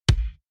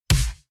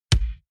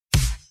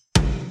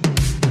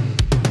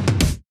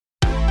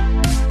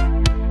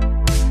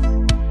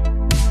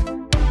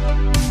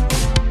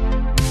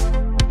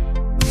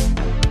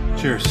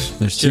Cheers.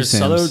 There's two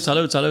Sams.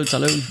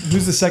 Salud.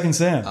 Who's the second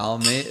Sam?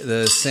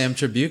 The Sam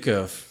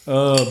Tribuco.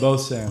 Oh,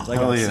 both Sams. I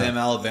got Sam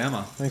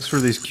Alabama. Thanks for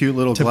these cute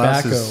little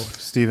Tobacco. glasses,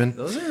 Stephen.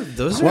 Those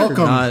are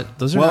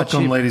not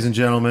Welcome, cheap. ladies and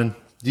gentlemen,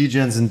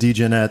 D-Gens and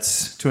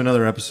D-Genettes, to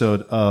another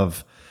episode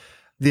of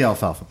the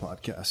Alfalfa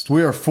Podcast.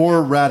 We are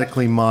four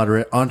radically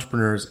moderate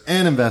entrepreneurs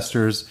and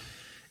investors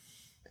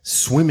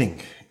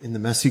swimming in the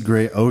messy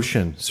gray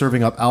ocean,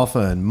 serving up alpha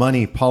and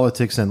money,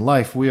 politics, and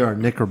life. We are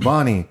Nick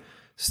Urbani,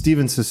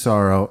 Steven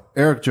Cesaro,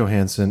 Eric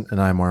Johansson,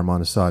 and I'm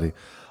Armand Asadi.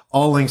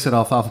 All links at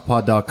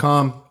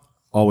alfalfapod.com.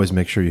 Always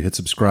make sure you hit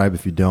subscribe.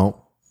 If you don't,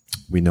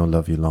 we know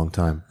love you long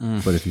time.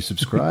 But if you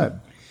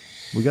subscribe,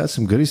 we got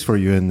some goodies for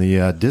you in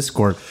the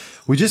Discord.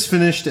 We just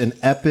finished an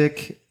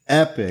epic,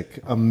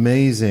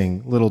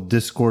 amazing little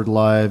Discord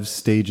live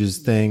stages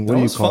thing. What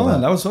do you call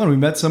that? That was fun. We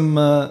met some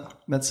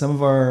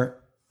of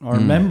our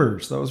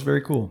members. That was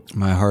very cool.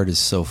 My heart is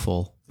so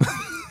full.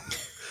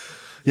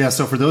 Yeah,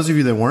 so for those of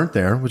you that weren't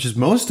there, which is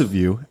most of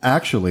you,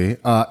 actually,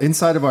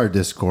 inside of our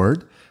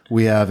Discord,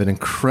 we have an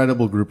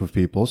incredible group of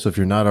people. So if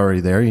you're not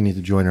already there, you need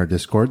to join our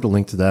Discord. The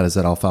link to that is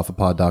at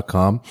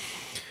alfalfapod.com.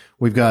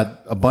 We've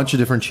got a bunch of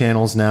different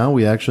channels now.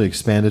 We actually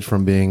expanded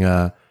from being,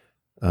 what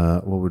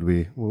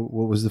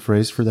was the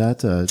phrase for that?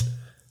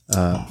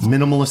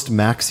 Minimalist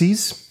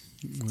maxis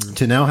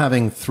to now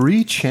having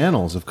 3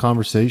 channels of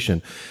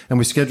conversation. And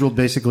we scheduled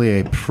basically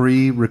a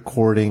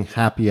pre-recording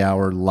happy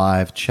hour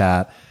live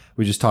chat.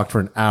 We just talked for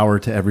an hour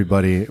to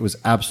everybody. It was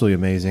absolutely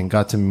amazing.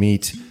 Got to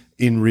meet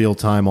in real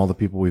time all the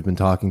people we've been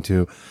talking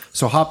to.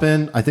 So hop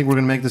in. I think we're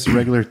going to make this a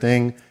regular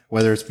thing,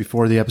 whether it's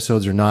before the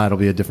episodes or not. It'll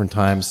be at different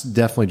times.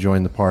 Definitely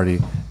join the party.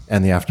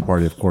 And the after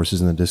party, of course,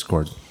 is in the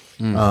Discord.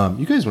 You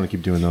guys want to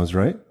keep doing those,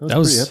 right? That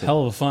was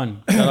hell of a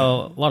fun. Got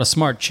a lot of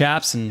smart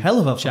chaps and Hell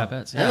of a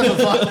chapettes.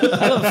 fun.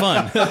 Hell of a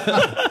fun.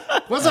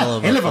 What's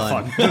up? Hell of a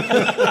fun.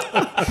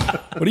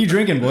 What are you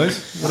drinking,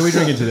 boys? What are we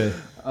drinking today?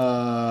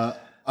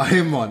 I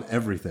am on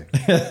everything.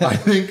 I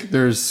think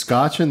there's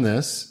scotch in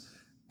this,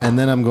 and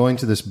then I'm going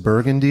to this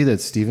burgundy that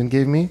Steven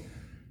gave me.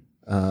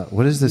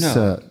 What is this?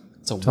 No,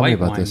 it's a tell me white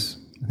about wine. this.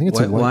 I think it's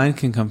White a white wine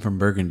can come from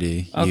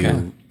Burgundy. Okay.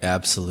 You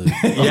absolute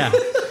Yeah.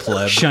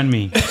 pleb. Shun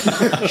me.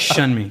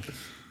 Shun me.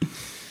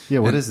 Yeah,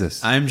 what is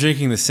this? I'm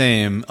drinking the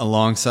same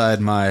alongside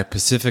my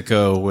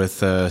Pacifico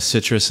with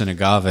citrus and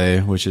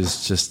agave, which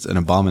is just an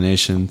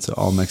abomination to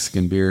all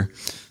Mexican beer.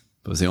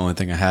 It was the only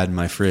thing I had in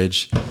my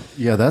fridge.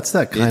 Yeah, that's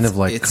that kind of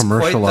like It's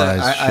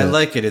commercialized quite I shit.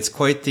 like it. It's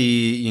quite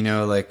the,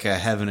 like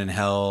heaven and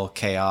hell,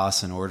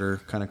 chaos and order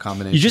kind of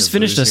combination. You just of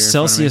finished a booze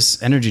here in front of me.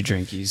 Celsius energy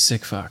drink, you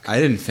sick fuck.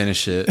 I didn't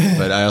finish it,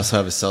 but I also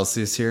have a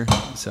Celsius here.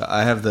 So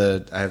I have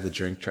the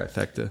drink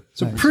trifecta.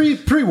 So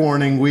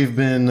pre-warning, we've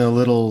been a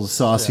little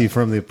saucy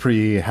from the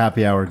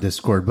pre-happy hour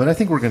Discord, but I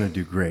think we're going to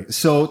do great.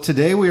 So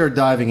today we are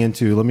diving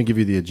into, let me give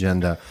you the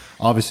agenda.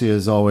 Obviously,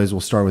 as always,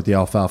 we'll start with the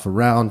alfalfa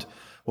round.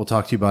 We'll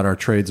talk to you about our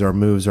trades, our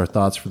moves, our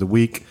thoughts for the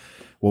week,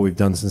 what we've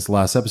done since the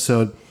last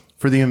episode.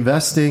 For the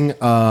investing,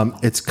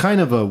 it's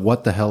kind of a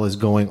what the hell is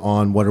going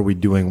on? What are we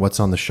doing? What's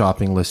on the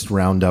shopping list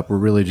roundup? We're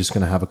really just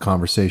going to have a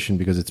conversation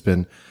because it's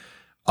been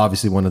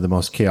obviously one of the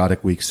most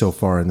chaotic weeks so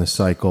far in this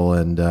cycle.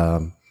 And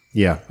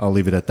I'll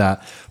leave it at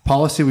that.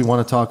 Policy, we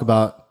want to talk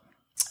about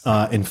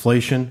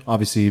inflation.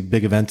 Obviously,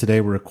 big event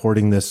today. We're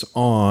recording this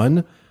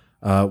on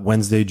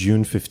Wednesday,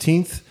 June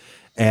 15th.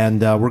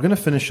 And we're going to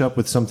finish up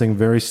with something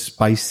very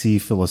spicy,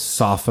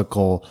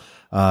 philosophical,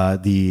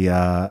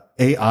 the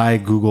AI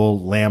Google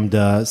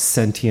Lambda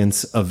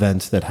Sentience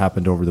event that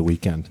happened over the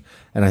weekend.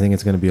 And I think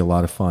it's going to be a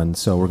lot of fun.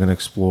 So we're going to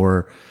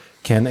explore,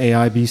 can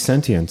AI be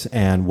sentient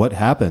and what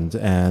happened,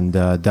 and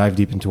dive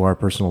deep into our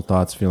personal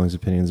thoughts, feelings,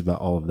 opinions about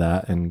all of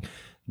that, and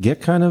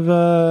get kind of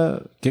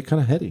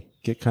heady,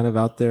 get kind of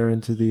out there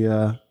into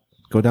the,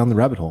 go down the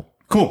rabbit hole.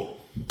 Cool.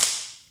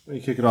 Let me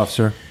kick it off,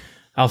 sir.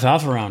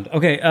 Alfalfa round.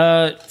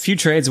 Okay, few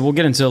trades. We'll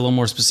get into a little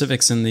more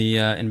specifics in the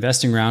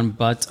investing round,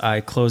 but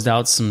I closed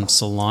out some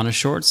Solana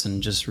shorts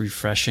and just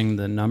refreshing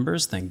the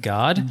numbers. Thank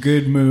God.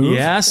 Good move.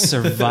 Yeah,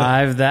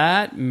 survived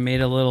that.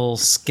 Made a little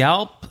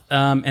scalp,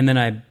 and then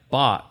I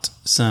bought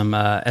some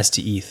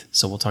STETH.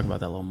 So we'll talk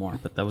about that a little more.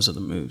 But those are the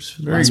moves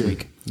for last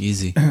week.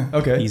 Easy.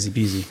 Okay. Easy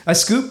peasy. I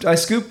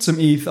scooped some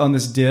ETH on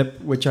this dip,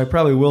 which I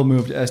probably will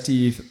move to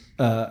STETH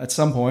at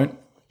some point.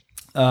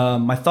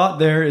 My thought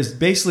there is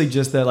basically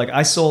just that, like,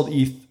 I sold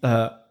ETH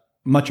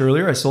much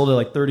earlier. I sold it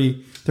like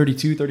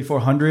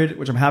 3,400,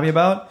 which I'm happy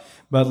about.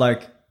 But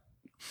like,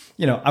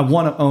 I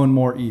want to own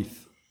more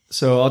ETH.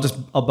 So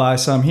I'll buy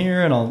some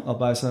here, and I'll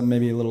buy some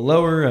maybe a little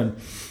lower. And,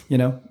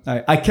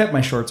 I kept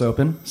my shorts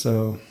open.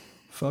 So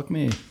fuck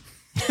me.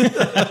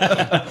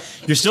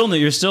 You're still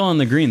in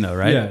the green though,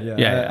 right?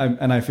 Yeah.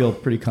 And I feel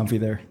pretty comfy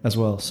there as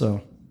well.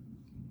 So.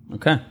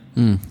 Okay.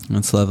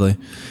 That's lovely.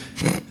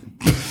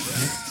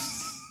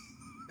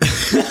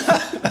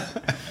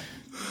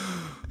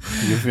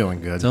 You're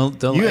feeling good.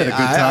 Don't. You had a good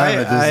time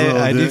at this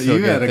little. I do feel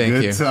you good. had a Thank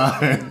good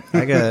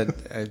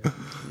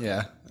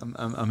you.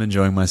 time. I'm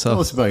enjoying myself.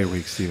 Tell us about your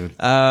week, Steven.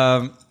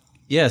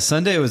 Yeah,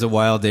 Sunday was a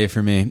wild day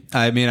for me.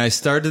 I mean, I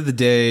started the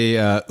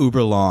day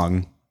uber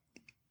long,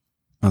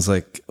 I was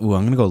like, "Ooh,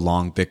 I'm going to go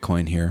long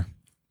Bitcoin here,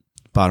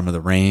 bottom of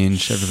the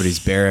range. Everybody's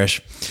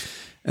bearish."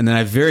 And then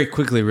I very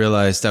quickly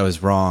realized I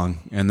was wrong.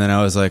 And then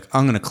I was like,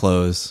 I'm going to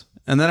close.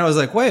 And then I was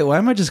like, wait, why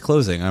am I just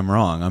closing? I'm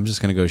wrong. I'm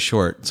just going to go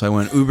short. So I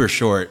went uber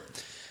short,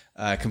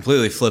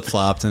 completely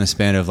flip-flopped in a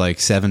span of like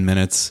 7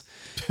 minutes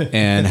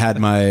and had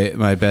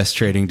my best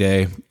trading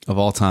day of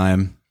all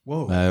time.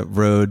 Whoa.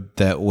 Rode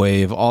that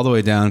wave all the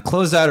way down,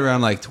 closed out around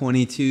like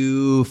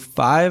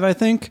 22.5, I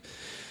think.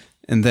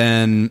 And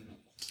then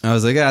I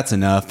was like, that's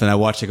enough. And I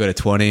watched it go to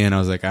 20 and I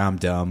was like, I'm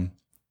dumb.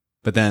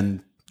 But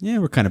then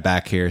we're kind of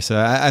back here. So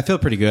I feel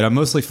pretty good. I'm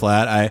mostly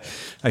flat.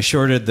 I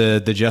shorted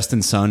the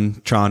Justin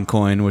Sun Tron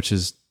coin, which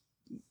is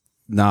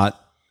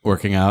not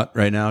working out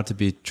right now, to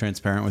be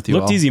transparent with you.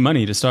 Looked easy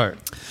money to start.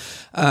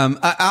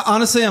 I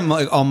honestly,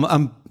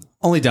 I'm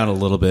only down a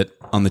little bit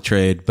on the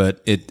trade, but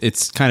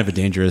it's kind of a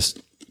dangerous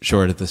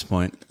short at this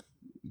point.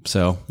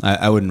 So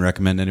I wouldn't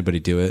recommend anybody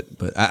do it,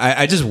 but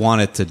I just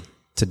want it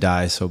to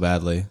die so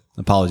badly.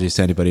 Apologies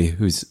to anybody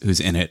who's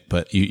in it,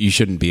 but you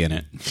shouldn't be in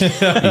it.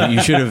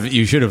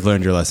 you should have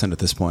learned your lesson at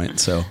this point.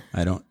 So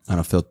I don't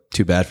feel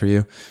too bad for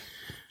you.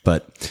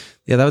 But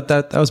yeah,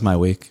 that was my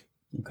week.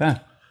 Okay.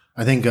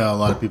 I think a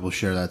lot of people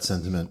share that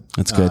sentiment.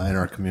 That's good. In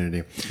our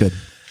community. Good.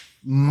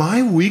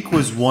 My week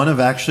was one of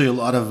actually a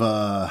lot of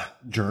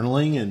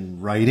journaling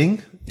and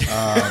writing.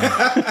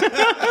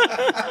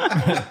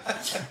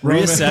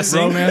 Reassessing.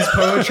 Romance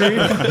poetry.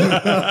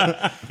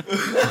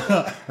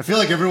 I feel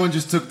like everyone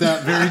just took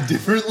that very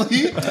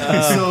differently.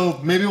 So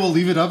maybe we'll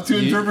leave it up to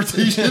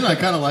interpretation. I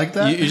kind of like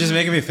that. You're just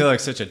making me feel like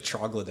such a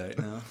troglodyte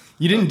now.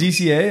 You didn't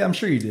DCA? I'm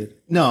sure you did.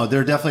 No,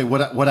 they're definitely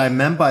what I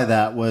meant by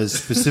that was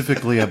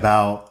specifically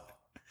about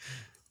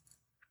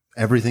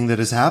everything that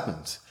has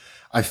happened.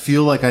 I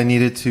feel like I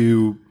needed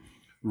to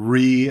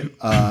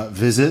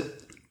revisit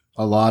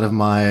a lot of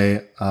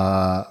my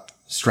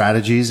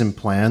strategies and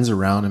plans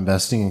around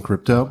investing in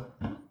crypto.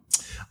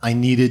 I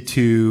needed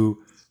to,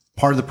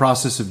 part of the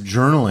process of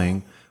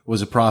journaling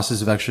was a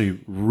process of actually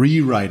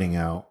rewriting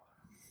out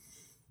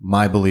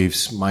my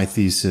beliefs, my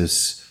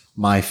thesis,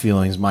 my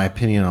feelings, my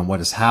opinion on what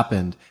has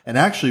happened, and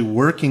actually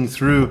working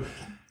through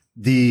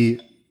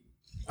the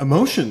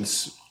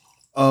emotions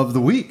of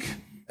the week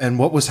and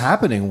what was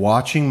happening,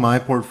 watching my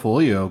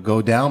portfolio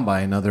go down by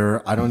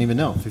another, I don't even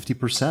know,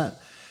 50%.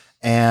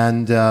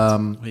 And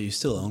wait, you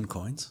still own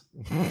coins?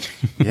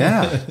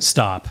 Yeah.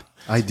 Stop.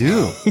 I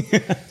do.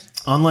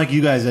 Unlike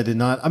you guys, I did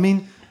not. I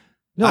mean,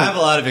 no. I have a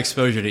lot of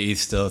exposure to ETH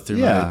still through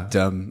Yeah. my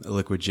dumb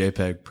liquid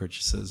JPEG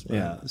purchases. But.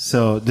 Yeah.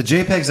 So the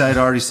JPEGs I had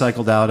already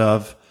cycled out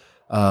of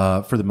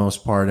for the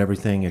most part,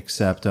 everything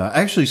except I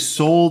actually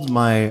sold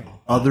my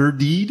other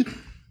deed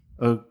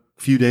a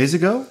few days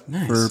ago.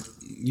 Nice. For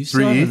You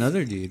still have ETH.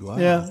 another deed. Wow.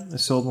 Yeah, I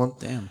sold one.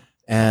 Damn.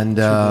 And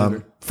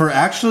for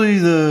actually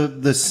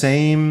the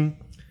same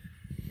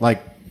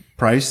like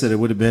price that it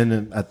would have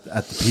been at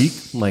the peak,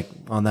 like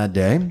on that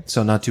day.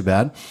 So not too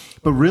bad.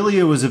 But really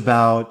it was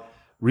about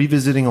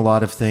revisiting a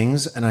lot of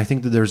things. And I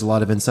think that there's a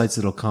lot of insights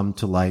that'll come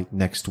to light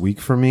next week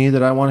for me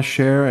that I want to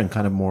share and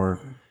kind of more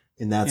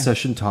in that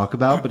session talk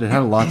about. But it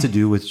had a lot to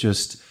do with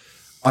just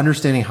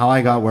understanding how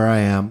I got where I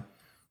am.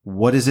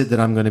 What is it that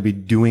I'm going to be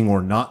doing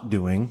or not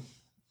doing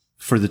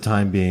for the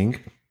time being?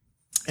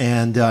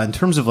 And in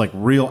terms of like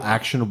real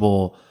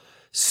actionable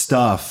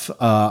stuff,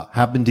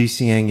 have been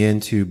DCing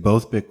into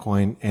both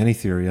Bitcoin and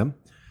Ethereum,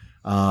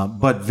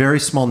 but very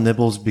small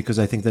nibbles because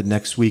I think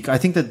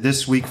that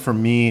this week for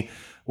me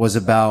was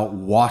about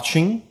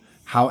watching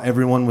how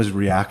everyone was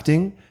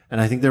reacting. And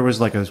I think there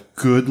was like a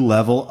good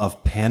level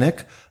of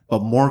panic,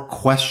 but more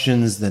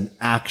questions than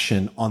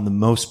action on the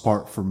most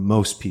part for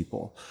most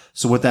people.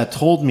 So what that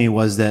told me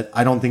was that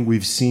I don't think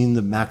we've seen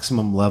the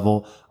maximum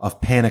level of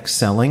panic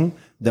selling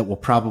that we'll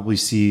probably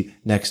see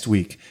next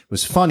week. It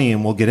was funny,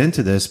 and we'll get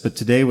into this, but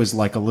today was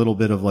like a little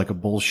bit of like a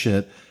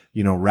bullshit,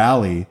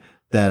 rally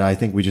that I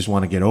think we just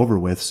want to get over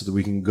with so that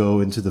we can go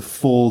into the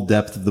full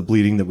depth of the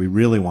bleeding that we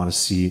really want to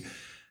see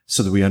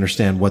so that we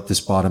understand what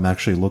this bottom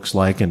actually looks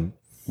like and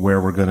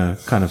where we're going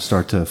to kind of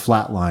start to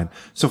flatline.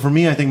 So for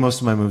me, I think most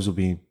of my moves will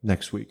be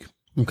next week.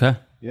 Okay.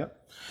 Yep.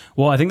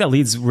 Well, I think that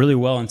leads really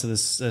well into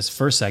this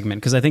first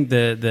segment, because I think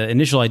the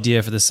initial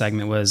idea for this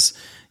segment was,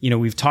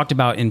 we've talked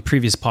about in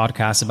previous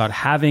podcasts about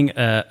having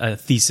a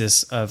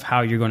thesis of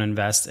how you're going to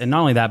invest, and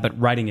not only that, but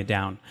writing it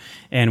down.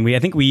 And I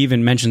think we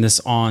even mentioned this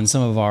on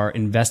some of our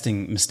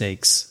investing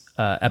mistakes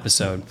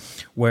episode,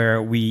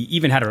 where we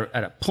even had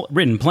a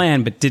written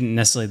plan, but didn't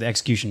necessarily, the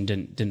execution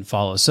didn't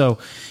follow. So,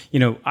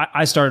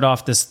 I started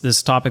off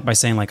this topic by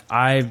saying, like,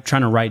 I'm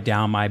trying to write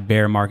down my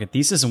bear market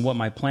thesis and what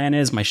my plan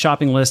is, my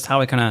shopping list, how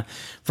I kind of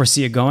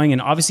foresee it going.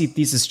 And obviously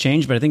thesis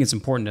change, but I think it's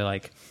important to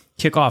like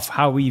kick off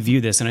how we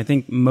view this. And I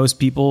think most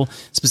people,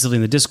 specifically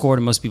in the Discord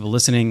and most people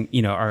listening,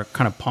 are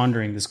kind of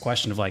pondering this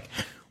question of like,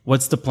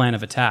 what's the plan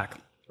of attack?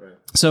 Right.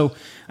 So,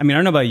 I mean, I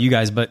don't know about you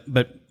guys, but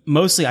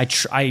mostly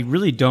I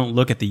really don't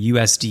look at the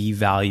USD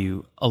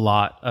value a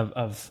lot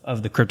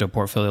of the crypto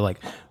portfolio. Like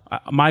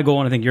my goal,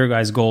 and I think your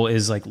guys' goal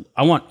is like,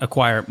 I want to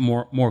acquire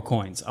more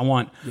coins. I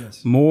want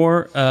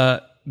more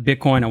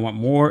Bitcoin. I want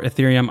more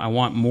Ethereum. I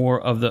want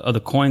more of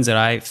the coins that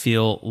I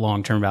feel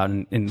long term about.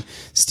 And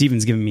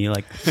Steven's giving me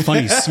like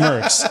funny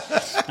smirks.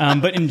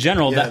 But in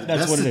general,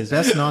 that's what it is.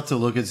 Best not to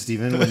look at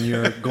Steven when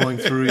you're going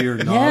through your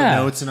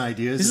notes and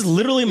ideas. This is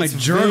literally my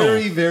journal.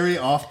 Very, very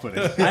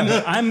off-putting.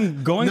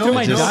 I'm going through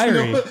my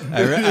diary.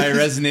 I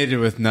resonated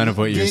with none of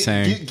what you're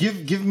saying.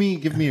 Give me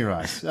your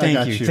eyes.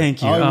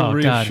 Thank you. I will God.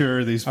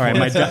 reassure these. All right,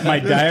 my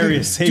diary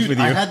is safe with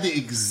you. I had the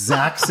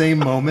exact same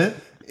moment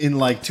in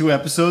like 2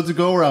 episodes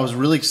ago where I was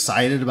really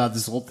excited about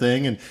this whole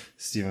thing, and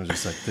Steven was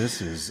just like,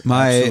 "This is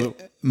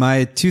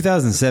my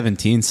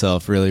 2017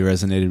 self really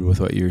resonated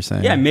with what you were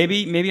saying." Yeah,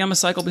 maybe I'm a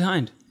cycle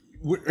behind.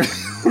 We're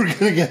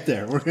gonna get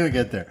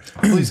there.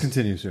 Please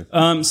continue, sir.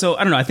 So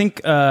I don't know. I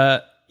think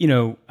I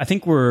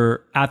think we're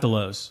at the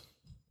lows,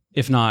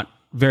 if not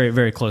very,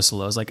 very close to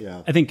lows. I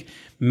think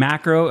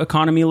macro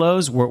economy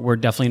lows, we're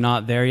definitely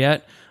not there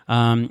yet.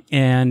 And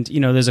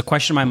there's a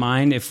question in my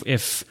mind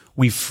if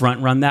we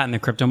front run that in the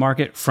crypto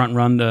market, front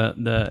run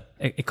the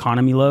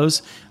economy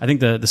lows. I think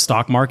the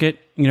stock market,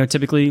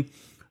 typically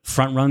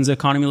front runs the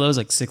economy lows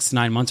like 6 to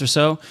 9 months or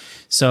so.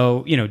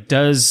 So,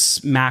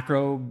 does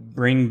macro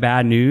bring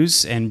bad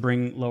news and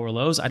bring lower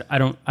lows? I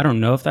don't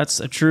know if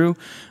that's true.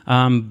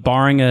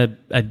 Barring a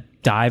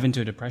dive into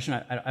a depression,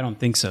 I don't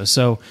think so.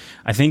 So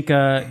I think,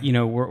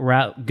 we're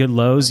at good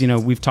lows.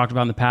 We've talked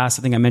about in the past,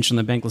 I think I mentioned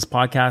the Bankless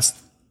podcast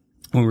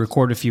when we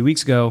recorded a few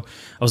weeks ago,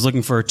 I was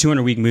looking for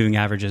 200-week moving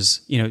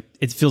averages.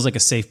 It feels like a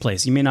safe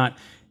place. You may not,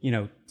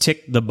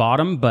 tick the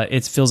bottom, but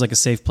it feels like a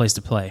safe place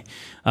to play.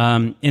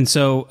 And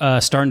so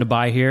starting to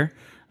buy here.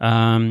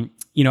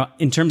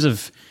 In terms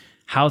of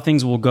how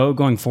things will go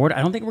going forward,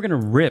 I don't think we're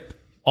going to rip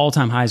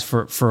all-time highs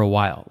for a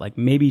while, like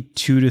maybe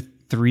 2 to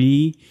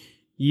 3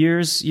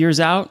 years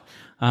out.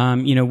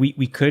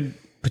 We could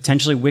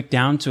potentially wick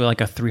down to like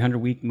a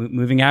 300-week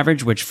moving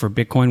average, which for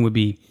Bitcoin would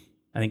be,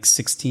 I think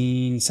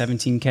 16,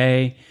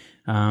 17K.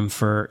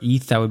 For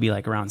ETH, that would be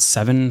like around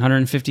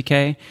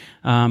 750K.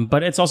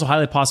 But it's also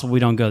highly possible we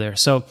don't go there.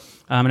 So,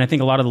 and I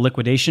think a lot of the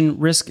liquidation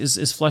risk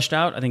is flushed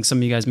out. I think some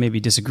of you guys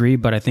maybe disagree,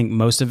 but I think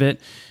most of it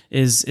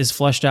is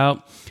flushed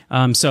out.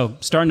 So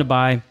starting to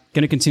buy,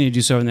 going to continue to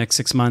do so over the next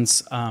 6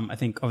 months. I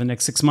think over the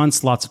next 6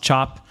 months, lots of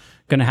chop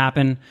going to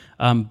happen.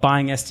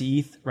 Buying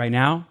STETH right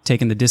now,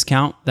 taking the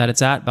discount that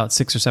it's at, about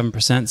 6 or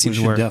 7%. Seems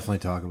we should definitely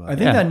talk about it. I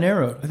think that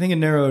narrowed. I think it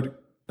narrowed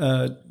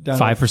down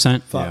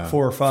 5%,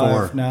 4 or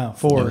 5 now.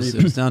 4.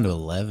 It was down to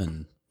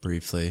 11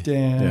 briefly.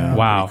 Damn. Yeah.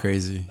 Wow, pretty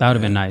crazy. That would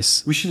have been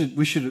nice. We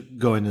should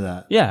go into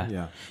that.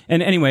 Yeah.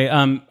 And anyway,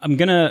 I'm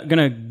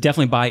gonna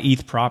definitely buy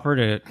ETH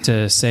proper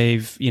to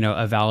save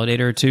a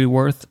validator or two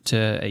worth to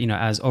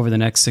as over the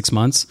next 6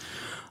 months.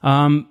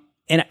 And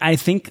I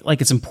think like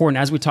it's important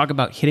as we talk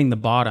about hitting the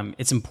bottom.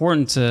 It's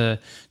important to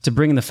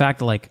bring in the fact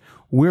that like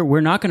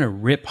we're not going to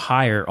rip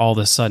higher all of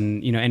a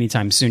sudden,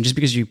 anytime soon. Just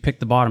because you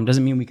pick the bottom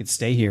doesn't mean we could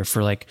stay here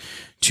for like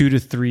 2 to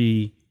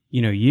 3,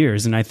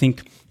 years. And I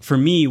think for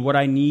me, what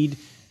I need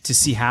to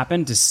see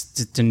happen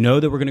to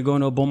know that we're going to go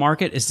into a bull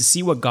market is to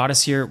see what got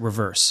us here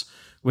reverse,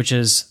 which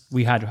is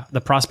we had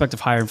the prospect of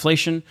higher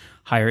inflation,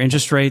 higher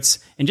interest rates,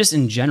 and just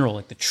in general,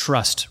 like the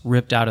trust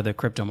ripped out of the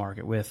crypto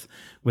market with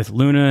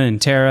Luna and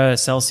Terra,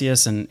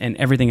 Celsius, and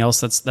everything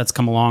else that's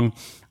come along.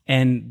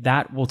 And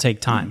that will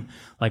take time.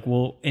 Like,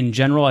 in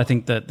general, I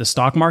think that the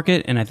stock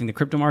market and I think the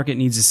crypto market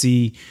needs to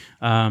see,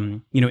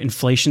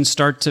 inflation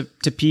start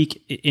to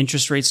peak,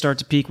 interest rates start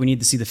to peak. We need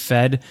to see the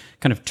Fed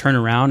kind of turn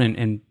around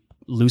and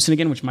loosen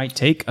again, which might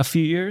take a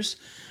few years.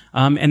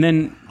 And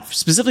then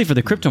specifically for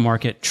the crypto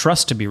market,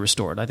 trust to be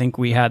restored. I think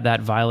we had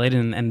that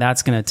violated and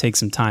that's going to take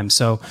some time.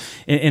 So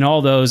in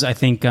all those, I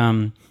think,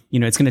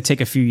 it's going to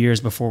take a few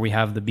years before we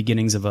have the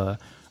beginnings of a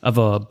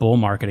bull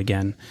market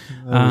again.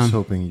 I was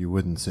hoping you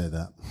wouldn't say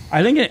that.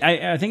 I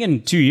think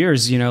in 2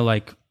 years,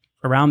 like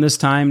around this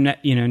time,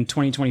 in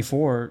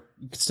 2024,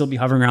 you could still be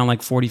hovering around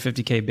like 40,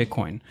 50K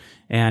Bitcoin.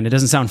 And it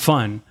doesn't sound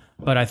fun,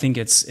 but I think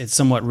it's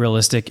somewhat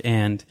realistic.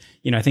 And,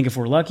 I think if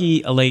we're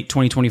lucky, a late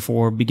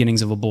 2024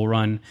 beginnings of a bull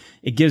run,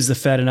 it gives the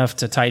Fed enough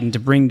to tighten, to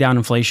bring down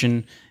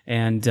inflation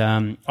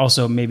and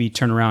also maybe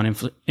turn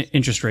around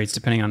interest rates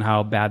depending on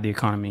how bad the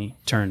economy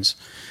turns.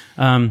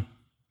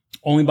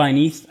 Only buying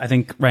ETH. I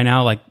think right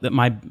now, like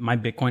my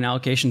Bitcoin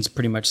allocation is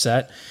pretty much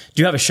set.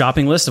 Do you have a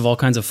shopping list of all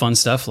kinds of fun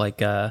stuff like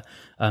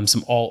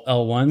some alt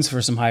L1s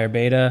for some higher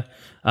beta?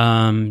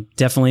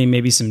 Definitely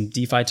maybe some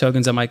DeFi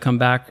tokens that might come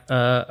back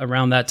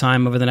around that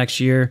time over the next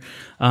year,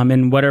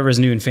 and whatever is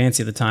new and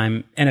fancy at the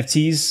time.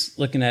 NFTs.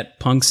 Looking at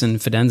punks and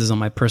fidenzas on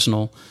my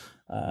personal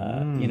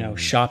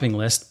shopping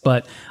list,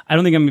 but I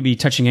don't think I'm going to be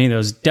touching any of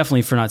those.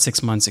 Definitely for not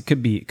 6 months. It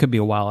could be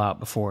a while out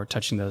before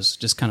touching those.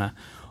 Just kind of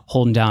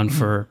holding down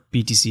for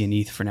BTC and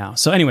ETH for now.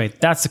 So anyway,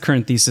 that's the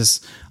current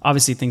thesis.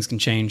 Obviously things can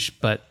change,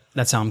 but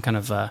that's how I'm kind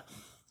of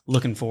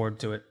looking forward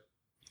to it.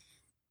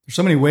 There's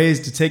so many ways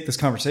to take this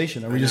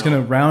conversation. Are we just going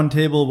to round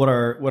table what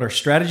our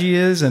strategy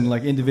is and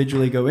like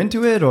individually go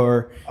into it,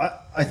 or?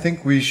 I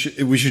think we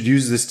should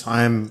use this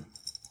time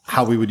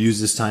how we would use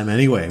this time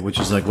anyway, which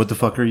is like, what the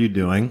fuck are you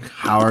doing?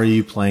 How are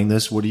you playing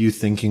this? What are you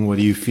thinking? What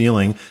are you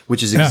feeling?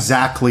 Which is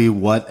exactly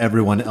what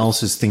everyone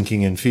else is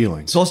thinking and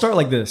feeling. So I'll start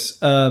like this.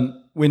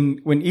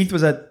 When ETH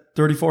was at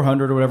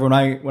 3,400 or whatever,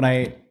 when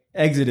I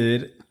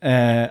exited,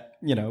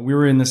 we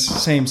were in this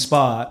same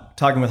spot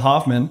talking with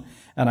Hoffman,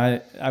 and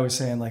I was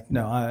saying like,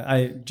 no,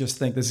 I just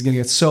think this is going to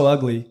get so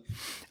ugly.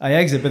 I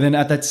exit, but then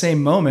at that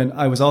same moment,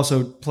 I was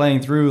also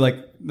playing through like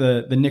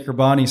the Nick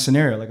Urbani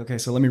scenario. Like, okay,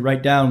 so let me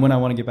write down when I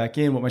want to get back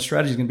in, what my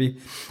strategy is going to be.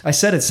 I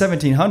said at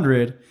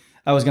 1,700,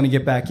 I was going to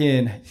get back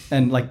in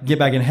and like get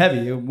back in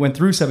heavy. It went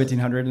through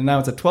 1,700, and now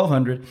it's at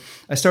 1,200.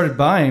 I started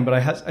buying, but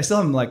I still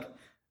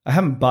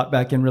haven't bought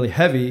back in really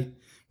heavy.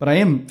 But I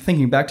am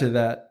thinking back to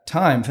that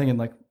time, thinking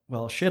like,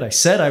 well, shit, I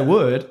said I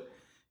would.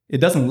 It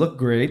doesn't look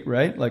great,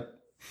 right? Like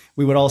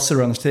we would all sit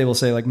around this table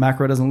say like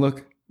macro doesn't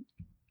look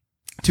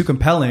too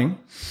compelling.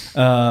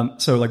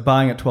 So like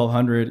buying at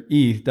 1,200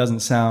 ETH doesn't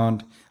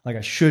sound like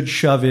I should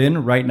shove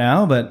in right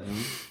now. But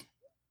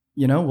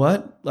you know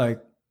what?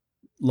 Like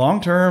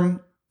long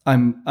term,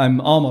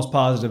 I'm almost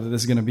positive that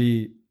this is going to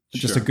be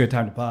just a good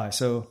time to buy.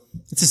 So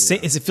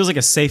it feels like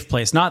a safe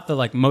place, not the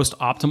like most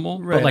optimal,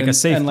 right. but like a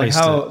safe place.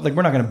 Like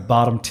we're not going to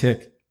bottom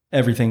tick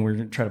everything we're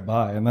going to try to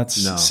buy, and that's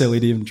silly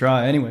to even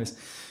try, anyways.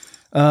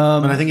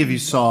 And I think if you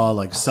saw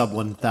like sub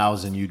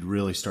 1,000, you'd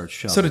really start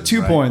shoving. So to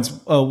 2 points.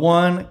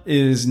 One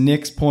is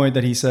Nick's point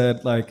that he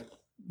said like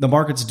the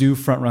markets do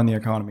front run the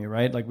economy,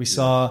 right? Like we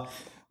saw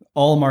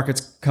all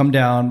markets come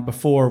down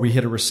before we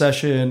hit a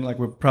recession. Like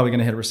we're probably going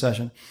to hit a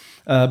recession.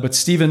 But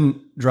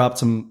Steven dropped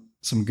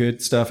some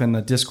good stuff in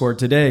the Discord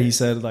today. He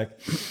said like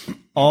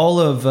all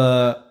of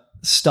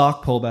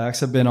stock pullbacks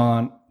have been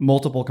on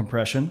multiple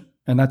compression.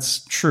 And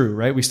that's true,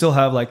 right? We still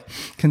have like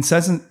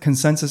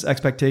consensus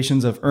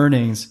expectations of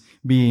earnings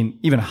being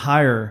even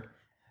higher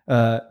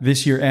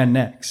this year and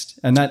next.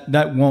 And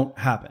that won't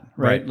happen,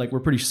 right? Like we're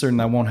pretty certain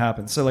that won't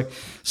happen. So like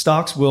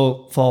stocks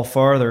will fall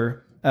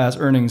farther as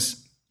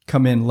earnings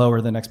come in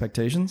lower than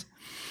expectations.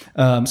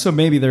 So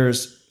maybe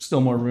there's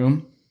still more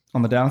room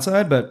on the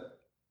downside, but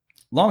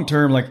long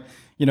term, like,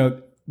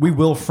 we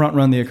will front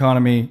run the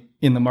economy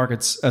in the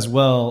markets as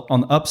well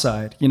on the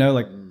upside,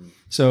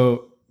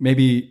 so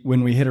maybe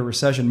when we hit a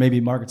recession, maybe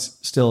markets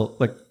still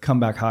like come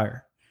back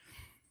higher.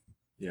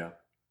 Yeah.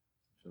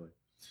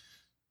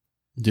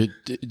 Do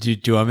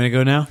you want me to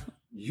go now?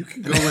 You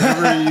can go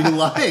whenever you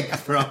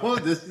like, bro.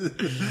 This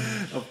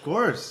is, of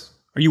course.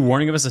 Are you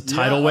warning of us a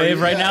tidal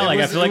wave right now? Like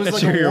I feel like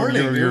that's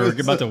you're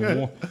about to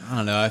war. I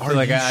don't know. I feel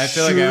like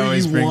I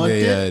always bring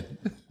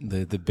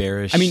the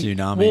bearish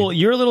tsunami. Well,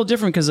 you're a little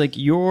different because like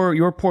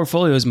your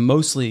portfolio is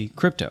mostly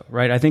crypto,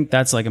 right? I think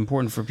that's like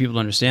important for people to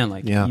understand.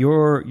 Like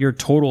your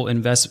total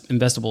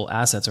investable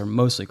assets are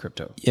mostly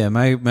crypto. Yeah,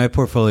 my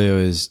portfolio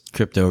is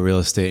crypto, real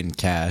estate, and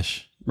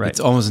cash. Right.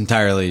 It's almost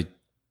entirely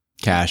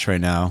cash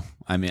right now.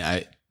 I mean,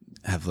 I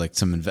have like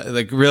some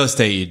like real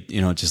estate.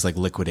 You just like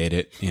liquidate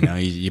it.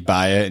 You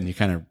buy it and you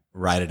kind of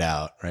ride it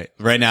out.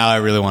 Right now, I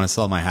really want to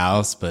sell my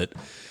house, but.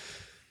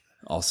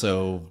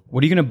 Also,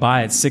 what are you going to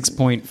buy at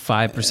 6.5%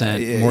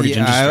 mortgage interest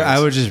rates? I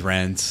would just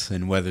rent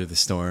and weather the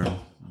storm.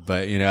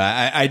 But,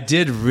 I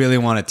did really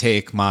want to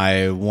take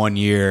my 1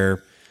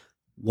 year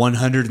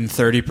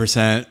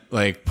 130%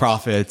 like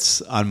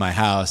profits on my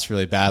house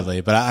really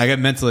badly, but I got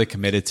mentally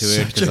committed to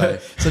it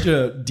because such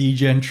a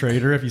degen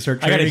trader. If you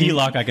start trading, I got a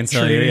HELOC I can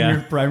sell you.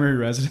 Your primary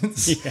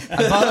residence. Yeah.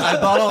 I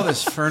bought all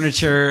this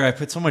furniture. I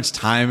put so much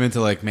time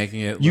into like making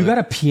it. You got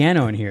a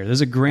piano in here.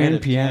 There's a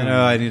grand piano.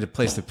 I need a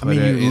place to put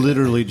it. You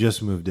literally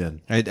just moved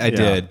in. I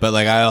did, but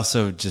like I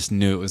also just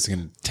knew it was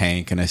going to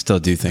tank, and I still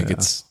do think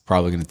it's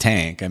probably going to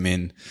tank. I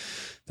mean,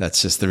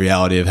 that's just the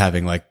reality of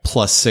having like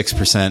plus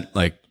 6%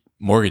 like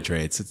mortgage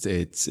rates.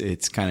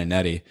 It's kind of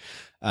nutty.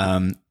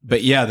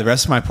 But yeah, the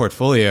rest of my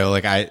portfolio,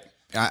 like I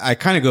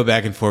kind of go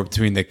back and forth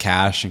between the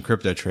cash and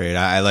crypto trade.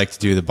 I like to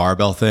do the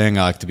barbell thing.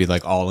 I like to be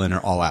like all in or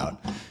all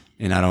out.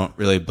 And I don't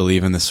really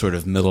believe in this sort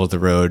of middle of the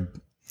road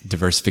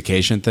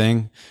diversification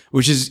thing,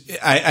 which is,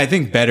 I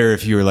think better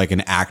if you're like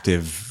an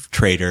active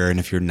trader. And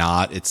if you're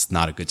not, it's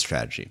not a good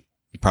strategy.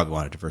 You probably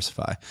want to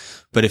diversify.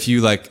 But if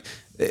you like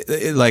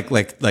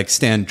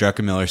Stan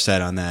Druckenmiller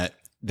said on that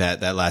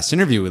last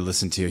interview we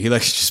listened to, he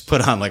likes to just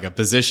put on like a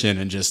position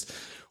and just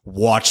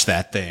watch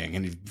that thing,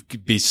 and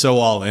he'd be so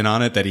all in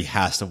on it that he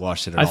has to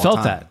watch it at all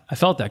time. I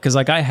felt that because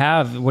like I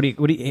have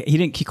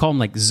he called them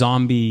like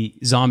zombie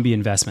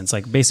investments,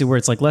 like basically where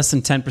it's like less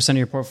than 10% of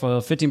your portfolio,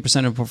 15%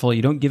 of your portfolio,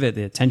 you don't give it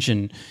the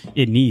attention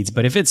it needs.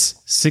 But if it's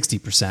 60%,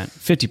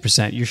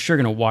 50%, you're sure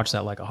going to watch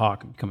that like a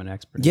hawk and become an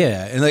expert.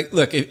 Yeah. And like,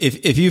 look,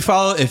 if you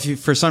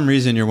for some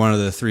reason you're one of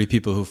the 3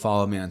 people who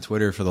follow me on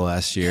Twitter for the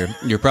last year,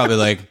 you're probably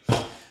like,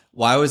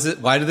 why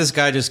did this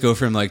guy just go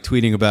from like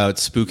tweeting about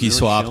spooky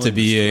swap to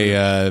be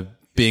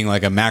being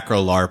like a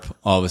macro LARP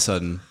all of a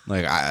sudden?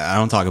 Like I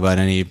don't talk about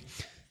any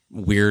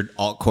weird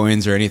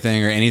altcoins or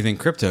anything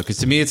crypto, because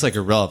to me it's like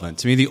irrelevant.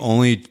 To me the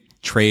only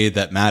trade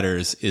that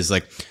matters is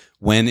like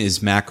when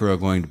is macro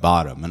going to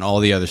bottom, and all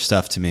the other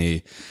stuff to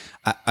me,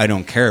 I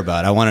don't care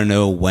about. I want to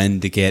know when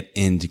to get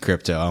into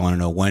crypto. I want to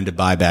know when to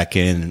buy back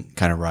in and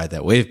kind of ride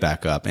that wave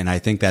back up. And I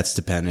think that's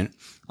dependent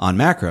on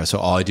macro. So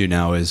all I do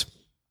now is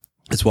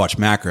watch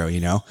macro,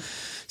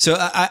 So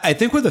I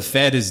think what the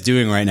Fed is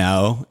doing right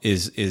now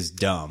is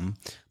dumb.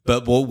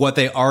 But what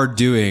they are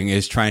doing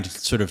is trying to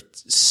sort of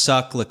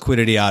suck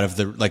liquidity out of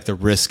the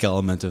risk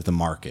element of the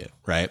market,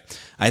 right?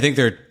 I think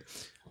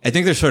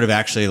they're sort of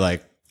actually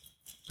like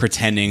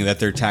pretending that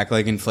they're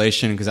tackling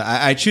inflation, because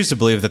I choose to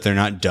believe that they're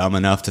not dumb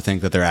enough to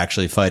think that they're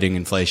actually fighting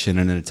inflation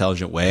in an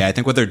intelligent way. I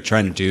think what they're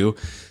trying to do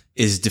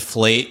is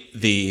deflate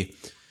the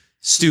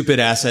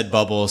stupid asset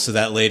bubble so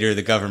that later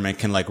the government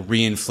can like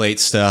reinflate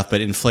stuff,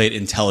 but inflate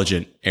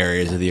intelligent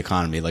areas of the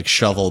economy, like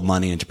shovel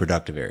money into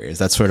productive areas.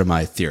 That's sort of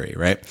my theory,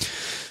 right?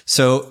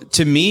 So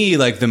to me,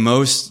 like the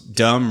most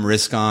dumb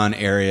risk on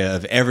area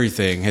of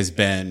everything has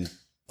been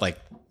like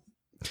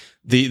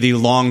the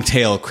long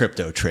tail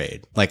crypto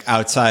trade, like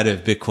outside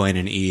of Bitcoin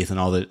and ETH and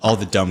all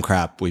the dumb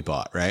crap we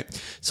bought, right?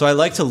 So I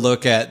like to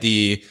look at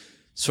the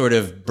sort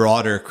of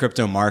broader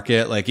crypto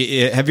market. Like,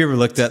 have you ever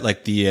looked at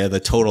like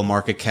the total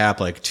market cap,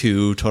 like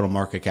 2, total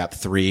market cap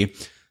 3?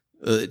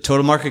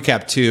 Total market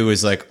cap 2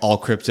 is like all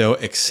crypto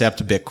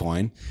except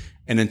Bitcoin.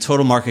 And then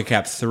total market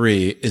cap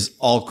 3 is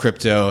all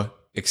crypto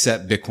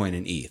except Bitcoin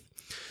and ETH.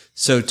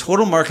 So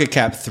total market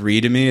cap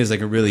 3 to me is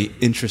like a really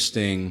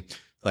interesting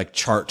like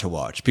chart to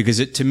watch,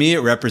 because to me, it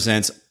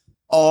represents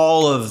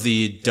all of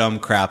the dumb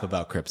crap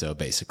about crypto,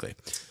 basically.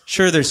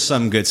 Sure, there's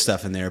some good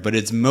stuff in there, but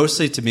it's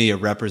mostly to me a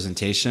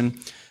representation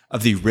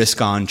of the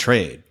risk on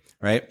trade,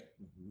 right?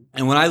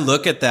 And when I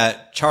look at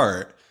that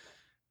chart,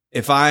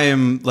 if I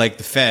am like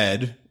the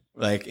Fed,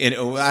 like I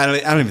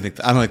don't think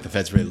the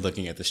Fed's really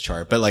looking at this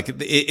chart, but like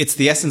it's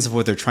the essence of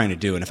what they're trying to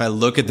do. And if I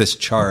look at this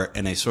chart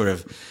in a sort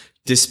of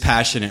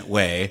dispassionate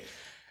way,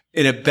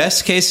 in a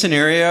best case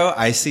scenario,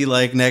 I see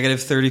like negative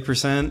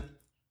 30%.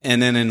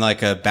 And then in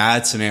like a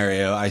bad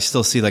scenario, I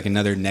still see like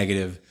another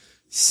negative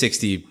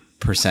 60%.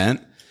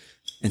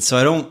 And so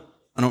I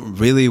don't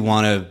really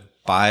want to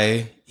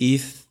buy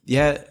ETH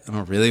yet. I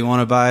don't really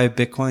want to buy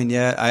Bitcoin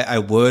yet. I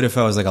would if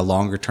I was like a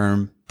longer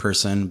term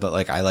person, but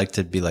like I like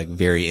to be like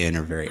very in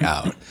or very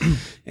out.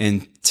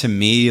 And to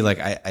me, like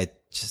I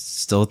just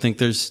still think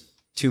there's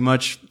too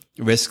much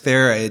risk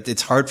there.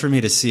 It's hard for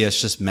me to see us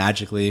just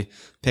magically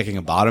picking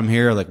a bottom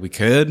here. Like we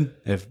could,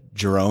 if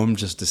Jerome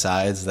just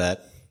decides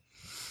that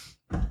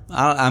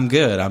I'm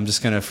good, I'm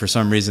just going to, for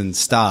some reason,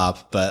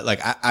 stop. But like,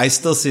 I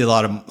still see a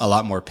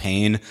lot more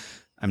pain.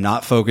 I'm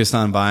not focused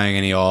on buying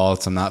any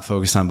alts. I'm not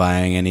focused on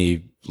buying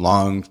any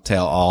long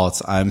tail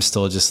alts. I'm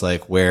still just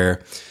like,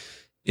 where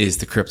is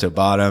the crypto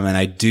bottom? And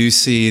I do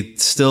see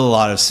still a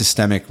lot of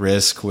systemic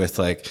risk with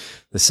like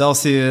the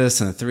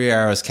Celsius and the 3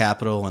 Arrows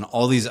Capital and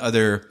all these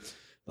other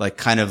like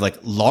kind of like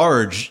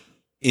large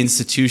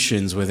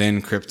institutions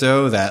within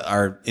crypto that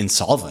are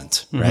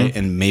insolvent, right?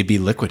 And maybe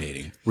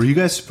liquidating. Were you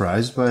guys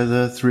surprised by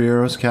the 3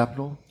 Arrows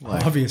Capital?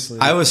 Like, Obviously.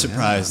 I was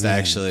surprised,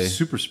 actually.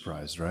 Super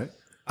surprised, right?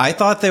 I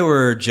thought they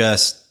were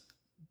just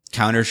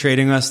counter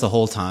trading us the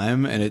whole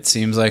time, and it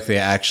seems like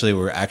they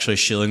were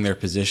shilling their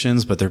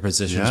positions, but their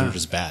positions were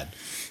just bad.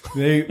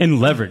 And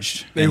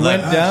leveraged. They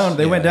went down.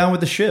 They went down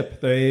with the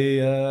ship. They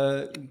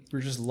were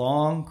just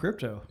long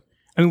crypto.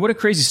 I mean, what a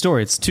crazy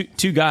story! It's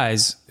two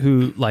guys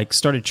who like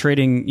started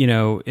trading,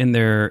 in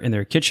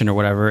their kitchen or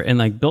whatever, and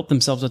like built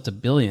themselves up to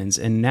billions.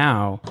 And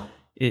now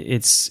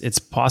it's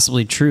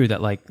possibly true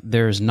that like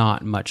there's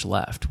not much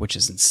left, which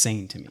is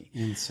insane to me.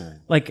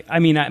 Insane. Like, I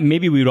mean,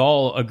 maybe we'd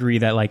all agree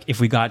that like if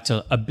we got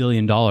to $1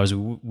 billion,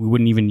 we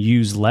wouldn't even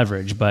use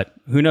leverage. But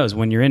who knows?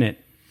 When you're in it,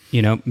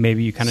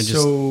 maybe you kind of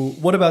just. So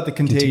what about the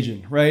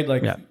contagion, right?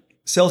 Like. Yeah.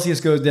 Celsius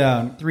goes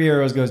down, 3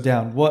 Arrows goes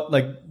down. What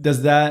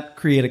does that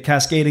create a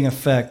cascading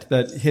effect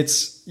that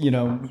hits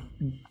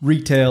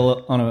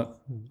retail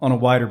on a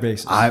wider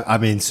basis? I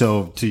mean,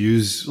 so to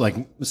use like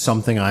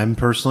something I'm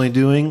personally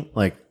doing,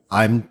 like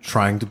I'm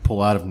trying to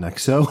pull out of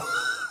Nexo,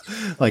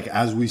 like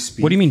as we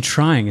speak. What do you mean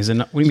trying? Is it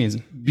not? What do you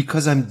mean?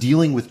 Because I'm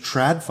dealing with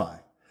TradFi.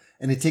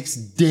 And it takes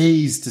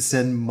days to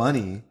send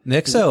money.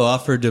 Nexo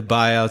offered to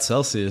buy out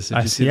Celsius.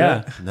 Did you see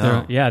that?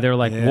 No. They're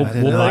like, we'll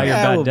buy your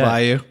bad we'll debt. buy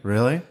you.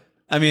 Really?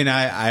 I mean,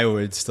 I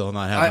would still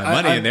not have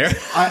my money in there.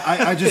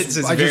 I just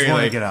want to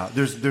like, get out.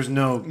 There's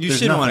no. You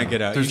shouldn't want to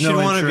get out. There's you should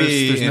no want to interest,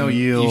 be. There's no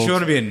yield. You should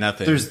want to be in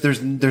nothing.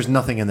 There's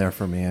nothing in there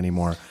for me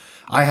anymore.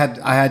 I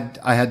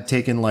had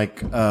taken like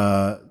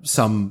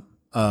some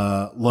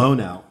loan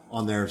out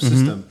on their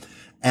system,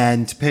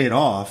 and to pay it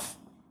off,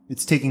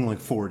 it's taking like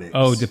 4 days.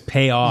 Oh, to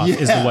pay off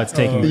is what's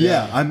taking.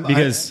 Yeah,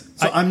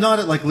 I'm not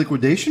at like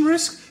liquidation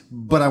risk,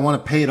 but I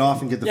want to pay it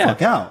off and get the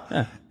fuck out.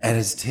 Yeah. And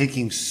it's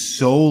taking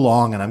so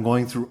long, and I'm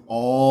going through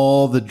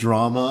all the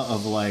drama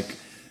of like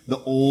the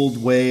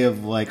old way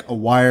of like a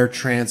wire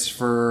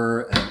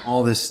transfer and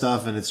all this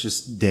stuff, and it's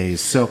just days.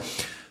 So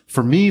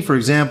for me, for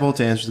example,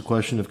 to answer the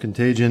question of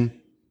contagion,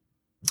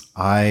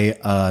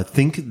 I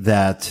think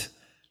that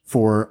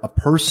for a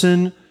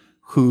person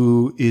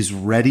who is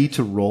ready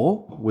to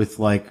roll with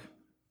like,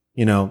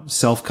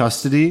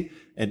 self-custody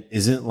and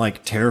isn't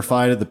like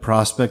terrified at the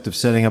prospect of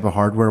setting up a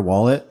hardware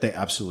wallet, they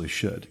absolutely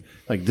should.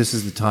 Like, this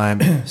is the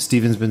time.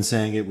 Steven's been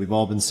saying it. We've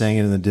all been saying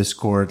it in the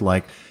Discord.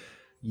 Like,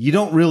 you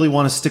don't really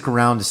want to stick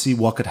around to see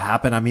what could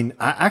happen. I mean,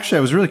 I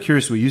was really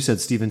curious what you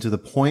said, Steven, to the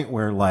point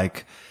where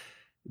like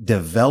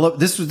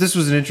this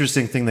was an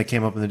interesting thing that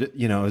came up in the,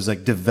 it was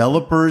like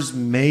developers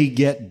may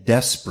get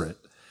desperate.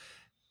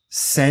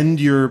 Send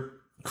your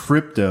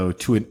crypto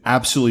to an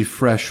absolutely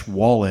fresh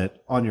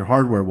wallet on your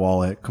hardware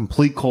wallet,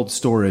 complete cold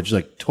storage,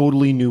 like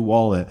totally new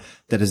wallet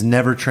that has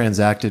never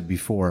transacted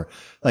before.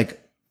 Like,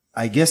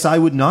 I guess I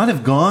would not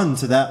have gone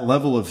to that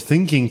level of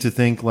thinking to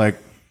think like,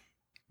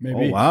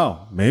 maybe. Oh,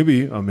 wow.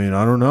 Maybe. I mean,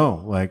 I don't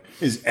know. Like,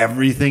 is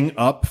everything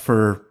up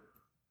for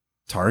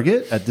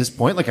target at this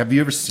point? Like, have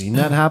you ever seen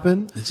that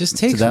happen? It just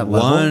takes that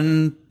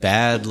one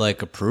bad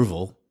like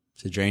approval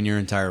to drain your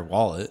entire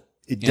wallet.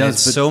 It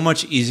does. It's so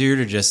much easier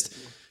to just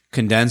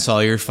condense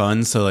all your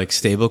funds to like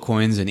stable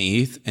coins and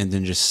ETH and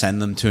then just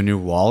send them to a new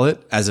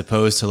wallet, as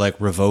opposed to like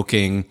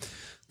revoking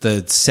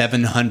the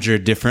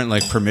 700 different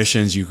like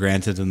permissions you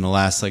granted in the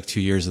last like 2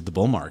 years of the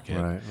bull market.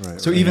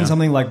 Right. So even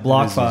something like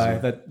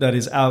BlockFi that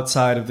is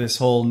outside of this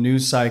whole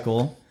news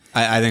cycle.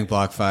 I think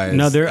BlockFi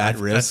is they're at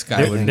risk.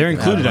 They're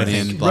included, I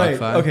think. In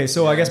BlockFi. Right. Okay.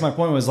 So I guess my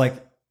point was like,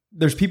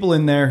 there's people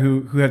in there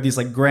who have these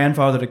like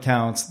grandfathered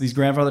accounts. These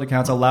grandfathered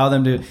accounts allow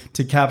them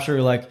to capture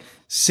like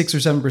 6 or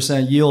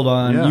 7% yield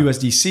on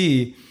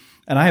USDC.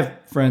 And I have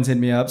friends hit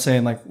me up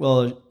saying like,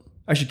 well,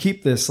 I should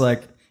keep this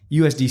like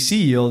USDC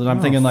yield. And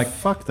I'm thinking like,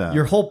 fuck that.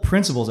 Your whole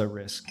principle's at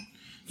risk.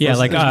 Yeah,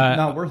 like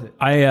not worth it.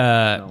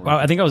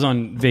 I think I was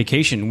on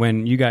vacation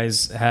when you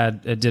guys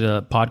did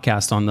a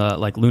podcast on the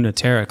like Luna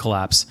Terra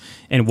collapse,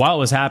 and while it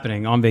was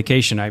happening on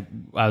vacation, I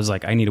was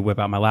like, I need to whip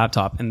out my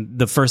laptop, and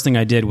the first thing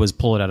I did was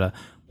pull it out of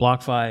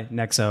BlockFi,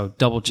 Nexo,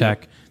 double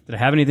check. Did I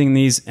have anything in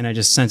these? And I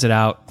just sent it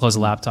out, closed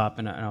the laptop,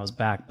 and I was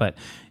back. But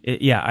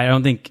I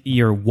don't think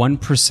your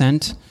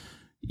 1%,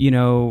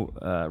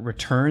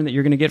 return that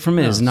you're going to get from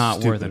it is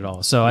not worth it at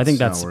all. So I think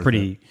that's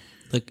pretty.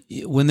 Like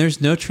when there's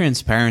no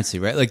transparency,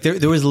 right? Like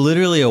there was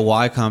literally a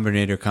Y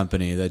Combinator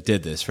company that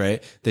did this,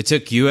 right? They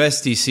took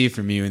USDC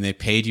from you and they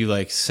paid you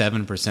like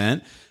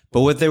 7%.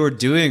 But what they were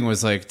doing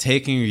was like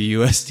taking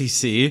your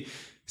USDC,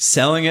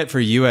 selling it for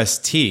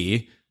UST,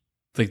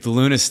 like the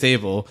Luna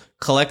stable,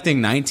 collecting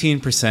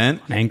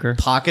 19%, Anchor,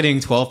 pocketing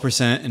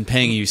 12% and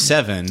paying you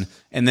 7%.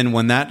 And then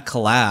when that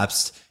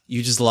collapsed,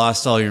 you just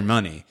lost all your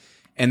money.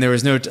 And there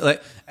was no,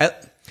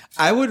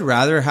 I would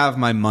rather have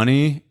my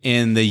money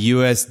in the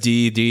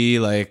USDD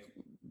like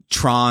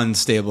Tron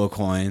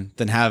stablecoin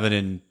than have it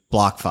in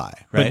BlockFi,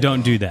 right? But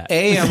don't do that.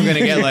 A, I'm going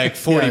to get like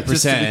 40%.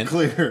 Just to be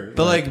clear.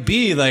 But like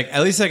B, like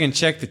at least I can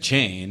check the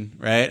chain,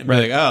 right? And be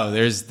like, oh,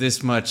 there's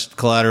this much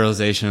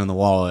collateralization in the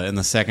wallet. And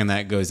the second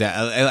that goes down,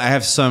 I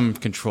have some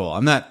control.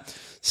 I'm not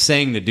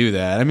saying to do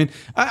that. I mean,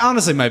 I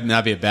honestly might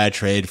not be a bad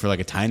trade for like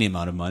a tiny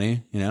amount of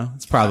money.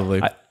 It's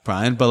probably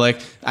fine. But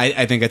like,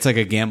 I think it's like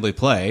a gambly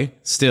play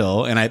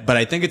still. But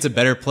I think it's a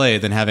better play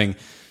than having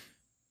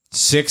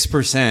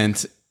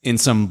 6% in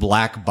some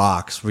black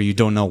box where you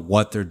don't know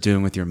what they're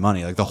doing with your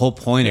money. Like the whole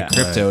point of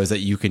crypto is that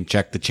you can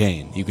check the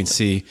chain. You can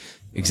see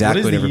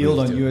exactly what everybody's doing.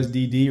 What is the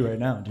yield on USDD right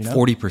now? Do you know?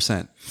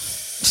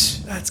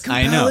 40%. That's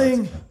compelling.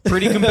 I know.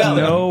 Pretty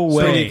compelling. No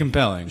way. Pretty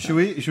compelling. Should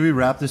we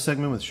wrap this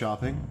segment with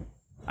shopping?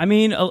 I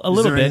mean, a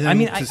little bit. I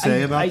mean, to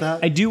say about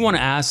that? I do want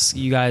to ask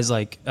you guys,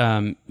 like,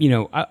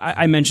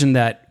 I mentioned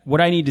that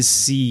what I need to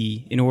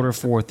see in order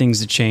for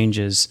things to change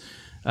is,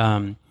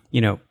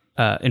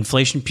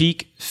 inflation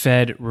peak,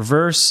 Fed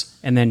reverse,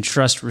 and then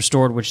trust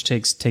restored, which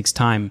takes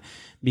time.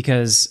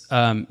 Because,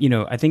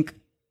 I think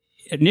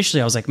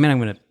initially I was like, man, I'm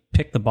going to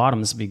pick the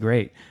bottom. This would be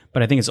great.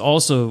 But I think it's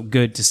also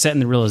good to set in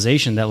the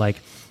realization that, like,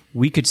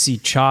 we could see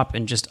chop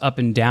and just up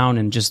and down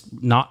and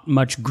just not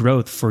much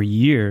growth for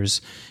years.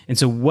 And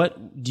so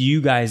what do you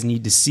guys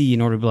need to see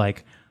in order to be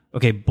like,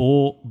 okay,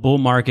 bull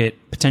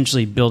market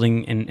potentially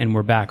building and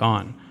we're back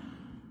on?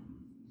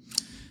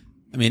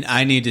 I mean,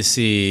 I need to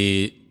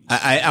see,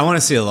 I want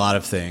to see a lot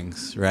of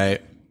things,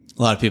 right?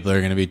 A lot of people are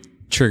going to be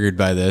triggered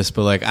by this,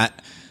 but like,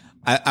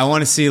 I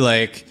want to see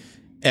like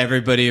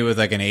everybody with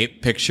like an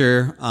ape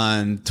picture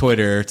on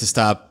Twitter to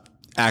stop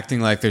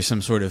acting like there's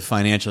some sort of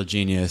financial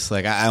genius.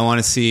 Like I want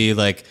to see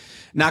like,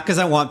 not because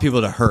I want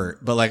people to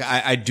hurt, but like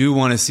I do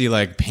want to see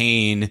like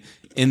pain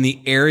in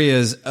the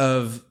areas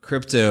of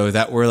crypto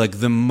that were like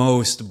the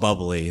most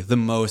bubbly,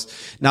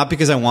 not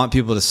because I want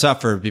people to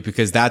suffer, but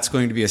because that's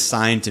going to be a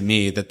sign to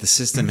me that the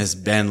system has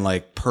been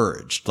like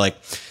purged. Like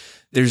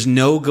there's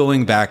no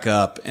going back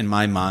up in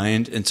my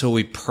mind until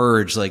we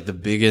purge like the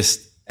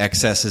biggest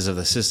excesses of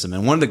the system.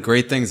 And one of the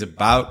great things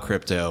about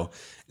crypto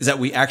is that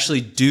we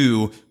actually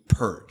do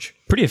purge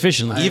pretty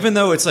efficiently, even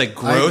though it's like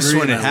gross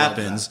when it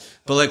happens.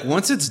 But like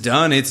once it's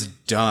done, it's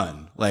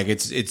done. Like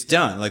it's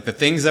done. Like the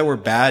things that were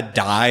bad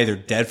die; they're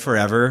dead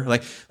forever.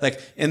 Like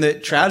in the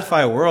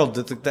TradFi world,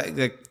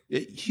 the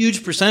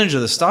huge percentage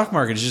of the stock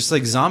market is just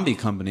like zombie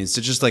companies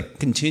to just like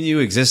continue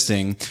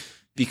existing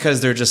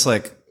because they're just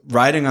like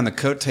riding on the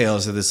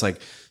coattails of this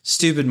like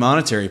stupid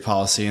monetary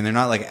policy, and they're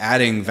not like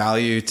adding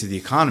value to the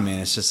economy.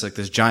 And it's just like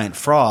this giant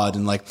fraud.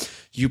 And like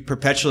you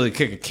perpetually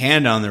kick a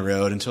can down the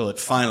road until it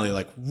finally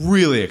like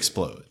really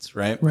explodes.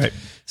 Right. Right.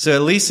 So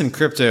at least in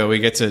crypto, we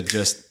get to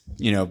just,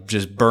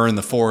 just burn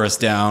the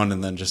forest down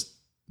and then just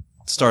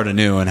start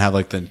anew and have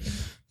like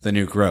the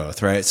new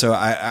growth. Right. So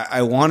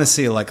I want to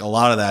see like a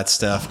lot of that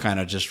stuff kind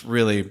of just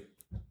really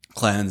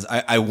cleanse.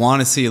 I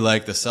want to see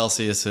like the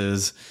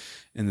Celsiuses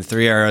and the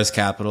Three Arrows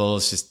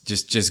Capitals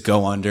just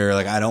go under.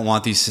 Like, I don't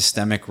want these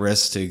systemic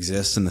risks to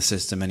exist in the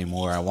system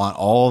anymore. I want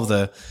all of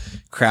the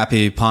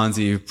crappy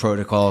Ponzi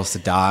protocols to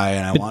die.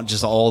 And I want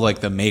just all like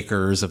the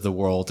makers of the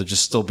world to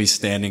just still be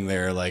standing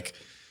there. Like,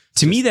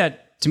 to me,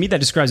 that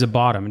describes a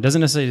bottom. It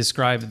doesn't necessarily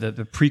describe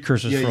the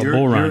precursors for a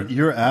bull run.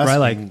 You're asking, right?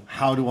 Like,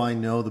 how do I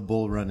know the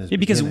bull run is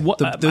because beginning?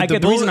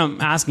 the reason I'm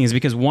asking is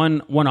because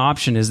one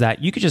option is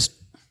that you could just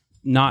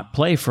not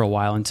play for a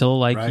while until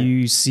like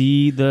you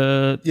see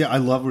the. Yeah, I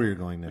love where you're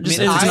going there. It's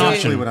an option.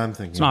 Exactly what I'm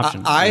thinking. It's an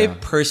option. I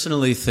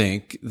personally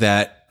think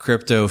that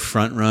crypto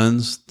front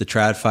runs the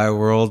TradFi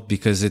world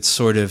because it's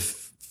sort of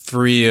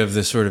free of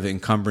the sort of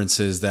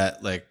encumbrances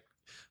that like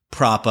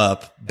prop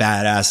up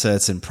bad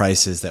assets and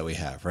prices that we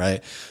have,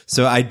 right?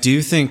 So I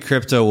do think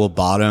crypto will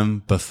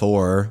bottom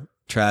before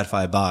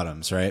TradFi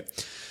bottoms, right?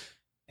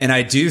 And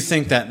I do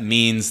think that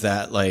means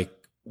that like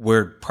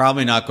we're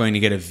probably not going to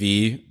get a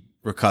V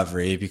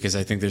recovery because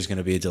I think there's going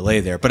to be a delay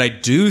there. But I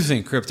do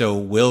think crypto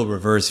will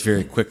reverse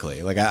very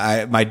quickly. Like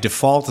my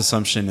default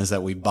assumption is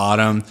that we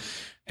bottom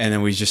and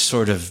then we just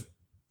sort of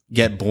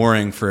get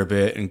boring for a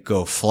bit and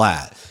go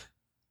flat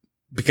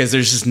because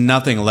there's just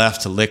nothing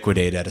left to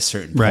liquidate at a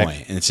certain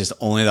point. And it's just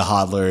only the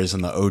hodlers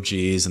and the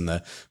OGs and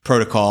the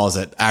protocols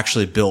that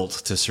actually built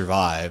to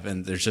survive.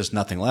 And there's just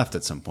nothing left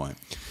at some point.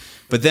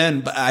 But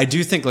I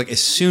do think like as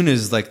soon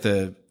as like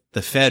the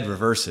Fed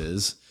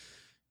reverses,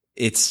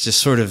 it's just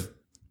sort of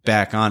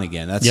back on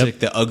again. That's like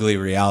the ugly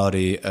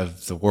reality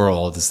of the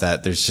world is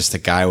that there's just a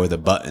guy with a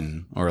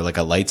button or like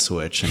a light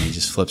switch and he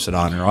just flips it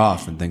on or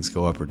off and things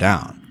go up or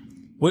down.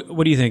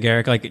 What do you think,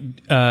 Eric? Like,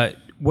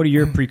 what are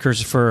your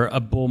precursors for a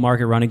bull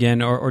market run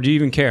again? Or do you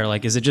even care?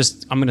 Like, is it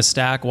just, I'm going to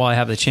stack while I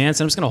have the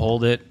chance and I'm just going to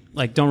hold it?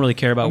 Like, don't really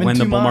care about when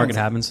the bull market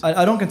happens.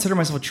 I don't consider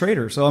myself a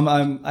trader. So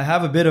I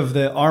have a bit of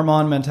the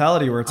Armand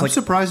mentality where it's I'm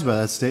surprised by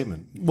that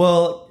statement.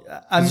 Well,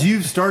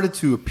 you've started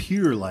to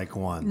appear like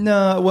one.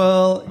 No,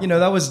 well,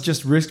 that was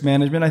just risk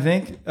management, I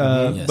think.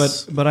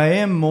 Yes. But I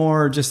am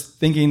more just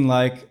thinking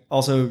like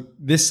also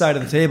this side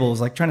of the table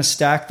is like trying to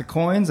stack the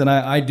coins, and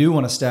I do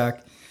want to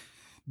stack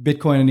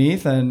Bitcoin and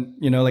ETH, and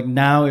like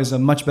now is a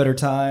much better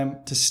time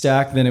to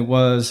stack than it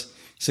was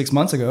 6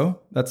 months ago.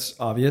 That's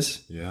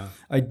obvious. Yeah.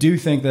 I do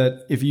think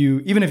that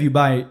even if you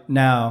buy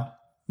now,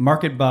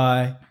 market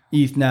buy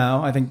ETH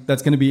now, I think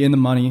that's going to be in the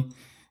money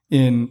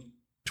in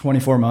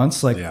 24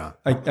 months. Like,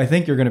 I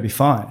think you're going to be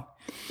fine.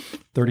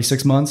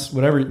 36 months,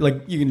 whatever.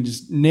 Like, you can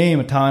just name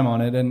a time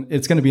on it and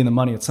it's going to be in the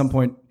money at some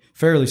point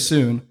fairly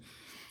soon.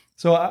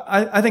 So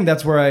I think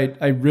that's where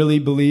I really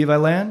believe I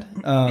land.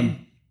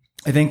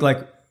 I think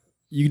like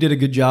you did a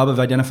good job of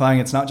identifying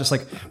it's not just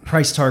like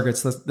price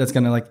targets that's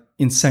going to like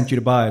incent you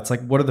to buy. It's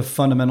like, what are the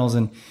fundamentals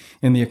in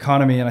the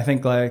economy? And I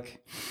think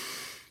like,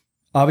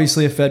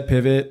 obviously a Fed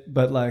pivot,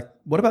 but like,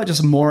 what about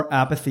just more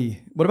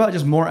apathy? What about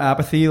just more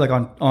apathy like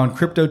on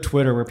crypto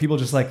Twitter where people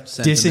just like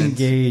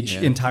disengage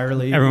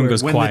entirely? Everyone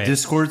goes when quiet. The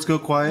Discords go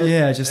quiet?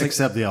 Yeah, just like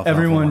except the alpha.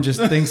 Everyone just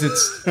thinks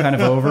it's kind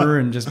of over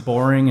and just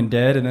boring and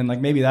dead. And then like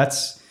maybe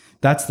that's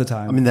the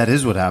time. I mean, that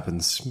is what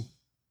happens.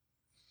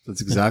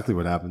 That's exactly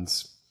what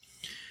happens.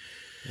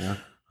 Yeah.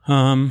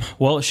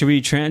 Well, should we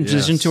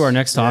transition to our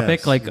next topic?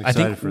 Yes, like, I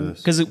think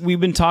because we've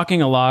been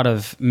talking a lot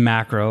of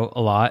macro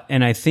a lot,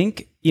 and I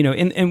think,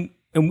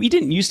 and we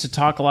didn't used to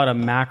talk a lot of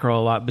macro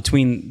a lot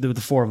between the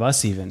four of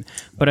us even,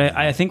 but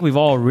I think we've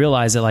all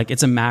realized that like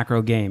it's a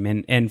macro game.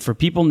 And for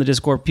people in the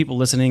Discord, people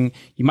listening,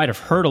 you might have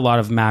heard a lot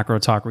of macro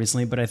talk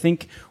recently, but I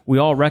think we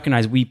all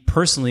recognize we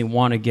personally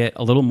want to get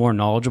a little more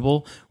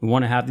knowledgeable. We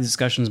want to have these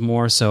discussions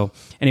more. So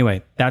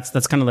anyway, that's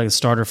kind of like a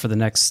starter for the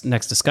next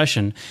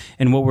discussion.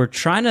 And what we're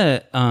trying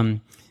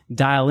to,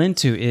 dial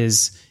into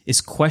is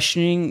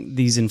questioning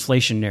these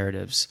inflation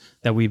narratives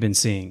that we've been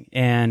seeing.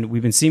 And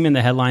we've been seeing them in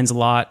the headlines a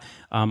lot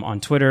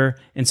on Twitter.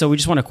 And so we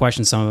just want to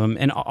question some of them.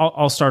 And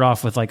I'll start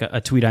off with like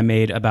a tweet I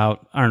made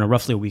about, I don't know,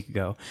 roughly a week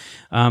ago.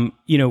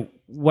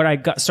 What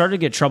I started to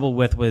get trouble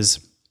with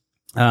was,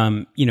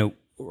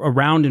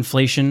 around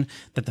inflation,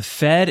 that the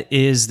Fed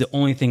is the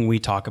only thing we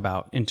talk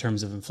about in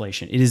terms of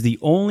inflation. It is the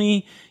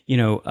only,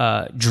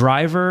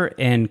 driver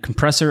and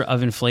compressor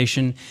of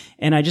inflation.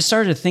 And I just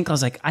started to think, I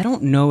was like, I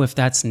don't know if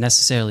that's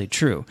necessarily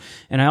true.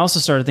 And I also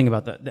started thinking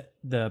about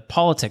the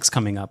politics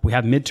coming up. We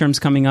have midterms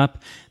coming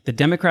up. The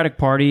Democratic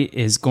Party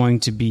is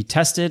going to be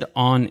tested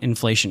on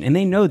inflation, and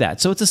they know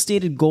that. So it's a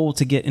stated goal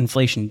to get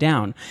inflation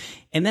down.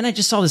 And then I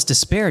just saw this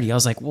disparity. I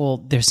was like, well,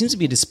 there seems to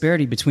be a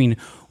disparity between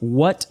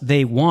what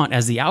they want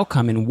as the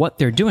outcome and what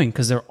they're doing,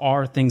 because there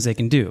are things they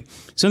can do.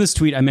 So in this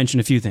tweet, I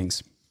mentioned a few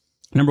things.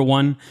 Number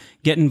one,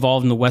 get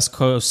involved in the West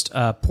Coast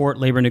port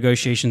labor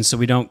negotiations so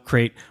we don't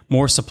create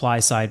more supply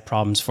side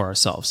problems for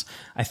ourselves.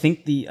 I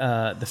think the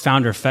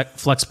founder of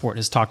Flexport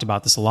has talked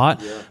about this a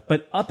lot,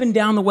 but up and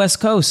down the West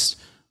Coast,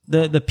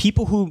 the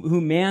people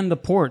who man the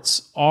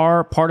ports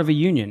are part of a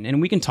union,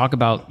 and we can talk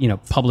about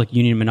public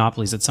union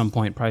monopolies at some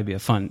point. Probably be a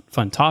fun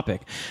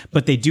topic,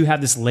 but they do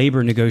have this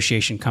labor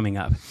negotiation coming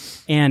up,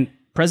 and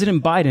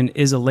President Biden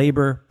is a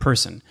labor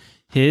person.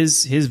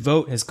 His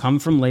vote has come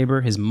from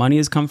labor. His money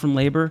has come from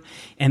labor.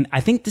 And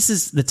I think this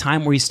is the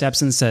time where he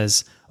steps in and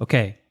says,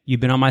 okay, you've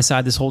been on my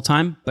side this whole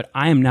time, but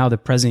I am now the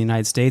president of the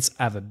United States.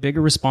 I have a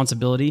bigger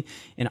responsibility.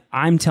 And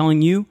I'm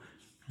telling you,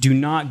 do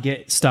not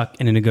get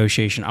stuck in a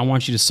negotiation. I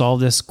want you to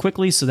solve this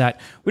quickly so that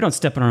we don't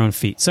step on our own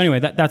feet. So anyway,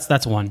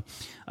 that's one.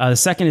 The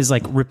second is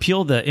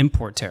repeal the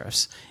import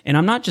tariffs. And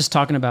I'm not just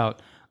talking about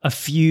a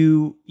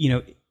few,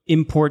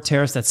 import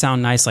tariffs that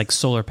sound nice, like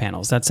solar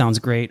panels. That sounds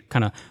great.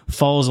 Kind of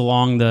follows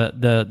along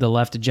the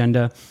left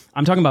agenda.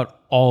 I'm talking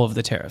about all of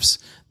the tariffs,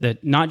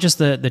 not just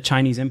the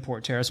Chinese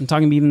import tariffs. I'm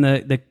talking even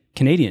the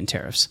Canadian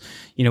tariffs.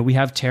 We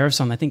have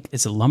tariffs on, I think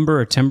it's a lumber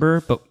or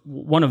timber, but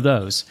one of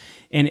those.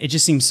 And it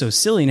just seems so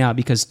silly now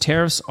because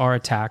tariffs are a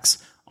tax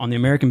on the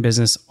American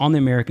business, on the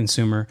American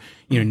consumer.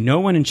 No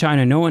one in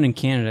China, no one in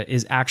Canada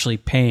is actually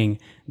paying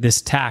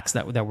this tax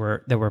that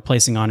we're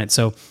placing on it.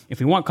 So if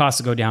we want costs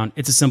to go down,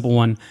 it's a simple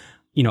one.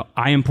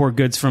 I import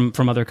goods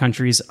from other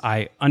countries.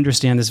 I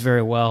understand this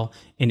very well,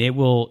 and it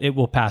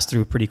will pass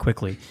through pretty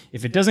quickly.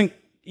 If it doesn't,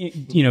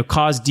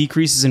 cause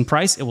decreases in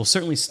price, it will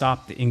certainly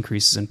stop the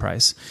increases in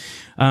price.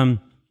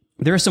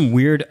 There are some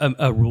weird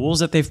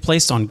rules that they've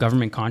placed on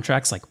government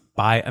contracts, like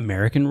Buy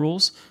American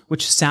rules,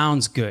 which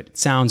sounds good. It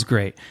sounds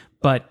great.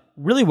 But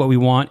really what we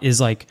want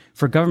is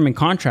for government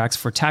contracts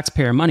for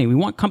taxpayer money, we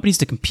want companies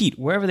to compete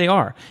wherever they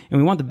are,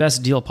 and we want the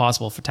best deal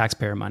possible for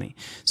taxpayer money.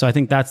 So I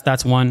think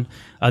that's one.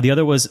 The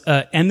other was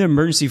end the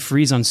emergency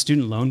freeze on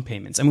student loan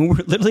payments. I mean,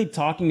 we're literally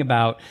talking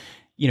about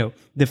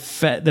the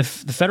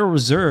Federal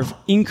Reserve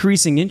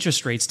increasing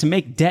interest rates to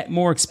make debt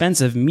more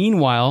expensive.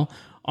 Meanwhile,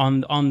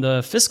 on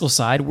the fiscal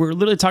side, we're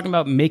literally talking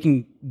about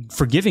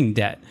forgiving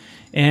debt.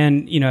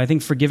 And, I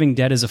think forgiving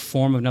debt is a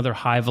form of another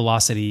high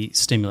velocity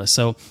stimulus.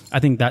 So I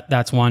think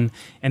that's one.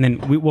 And then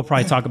we'll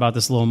probably talk about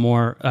this a little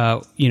more,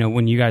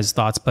 when you guys'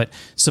 thoughts, but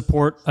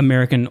support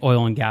American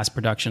oil and gas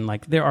production.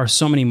 There are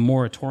so many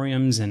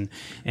moratoriums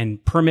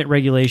and permit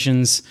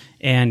regulations.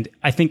 And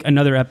I think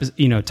another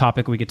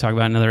topic we could talk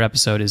about in another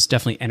episode is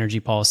definitely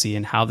energy policy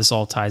and how this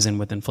all ties in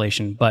with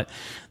inflation. But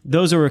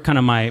those are kind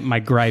of my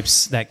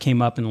gripes that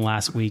came up in the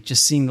last week,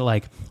 just seeing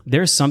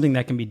there's something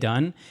that can be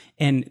done.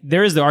 And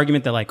there is the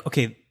argument that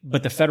okay,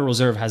 but the Federal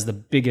Reserve has the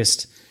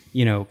biggest,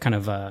 kind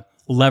of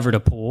lever to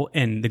pull,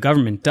 and the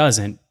government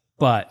doesn't.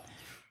 But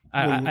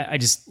I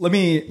just let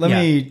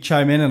me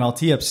chime in, and I'll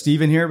tee up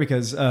Steven here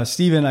because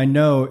Steven, I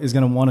know, is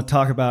going to want to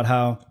talk about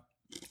how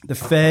the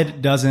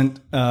Fed doesn't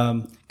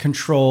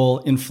control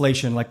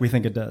inflation like we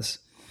think it does.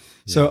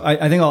 Yeah. So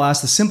I think I'll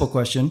ask the simple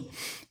question: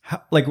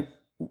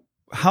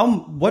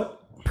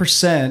 what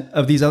percent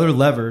of these other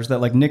levers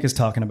that Nick is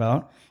talking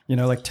about,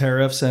 like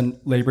tariffs and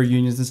labor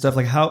unions and stuff,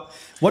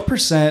 what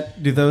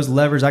percent do those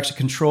levers actually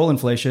control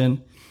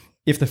inflation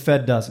if the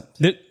Fed doesn't?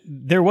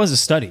 There was a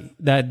study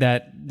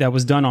that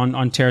was done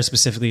on tariffs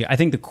specifically. I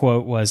think the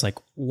quote was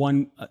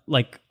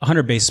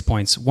 100 basis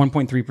points,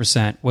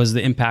 1.3% was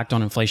the impact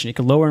on inflation. It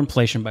could lower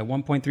inflation by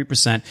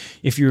 1.3%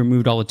 if you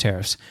removed all the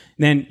tariffs.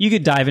 Then you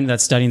could dive into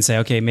that study and say,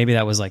 okay, maybe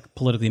that was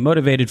politically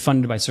motivated,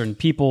 funded by certain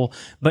people.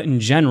 But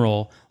in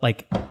general,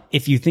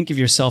 if you think of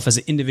yourself as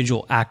an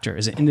individual actor,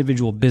 as an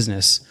individual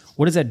business,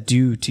 what does that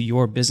do to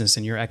your business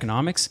and your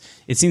economics?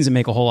 It seems to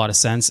make a whole lot of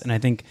sense. And I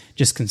think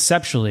just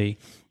conceptually,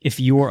 if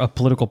you're a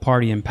political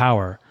party in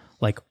power,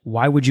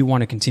 why would you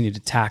want to continue to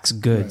tax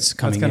goods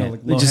coming in? That's kind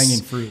of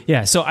low-hanging fruit.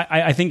 Yeah. So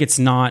I think it's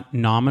not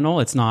nominal.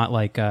 It's not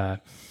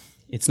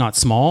it's not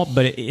small,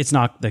 but it's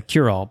not the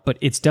cure-all, but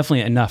it's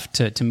definitely enough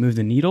to move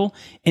the needle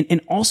and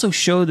also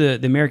show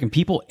the American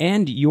people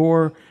and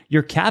your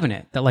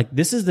cabinet that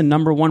this is the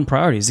number one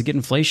priority is to get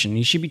inflation.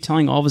 He should be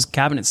telling all of his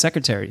cabinet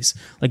secretaries,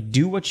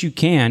 do what you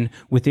can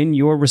within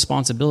your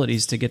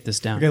responsibilities to get this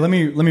down. Okay. Let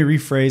me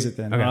rephrase it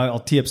then. Okay. I'll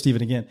tee up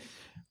Steven again.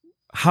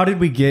 How did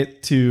we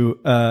get to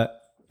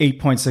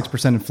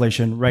 8.6%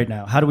 inflation right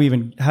now? How did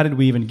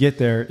we even get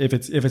there if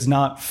it's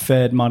not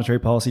Fed monetary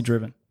policy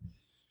driven?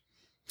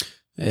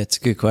 It's a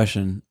good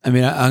question. I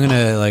mean, I'm going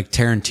to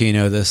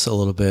Tarantino this a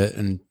little bit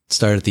and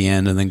start at the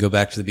end and then go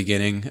back to the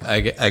beginning,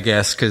 I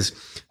guess, because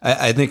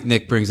I think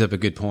Nick brings up a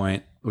good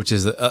point, which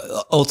is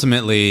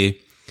ultimately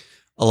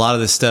a lot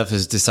of this stuff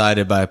is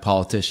decided by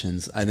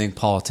politicians. I think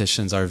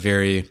politicians are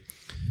very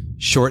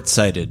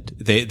short-sighted.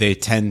 They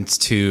tend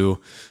to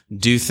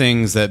do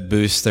things that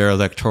boost their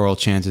electoral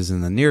chances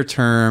in the near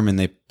term, and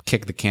they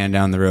kick the can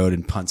down the road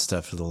and punt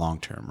stuff for the long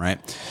term, right?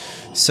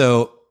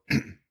 So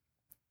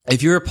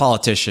if you're a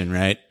politician,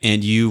 right,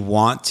 and you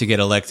want to get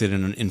elected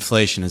and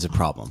inflation is a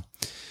problem,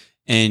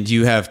 and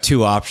you have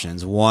two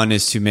options. One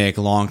is to make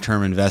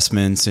long-term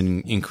investments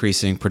in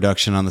increasing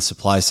production on the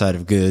supply side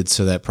of goods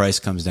so that price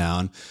comes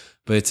down.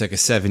 but it's like a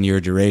 7-year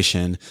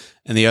duration.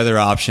 And the other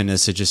option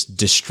is to just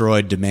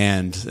destroy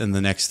demand in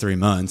the next 3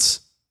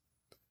 months.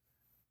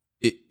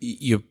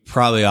 You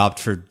probably opt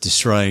for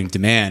destroying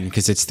demand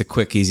because it's the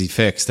quick, easy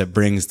fix that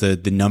brings the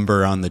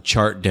number on the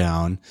chart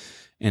down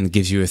and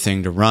gives you a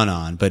thing to run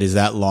on. But is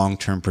that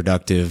long-term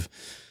productive?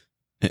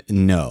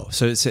 No.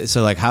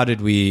 So like, how do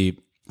we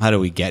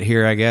get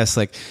here? I guess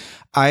like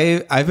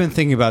I've been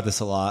thinking about this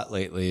a lot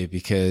lately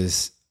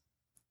because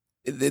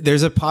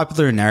there's a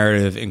popular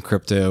narrative in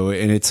crypto,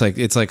 and it's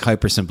like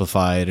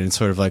hyper-simplified, and it's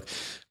sort of like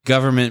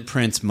government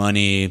prints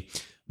money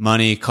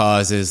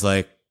causes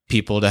like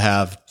people to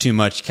have too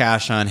much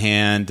cash on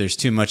hand. There's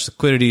too much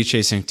liquidity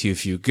chasing too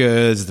few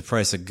goods. The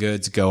price of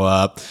goods go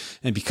up.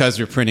 And because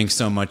we're printing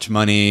so much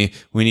money,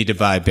 we need to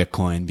buy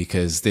Bitcoin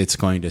because it's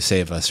going to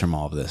save us from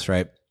all of this,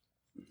 right?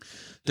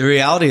 The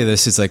reality of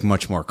this is like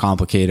much more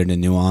complicated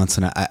and nuanced,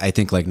 and I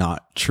think like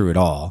not true at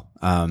all.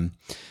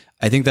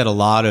 I think that a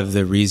lot of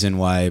the reason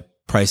why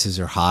prices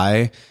are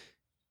high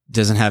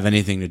doesn't have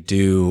anything to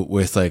do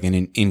with like an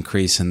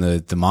increase in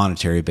the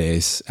monetary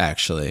base,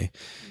 actually.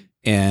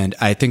 And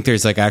I think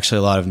there's like actually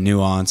a lot of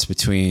nuance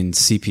between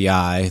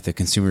CPI, the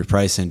consumer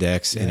price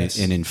index,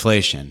 and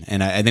inflation.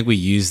 And I think we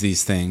use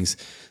these things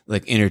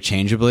like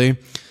interchangeably.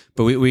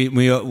 But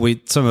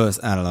we some of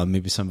us, I don't know,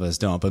 maybe some of us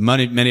don't, but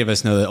many of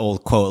us know the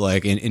old quote,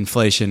 like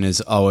inflation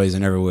is always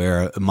and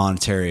everywhere a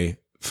monetary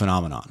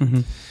phenomenon.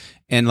 Mm-hmm.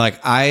 And like,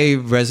 I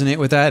resonate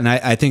with that. And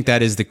I think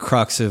that is the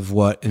crux of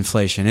what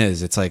inflation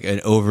is. It's like an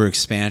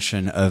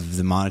overexpansion of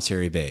the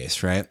monetary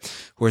base, right?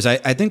 Whereas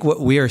I think what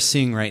we are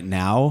seeing right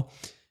now,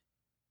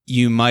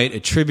 you might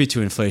attribute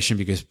to inflation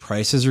because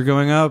prices are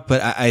going up,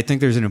 but I think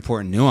there's an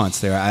important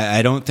nuance there.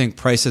 I don't think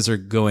prices are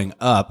going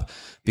up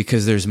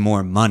because there's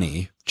more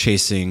money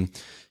chasing,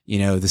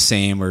 the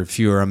same or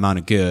fewer amount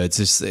of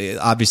goods.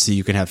 Obviously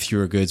you can have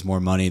fewer goods, more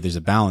money. There's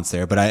a balance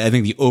there, but I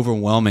think the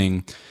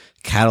overwhelming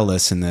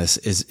catalyst in this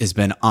has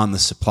been on the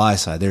supply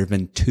side. There have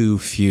been too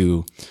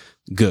few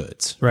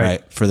goods,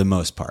 right? For the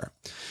most part.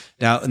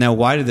 Now,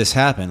 why did this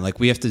happen? Like,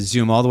 we have to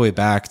zoom all the way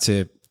back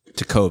to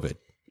COVID.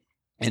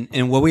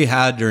 And what we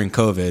had during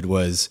COVID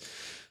was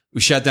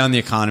we shut down the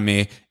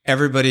economy.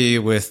 Everybody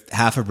with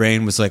half a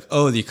brain was like,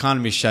 oh, the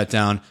economy's shut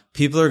down.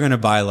 People are going to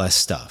buy less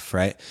stuff,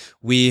 right?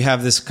 We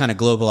have this kind of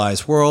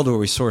globalized world where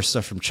we source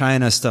stuff from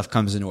China. Stuff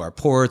comes into our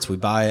ports. We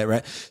buy it,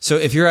 right? So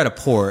if you're at a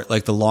port,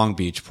 like the Long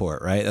Beach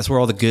port, right? That's where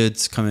all the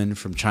goods come in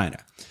from China.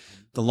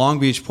 The Long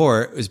Beach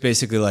port is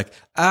basically like,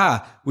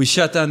 we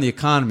shut down the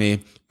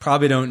economy.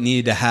 Probably don't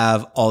need to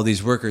have all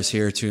these workers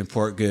here to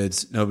import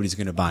goods. Nobody's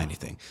going to buy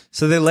anything.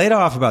 So they laid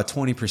off about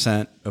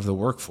 20% of the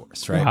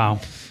workforce, right? Wow.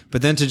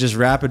 But then to just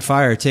rapid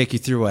fire take you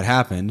through what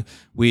happened,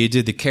 we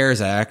did the CARES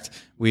Act.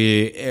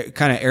 We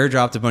kind of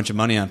airdropped a bunch of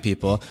money on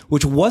people,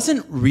 which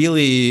wasn't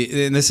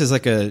really, and this is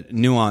like a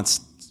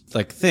nuanced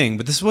like thing,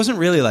 but this wasn't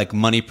really like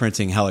money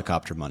printing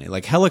helicopter money.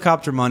 Like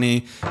helicopter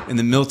money in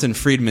the Milton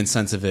Friedman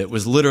sense of it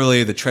was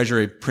literally the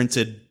Treasury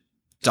printed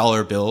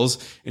dollar bills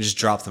and just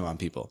dropped them on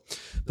people.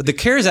 But the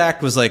CARES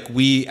Act was like,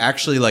 we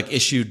actually like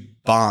issued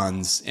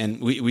bonds, and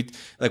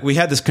we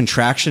had this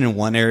contraction in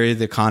one area of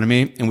the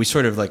economy, and we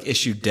sort of like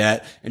issued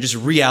debt and just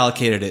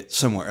reallocated it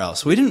somewhere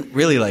else. We didn't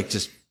really like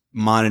just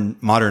modern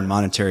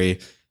monetary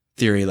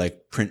theory,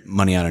 like print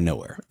money out of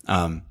nowhere.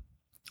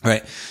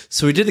 Right.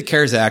 So we did the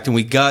CARES Act, and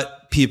we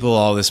got people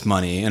all this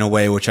money in a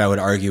way which I would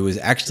argue is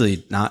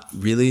actually not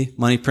really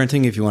money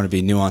printing, if you want to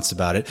be nuanced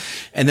about it.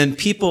 And then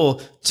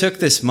people took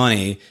this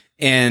money,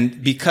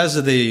 and because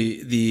of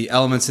the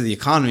elements of the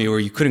economy where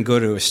you couldn't go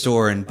to a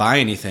store and buy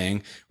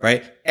anything,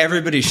 right?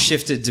 Everybody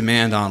shifted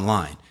demand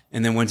online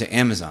and then went to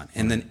Amazon.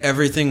 And then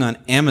everything on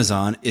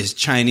Amazon is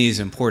Chinese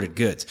imported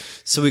goods.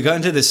 So we got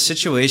into this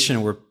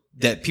situation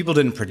that people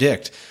didn't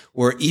predict,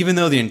 where even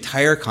though the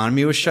entire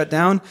economy was shut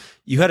down,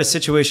 you had a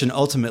situation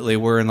ultimately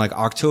where in like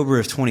October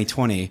of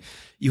 2020,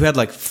 you had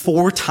like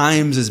 4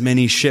 times as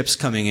many ships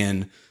coming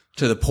in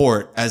to the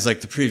port as like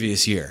the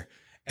previous year,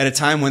 at a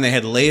time when they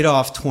had laid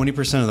off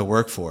 20% of the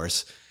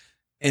workforce.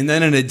 And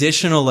then an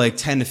additional like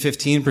 10 to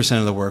 15%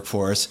 of the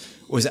workforce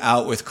was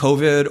out with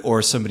COVID,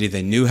 or somebody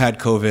they knew had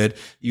COVID.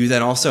 You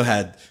then also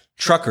had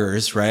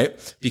truckers,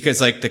 right?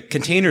 Because like the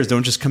containers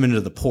don't just come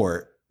into the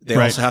port. They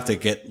also have to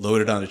get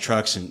loaded onto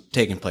trucks and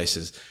taken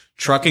places.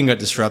 Trucking got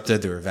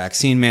disrupted. There were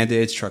vaccine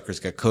mandates. Truckers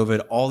got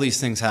COVID. All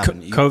these things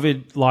happened.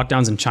 COVID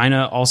lockdowns in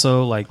China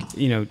also, like,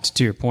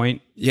 to your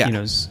point,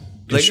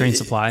 constrained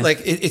supply.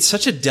 It's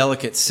such a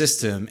delicate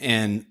system,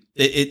 and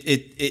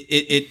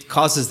it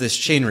causes this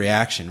chain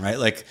reaction, right?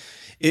 Like,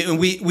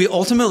 we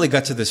ultimately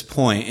got to this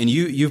point, and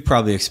you've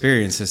probably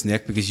experienced this,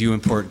 Nick, because you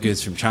import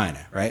goods from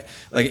China, right?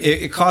 Like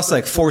it costs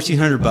like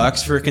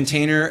 $1,400 for a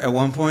container at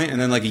one point, and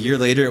then like a year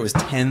later, it was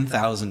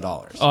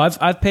 $10,000. Oh,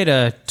 I've paid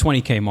a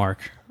 $20K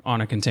mark on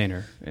a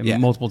container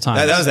multiple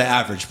times. That was the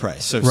average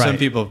price. So some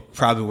people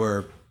probably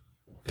were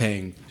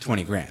paying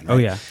 20 grand. Right? Oh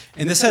yeah.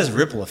 And this has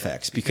ripple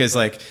effects, because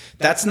like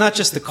that's not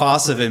just the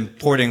cost of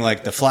importing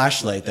like the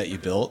flashlight that you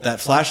built. That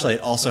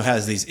flashlight also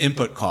has these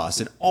input costs,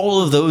 and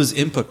all of those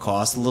input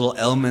costs, the little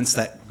elements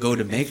that go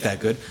to make that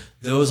good,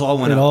 those all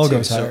went It up all too.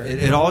 goes So higher.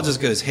 it all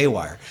just goes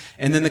haywire.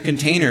 And then the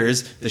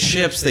containers, the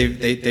ships,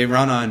 they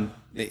run on,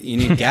 you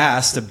need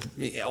gas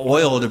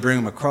oil to bring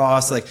them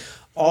across. Like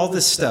all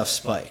this stuff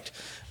spiked.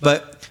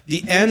 But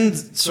the end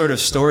sort of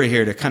story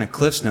here to kind of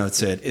Cliff's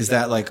notes it is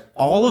that like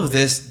all of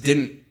this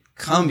didn't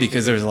come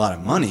because there was a lot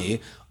of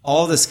money.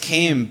 All this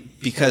came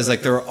because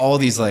like there were all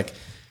these like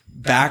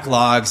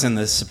backlogs in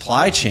the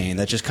supply chain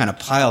that just kind of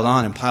piled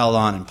on and piled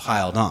on and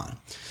piled on.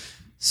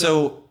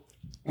 So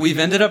we've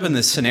ended up in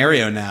this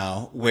scenario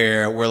now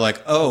where we're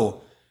like,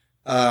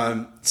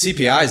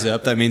 CPI's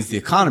up. That means the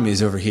economy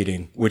is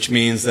overheating, which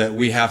means that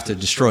we have to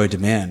destroy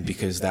demand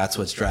because that's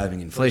what's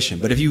driving inflation.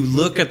 But if you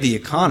look at the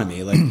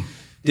economy, like,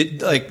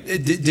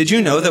 did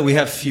you know that we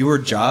have fewer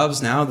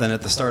jobs now than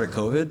at the start of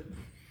COVID?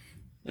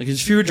 Like,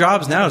 there's fewer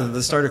jobs now than at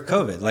the start of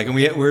COVID. Like, and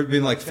we're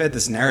being like fed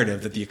this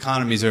narrative that the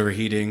economy is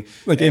overheating.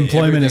 Like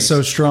employment is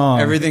so strong.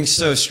 Everything's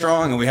so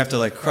strong, and we have to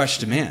like crush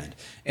demand.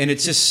 And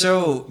it's just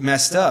so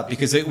messed up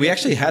because we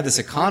actually had this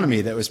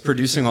economy that was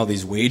producing all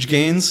these wage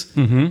gains.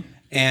 Mm-hmm.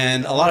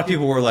 And a lot of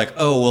people were like,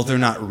 oh, well, they're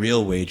not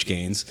real wage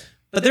gains.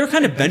 But they were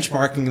kind of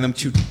benchmarking them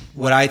to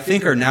what I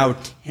think are now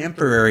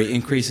temporary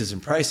increases in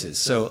prices.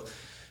 So,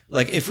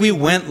 like, if we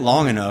went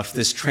long enough,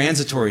 this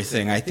transitory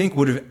thing, I think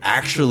would have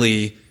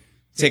actually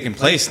taken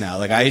place now.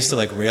 Like, I used to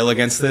like rail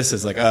against this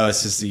as like, oh,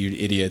 it's just you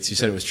idiots. You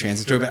said it was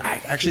transitory, but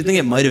I actually think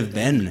it might have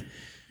been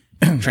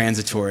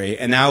transitory.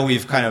 And now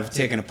we've kind of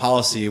taken a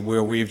policy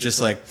where we've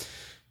just like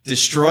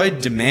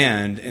destroyed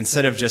demand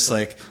instead of just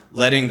like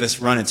letting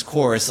this run its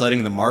course,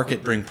 letting the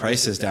market bring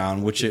prices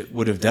down, which it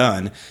would have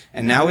done.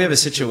 And now we have a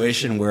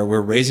situation where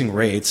we're raising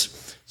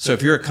rates. So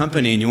if you're a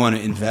company and you want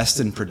to invest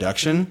in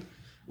production,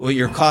 well,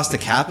 your cost of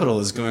capital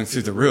is going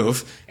through the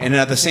roof. And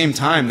at the same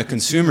time, the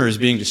consumer is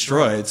being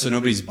destroyed. So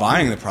nobody's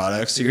buying the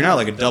product. So you're not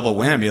like a double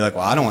whammy. You're like,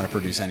 well, I don't want to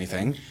produce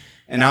anything.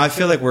 And now I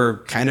feel like we're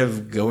kind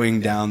of going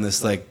down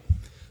this like,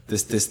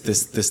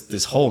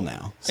 this hole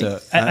now. So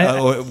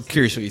I'm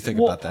curious what you think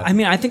about that. I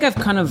mean, I think I've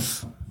kind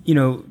of,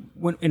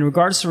 in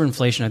regards to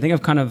inflation, I think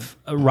I've kind of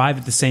arrived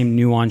at the same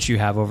nuance you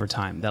have over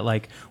time. That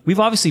like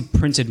we've obviously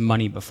printed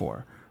money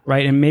before,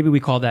 right? And maybe we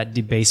call that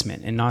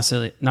debasement and not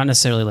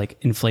necessarily like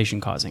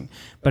inflation causing.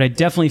 But I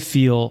definitely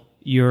feel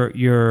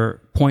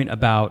your point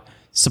about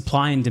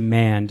supply and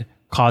demand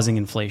causing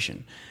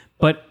inflation.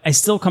 But I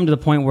still come to the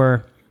point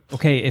where,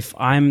 okay, if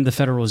I'm the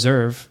Federal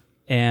Reserve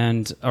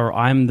or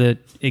I'm the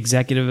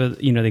executive,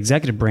 the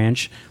executive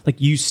branch,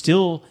 like you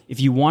still, if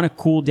you want to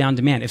cool down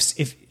demand,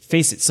 if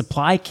face it,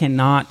 supply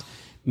cannot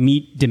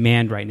meet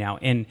demand right now.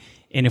 And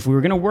if we were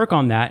going to work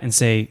on that and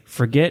say,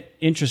 forget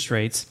interest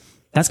rates,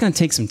 that's going to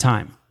take some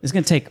time. It's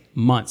going to take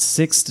months,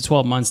 6 to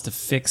 12 months to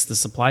fix the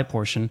supply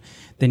portion.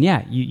 Then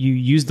yeah, you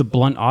use the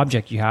blunt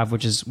object you have,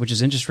 which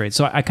is interest rates.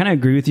 So I kind of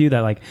agree with you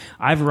that like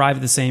I've arrived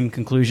at the same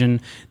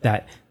conclusion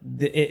that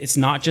it's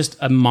not just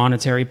a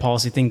monetary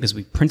policy thing because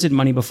we printed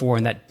money before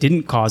and that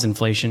didn't cause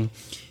inflation,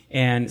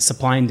 and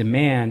supply and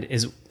demand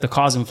is the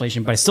cause of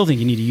inflation. But I still think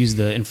you need to use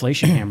the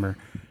inflation hammer.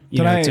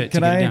 Can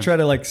I try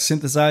to like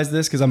synthesize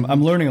this? Because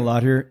I'm learning a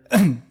lot here.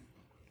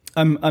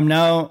 I'm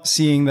now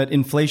seeing that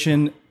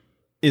inflation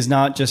is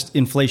not just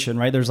inflation,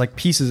 right? There's like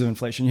pieces of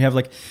inflation.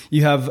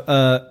 You have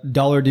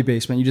dollar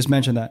debasement. You just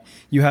mentioned that.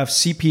 You have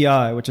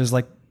CPI, which is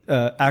like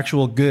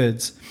actual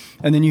goods,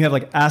 and then you have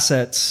like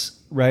assets,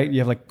 right? You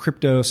have like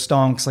crypto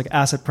stonks, like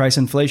asset price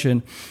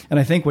inflation. And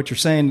I think what you're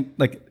saying,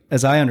 like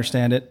as I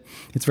understand it,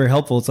 it's very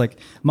helpful. It's like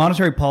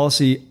monetary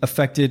policy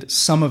affected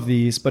some of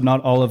these, but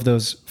not all of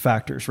those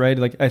factors, right?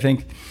 Like I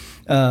think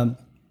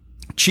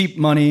cheap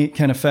money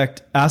can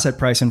affect asset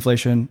price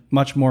inflation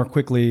much more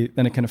quickly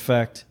than it can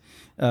affect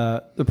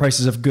the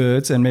prices of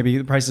goods, and maybe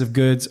the prices of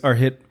goods are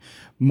hit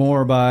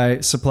more by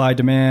supply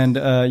demand,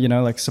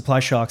 like supply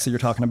shocks that you're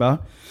talking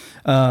about.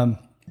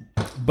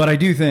 But I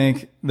do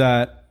think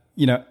that,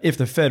 if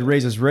the Fed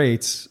raises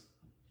rates,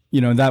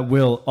 that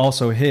will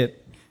also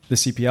hit the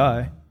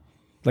CPI.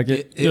 Like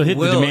it'll hit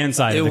the demand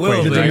side of the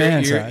equation. The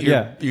demand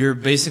side, You're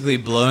basically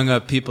blowing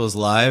up people's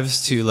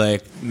lives to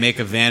like make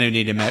a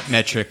vanity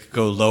metric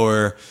go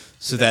lower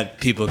so that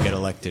people get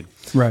elected.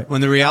 Right.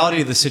 When the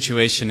reality of the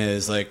situation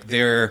is like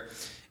there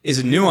is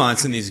a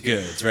nuance in these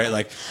goods, right?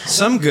 Like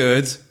some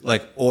goods,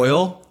 like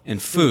oil and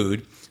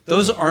food,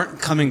 those aren't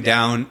coming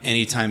down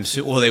anytime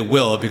soon. Well, they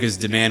will because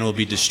demand will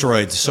be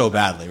destroyed so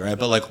badly, right?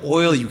 But like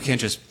oil, you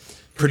can't just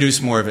produce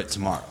more of it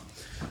tomorrow.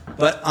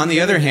 But on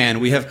the other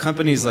hand, we have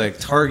companies like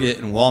Target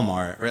and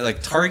Walmart, right?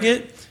 Like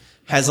Target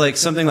has like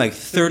something like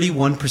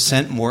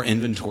 31% more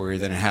inventory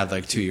than it had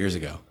like 2 years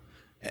ago.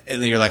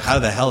 And then you're like, how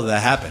the hell did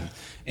that happen?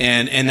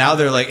 And now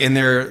they're like in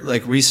their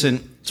like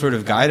recent sort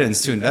of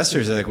guidance to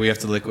investors, they're like, we have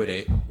to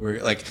liquidate.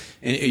 We're like,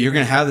 and you're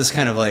going to have this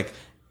kind of like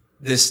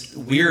this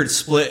weird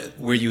split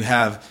where you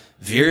have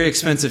very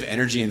expensive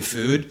energy and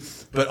food,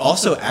 but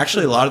also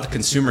actually a lot of the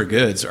consumer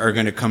goods are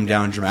going to come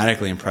down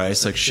dramatically in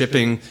price. Like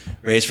shipping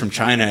rates from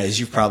China, as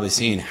you've probably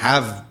seen,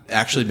 have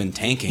actually been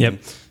tanking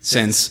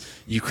since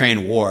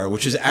Ukraine war,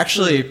 which is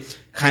actually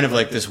kind of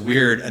like this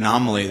weird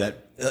anomaly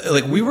that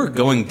like we were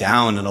going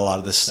down in a lot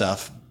of this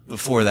stuff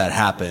before that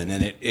happened.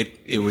 And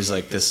it was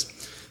like this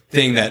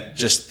thing that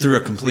just threw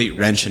a complete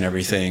wrench in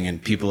everything.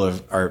 And people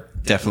are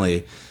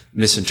definitely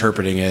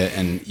misinterpreting it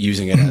and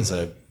using it as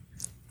a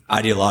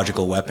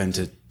ideological weapon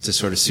to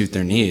sort of suit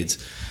their needs.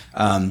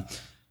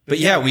 But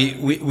yeah,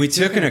 we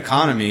took an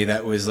economy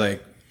that was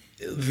like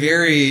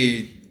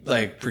very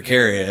like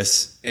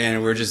precarious,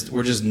 and we're just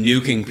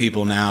nuking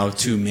people now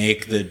to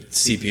make the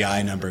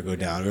CPI number go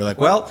down. We're like,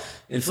 well,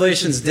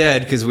 inflation's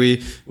dead because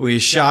we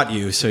shot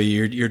you, so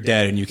you're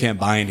dead and you can't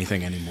buy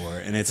anything anymore.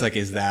 And it's like,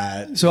 is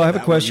that so? I have a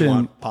question. What you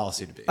want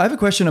policy to be? I have a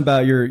question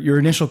about your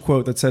initial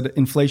quote that said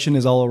inflation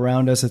is all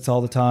around us. It's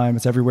all the time.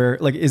 It's everywhere.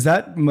 Like, is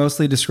that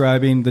mostly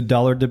describing the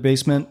dollar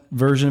debasement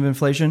version of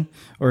inflation,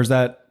 or is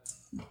that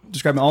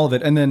describing all of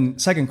it? And then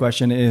second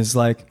question is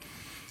like,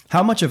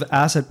 how much of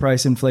asset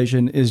price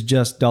inflation is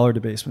just dollar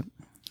debasement?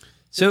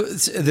 So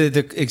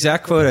the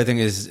exact quote, I think,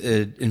 is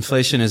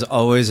inflation is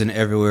always and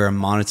everywhere a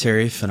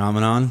monetary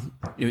phenomenon,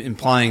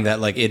 implying that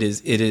like it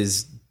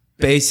is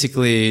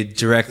basically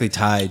directly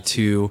tied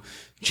to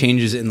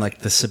changes in like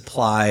the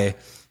supply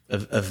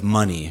of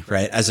money,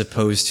 right? As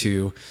opposed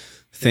to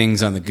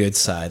things on the good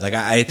side. Like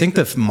I think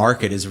the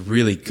market is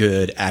really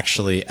good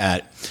actually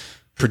at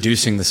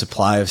producing the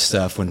supply of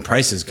stuff when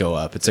prices go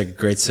up. It's a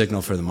great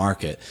signal for the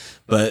market.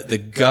 But the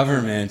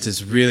government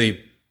is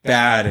really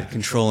bad at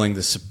controlling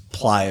the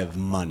supply of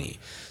money.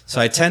 So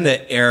I tend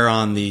to err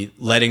on the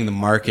letting the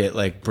market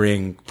like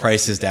bring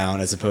prices down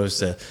as opposed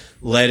to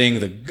letting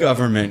the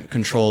government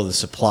control the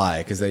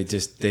supply, because they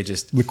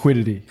just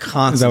liquidity.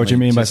 Constantly, is that what you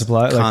mean by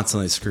supply?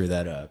 Constantly screw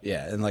that up.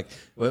 Yeah. And like,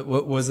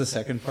 what was the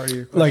second part of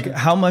your question? Like,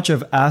 how much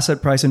of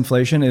asset price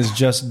inflation is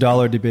just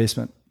dollar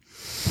debasement?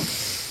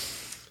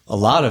 A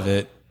lot of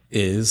it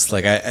is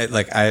like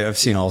I've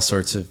seen all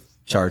sorts of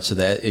charts of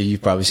that.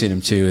 You've probably seen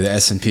them too. The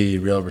S&P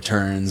real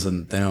returns,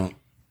 and they don't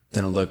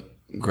look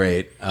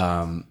great.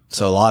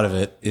 So a lot of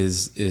it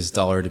is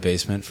dollar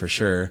debasement for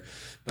sure.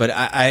 But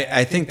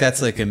I think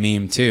that's like a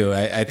meme too.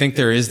 I think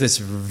there is this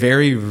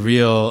very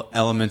real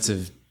element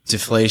of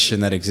deflation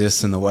that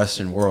exists in the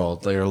Western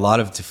world. There are a lot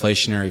of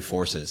deflationary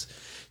forces.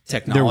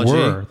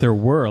 Technology. There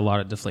were a lot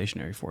of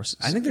deflationary forces.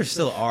 I think there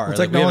still are. Well,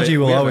 technology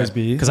will always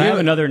be. Because I have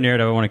another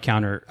narrative I want to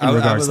counter in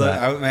regards to that.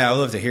 I would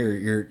love to hear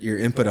your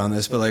input on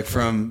this, but like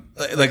from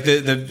like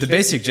the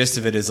basic gist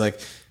of it is like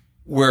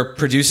we're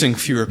producing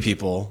fewer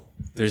people.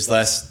 There's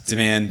less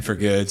demand for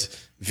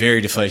goods.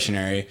 Very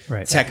deflationary.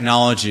 Right.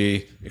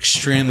 Technology,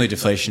 extremely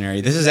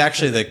deflationary. This is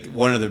actually like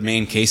one of the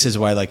main cases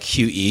why like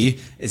QE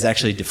is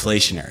actually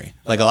deflationary.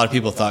 Like a lot of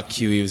people thought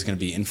QE was going to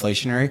be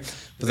inflationary,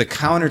 but the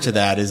counter to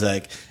that is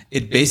like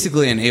it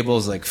basically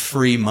enables like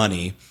free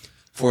money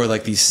for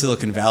like these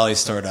Silicon Valley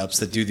startups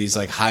that do these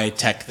like high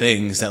tech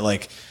things that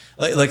like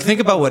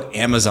think about what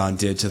Amazon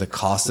did to the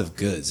cost of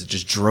goods. It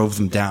just drove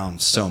them down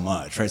so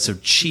much, right? So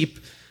cheap,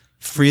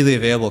 freely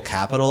available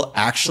capital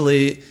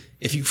actually,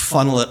 if you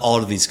funnel it all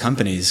to these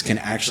companies, can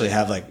actually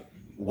have like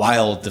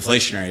wild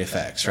deflationary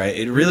effects, right?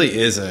 It really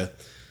is a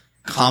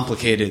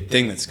complicated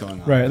thing that's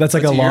going on. Right. That's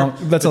like a long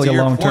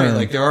term.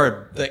 Like there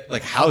are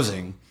like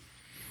housing,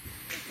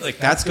 like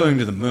that's going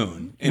to the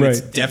moon, and right. It's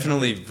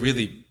definitely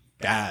really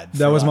bad.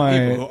 That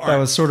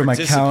was sort of my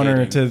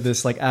counter to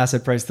this like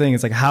asset price thing.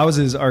 It's like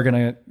houses are going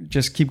to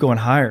just keep going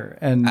higher.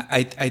 And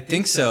I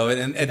think so.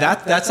 And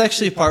that's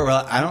actually a part where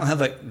I don't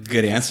have like a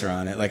good answer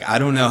on it. Like, I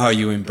don't know how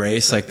you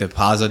embrace like the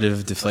positive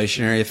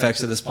deflationary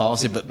effects of this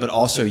policy, but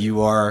also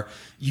you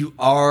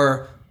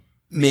are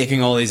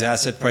making all these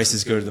asset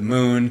prices go to the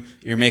moon.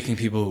 You're making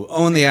people who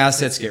own the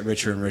assets get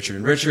richer and richer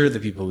and richer. The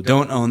people who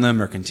don't own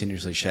them are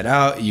continuously shut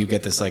out. You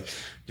get this like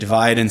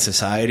divide in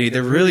society.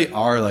 There really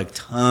are like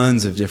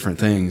tons of different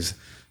things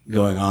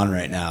going on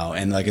right now.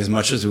 And like, as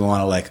much as we want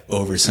to like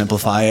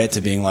oversimplify it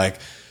to being like,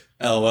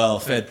 LOL,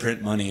 Fed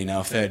print money,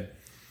 now Fed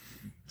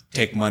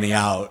take money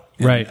out.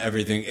 Right.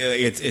 Everything.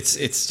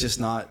 It's just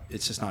not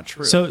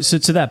true. So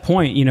to that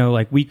point, you know,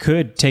 like we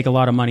could take a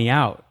lot of money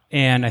out.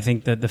 And I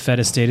think that the Fed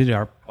has stated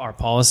our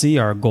policy,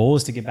 our goal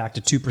is to get back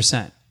to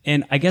 2%.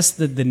 And I guess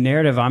the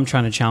narrative I'm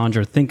trying to challenge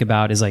or think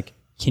about is like,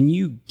 can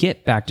you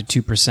get back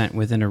to 2%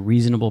 within a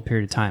reasonable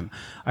period of time?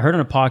 I heard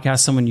on a podcast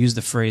someone use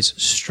the phrase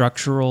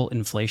structural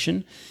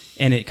inflation,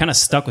 and it kind of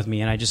stuck with me.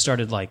 And I just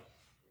started like,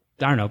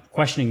 I don't know,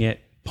 questioning it,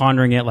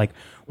 pondering it. Like,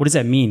 what does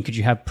that mean? Could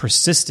you have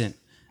persistent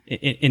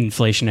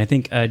inflation? I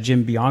think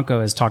Jim Bianco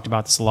has talked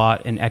about this a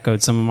lot and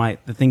echoed some of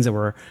the things that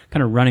were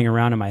kind of running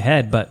around in my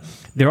head. But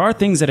there are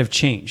things that have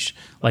changed.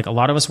 Like a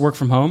lot of us work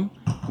from home.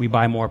 We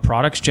buy more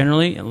products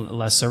generally and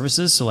less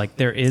services. So like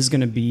there is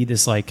going to be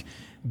this like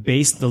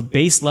the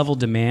base level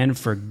demand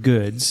for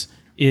goods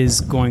is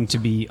going to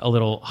be a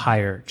little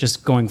higher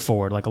just going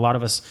forward. Like a lot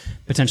of us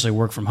potentially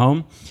work from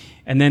home.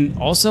 And then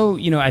also,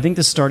 you know, I think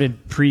this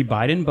started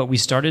pre-Biden, but we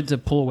started to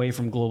pull away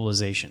from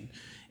globalization.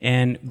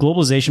 And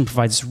globalization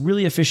provides this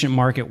really efficient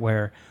market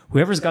where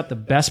whoever's got the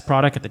best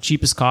product at the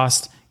cheapest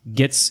cost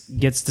gets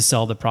to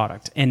sell the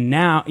product. And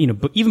now,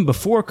 but even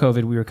before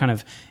COVID, we were kind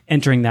of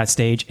entering that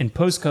stage. And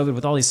post COVID,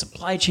 with all these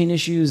supply chain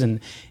issues and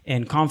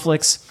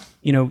conflicts,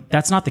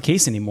 that's not the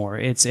case anymore.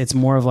 It's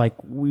more of like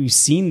we've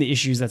seen the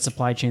issues that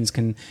supply chains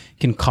can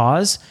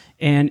cause,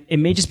 and it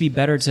may just be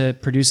better to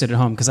produce it at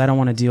home because I don't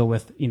want to deal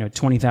with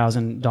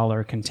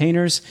 $20,000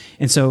 containers.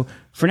 And so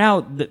for now,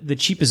 the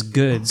cheapest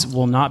goods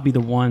will not be the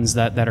ones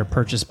that are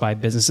purchased by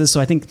businesses. So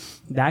I think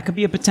that could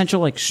be a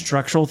potential like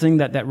structural thing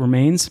that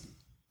remains.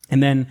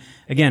 And then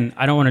again,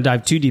 I don't want to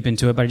dive too deep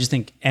into it, but I just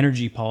think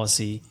energy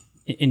policy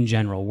in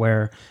general,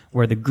 where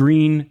the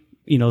green,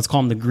 let's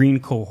call them the green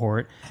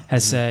cohort,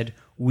 has said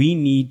we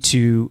need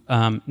to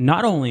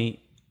not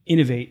only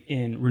innovate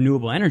in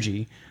renewable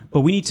energy, but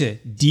we need to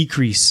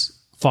decrease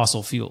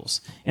fossil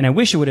fuels. And I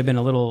wish it would have been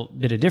a little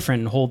bit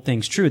different and hold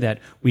things true that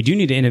we do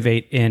need to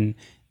innovate in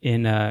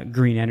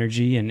green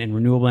energy and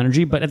renewable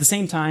energy, but at the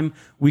same time,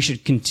 we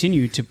should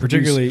continue to produce.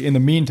 Particularly in the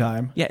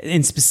meantime. Yeah,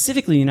 and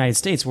specifically in the United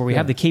States, where we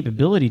have the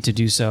capability to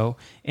do so,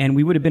 and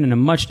we would have been in a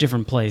much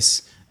different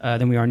place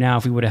than we are now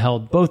if we would have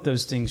held both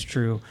those things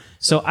true.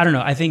 So I don't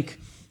know. I think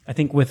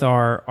with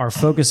our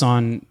focus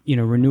on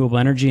renewable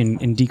energy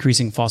and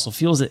decreasing fossil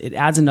fuels, it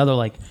adds another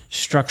like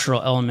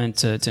structural element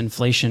to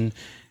inflation.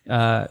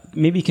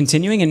 Maybe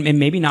continuing and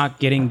maybe not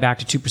getting back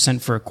to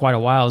 2% for quite a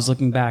while. I was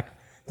looking back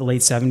the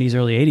late 70s,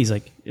 early 80s,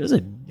 like it was a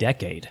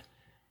decade,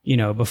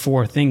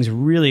 before things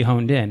really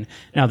honed in.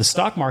 Now the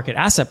stock market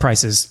asset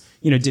prices,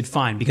 did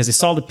fine because they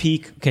saw the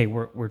peak. Okay,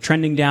 we're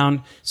trending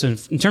down. So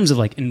in terms of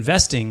like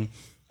investing,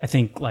 I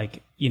think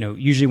like,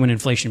 usually when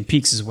inflation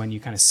peaks is when you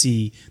kind of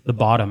see the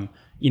bottom,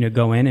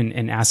 go in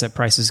and asset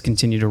prices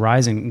continue to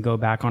rise and go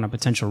back on a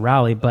potential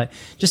rally. But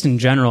just in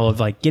general of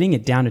like getting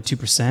it down to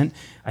 2%,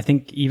 I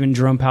think even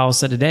Jerome Powell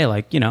said today,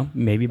 like,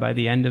 maybe by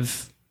the end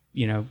of,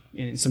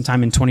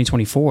 sometime in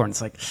 2024. And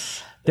it's like,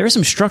 there are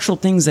some structural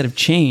things that have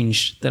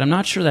changed that I'm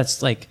not sure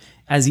that's like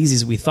as easy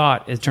as we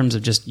thought in terms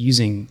of just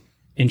using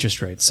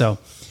interest rates. So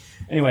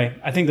anyway,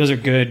 I think those are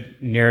good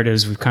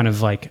narratives. We've kind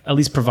of like at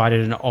least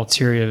provided an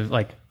ulterior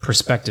like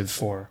perspective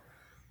for.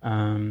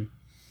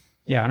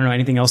 Yeah, I don't know.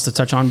 Anything else to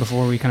touch on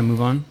before we kind of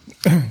move on?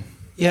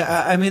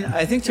 Yeah, I mean,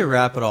 I think to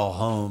wrap it all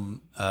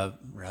home. I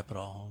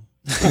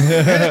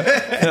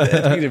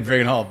think to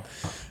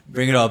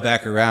bring it all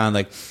back around.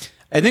 Like,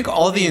 I think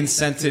all the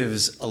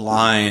incentives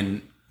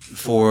align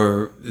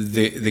for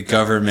the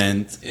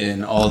government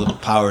and all the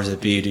powers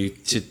that be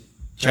to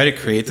try to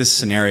create this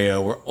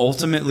scenario where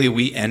ultimately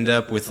we end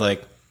up with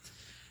like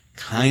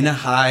kind of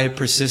high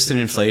persistent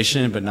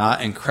inflation, but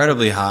not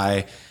incredibly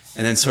high,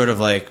 and then sort of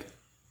like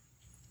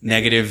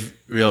negative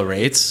real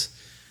rates,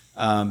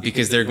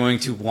 because they're going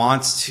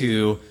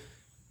to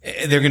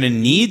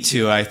need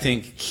to, I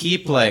think,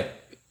 keep like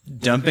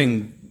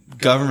dumping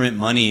government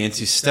money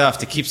into stuff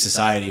to keep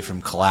society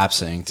from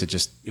collapsing, to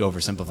just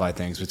oversimplify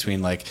things,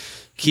 between like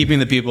keeping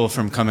the people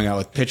from coming out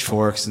with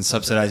pitchforks and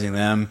subsidizing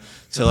them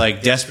to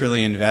like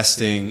desperately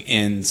investing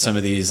in some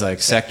of these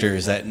like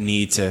sectors that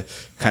need to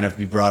kind of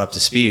be brought up to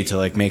speed to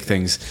like make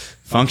things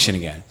function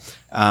again.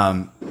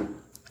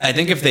 I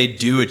think if they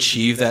do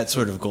achieve that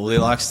sort of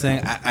Goldilocks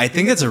thing, I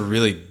think that's a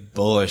really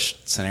bullish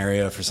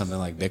scenario for something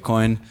like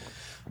Bitcoin.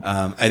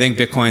 I think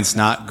Bitcoin's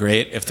not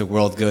great if the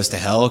world goes to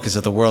hell, because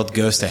if the world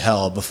goes to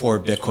hell before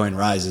Bitcoin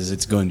rises,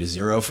 it's going to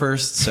zero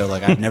first. So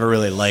like I've never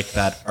really liked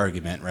that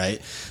argument, right?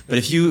 But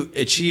if you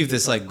achieve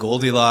this like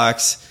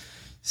Goldilocks,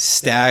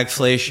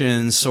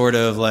 stagflation, sort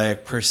of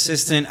like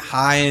persistent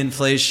high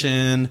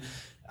inflation,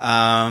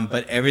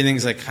 but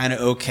everything's like kind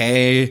of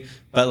okay,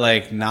 but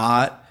like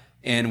not.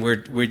 And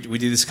we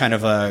do this kind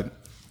of a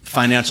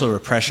financial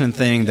repression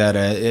thing that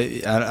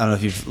I don't know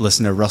if you've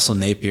listened to Russell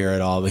Napier at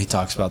all, but he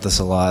talks about this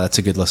a lot. That's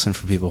a good listen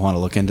for people who want to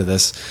look into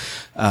this.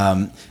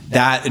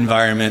 That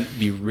environment would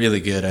be really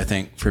good, I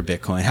think, for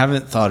Bitcoin.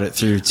 Haven't thought it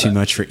through too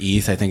much for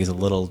ETH. I think it's a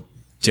little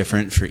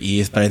different for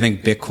ETH, but I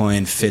think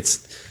Bitcoin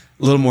fits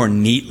a little more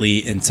neatly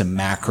into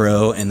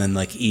macro, and then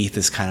like ETH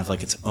is kind of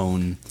like its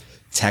own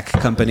tech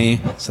company.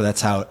 So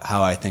that's how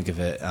I think of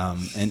it.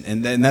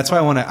 And that's why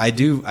I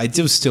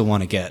do still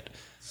want to get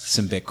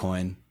some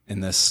Bitcoin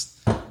in this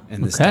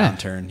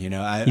downturn.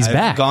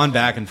 I've gone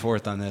back and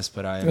forth on this,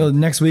 but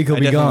next week he'll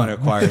be gone. I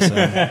definitely want to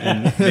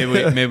acquire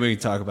some. And maybe we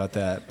can talk about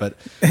that. But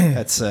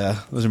that's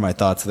those are my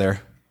thoughts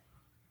there.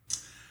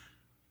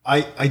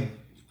 I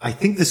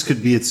think this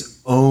could be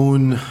its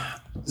own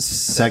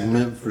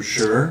segment for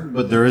sure,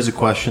 but there is a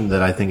question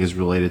that I think is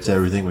related to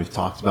everything we've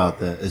talked about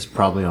that is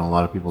probably on a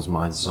lot of people's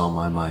minds. It's on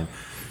my mind,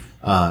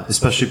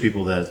 especially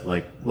people that,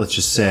 like, let's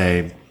just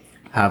say,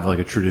 have like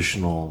a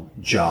traditional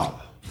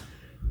job.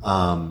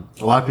 A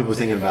lot of people are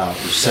thinking about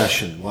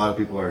recession. A lot of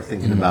people are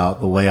thinking about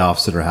the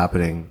layoffs that are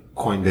happening.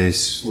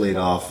 Coinbase laid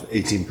off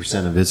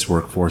 18% of its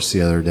workforce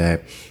the other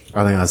day.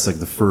 I think that's like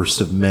the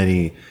first of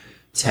many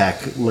tech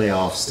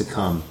layoffs to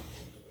come.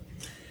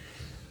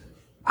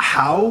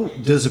 How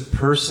does a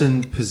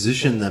person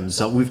position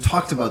themselves? We've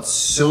talked about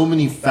so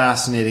many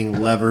fascinating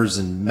levers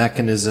and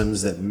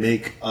mechanisms that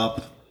make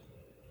up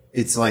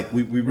it's like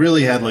we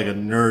really had like a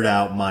nerd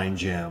out mind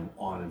jam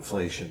on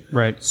inflation.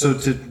 Right. So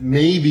to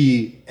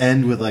maybe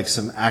end with like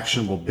some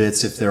actionable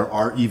bits, if there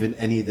are even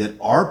any that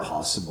are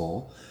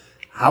possible,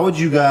 how would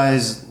you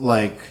guys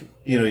like,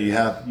 you know, you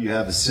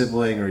have a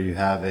sibling or you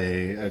have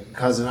a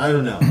cousin, I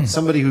don't know,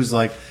 somebody who's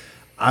like,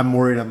 I'm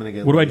worried I'm going to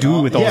get. What do I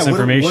do with all this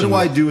information? What do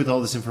I do with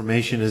all this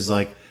information is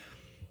like,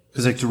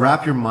 because like to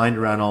wrap your mind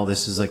around all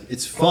this is like,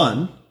 it's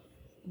fun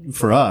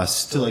for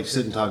us to like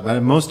sit and talk about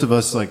it. Most of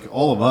us, like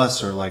all of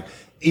us are like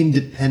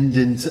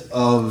independent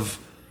of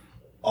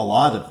a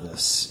lot of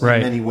this in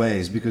many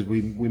ways because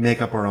we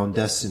make up our own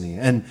destiny.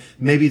 And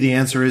maybe the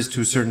answer is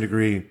to a certain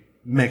degree,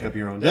 make up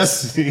your own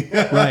destiny.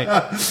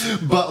 Right.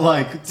 But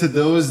like to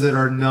those that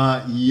are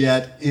not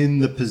yet in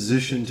the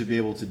position to be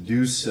able to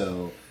do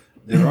so,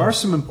 there are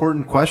some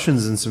important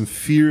questions and some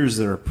fears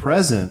that are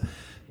present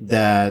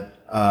that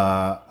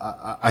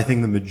I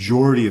think the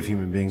majority of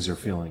human beings are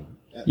feeling.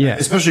 Yeah.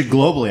 Especially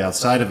globally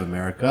outside of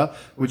America,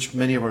 which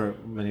many of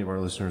our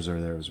listeners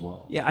are there as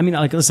well. Yeah, I mean,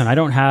 like, listen, I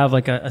don't have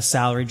like a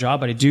salary job,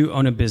 but I do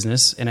own a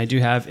business and I do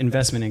have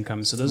investment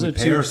income. So those are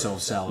pay two.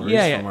 ourselves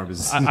salaries from our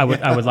business. I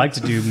would like to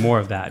do more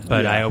of that,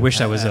 but I wish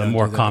that was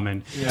more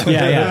common.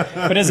 Yeah.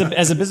 But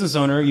as a business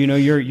owner, you know,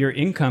 your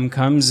income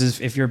comes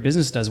if your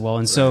business does well,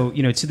 and so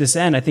you know, to this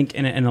end, I think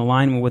in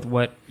alignment with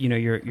what you know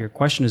your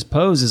question is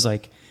posed is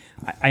like,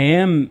 I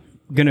am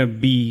going to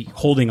be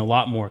holding a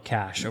lot more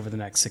cash over the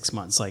next 6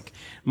 months. Like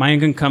my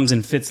income comes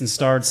in fits and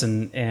starts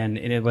and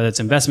whether it's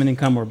investment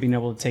income or being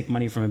able to take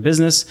money from a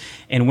business.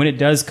 And when it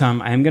does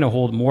come, I am going to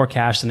hold more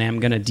cash than I am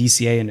going to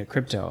DCA into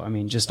crypto. I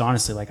mean, just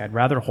honestly, like I'd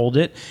rather hold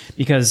it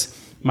because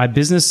my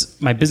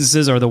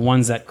businesses are the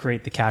ones that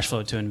create the cash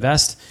flow to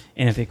invest.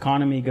 And if the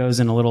economy goes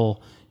in a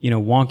little, you know,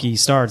 wonky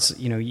starts,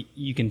 you know,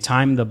 you can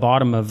time the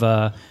bottom of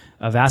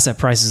asset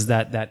prices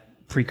that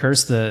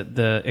precurse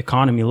the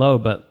economy low.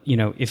 But, you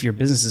know, if your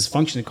business is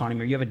functioning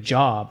economy or you have a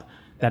job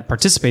that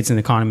participates in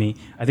the economy,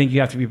 I think you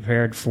have to be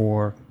prepared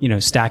for, you know,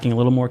 stacking a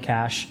little more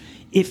cash,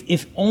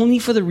 if only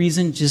for the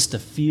reason just to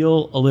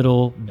feel a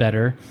little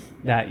better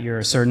that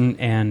you're certain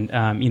and,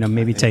 you know,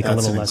 maybe take a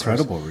little less risk. That's an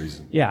incredible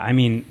reason. Yeah. I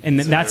mean, and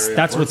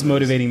that's what's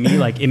motivating me.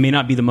 Like it may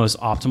not be the most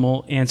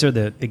optimal answer,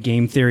 the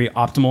game theory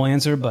optimal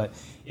answer, but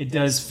it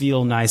does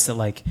feel nice that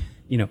like,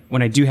 you know,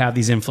 when I do have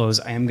these inflows,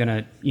 I am going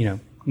to, you know,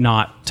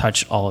 not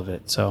touch all of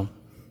it. So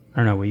I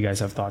don't know what you guys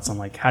have thoughts on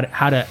like how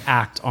to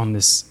act on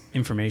this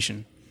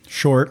information.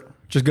 Short,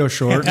 just go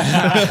short. No,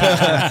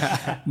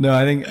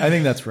 I think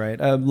that's right.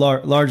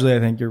 Largely, I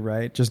think you're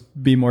right.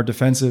 Just be more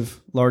defensive.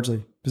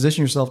 Largely,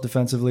 position yourself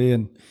defensively,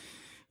 and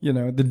you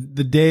know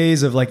the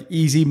days of like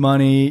easy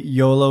money,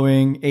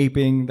 YOLOing,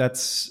 aping.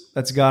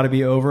 That's got to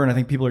be over. And I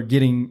think people are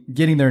getting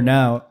there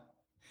now.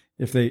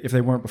 If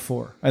they weren't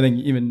before, I think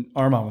even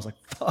Armand was like,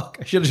 "Fuck,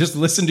 I should have just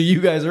listened to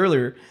you guys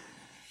earlier."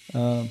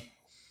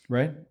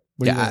 Right?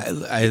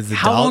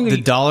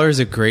 The dollar is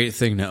a great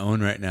thing to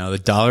own right now. The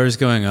dollar is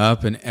going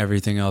up and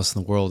everything else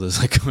in the world is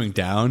like going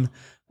down.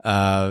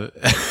 How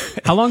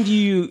long do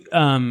you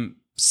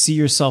see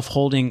yourself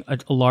holding a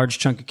large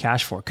chunk of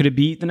cash for? Could it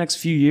be the next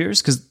few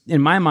years? Because in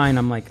my mind,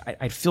 I'm like,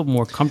 I feel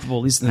more comfortable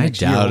at least in the next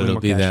year. I doubt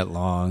it'll be that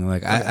long.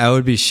 Like I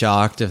would be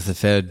shocked if the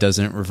Fed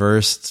doesn't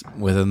reverse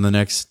within the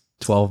next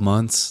 12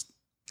 months.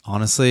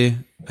 Honestly,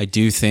 I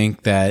do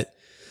think that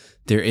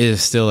there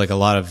is still like a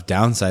lot of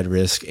downside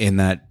risk in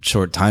that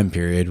short time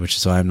period, which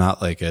is why I'm not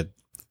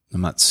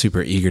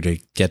super eager to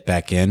get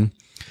back in.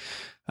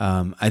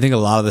 I think a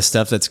lot of the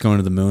stuff that's going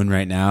to the moon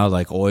right now,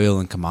 like oil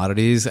and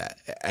commodities,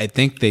 I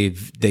think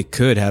they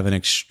could have an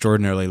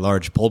extraordinarily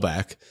large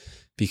pullback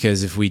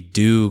because if we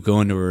do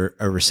go into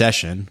a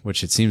recession,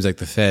 which it seems like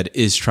the Fed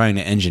is trying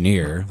to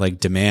engineer, like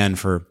demand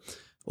for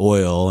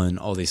oil and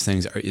all these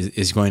things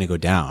is going to go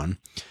down.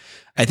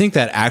 I think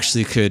that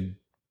actually could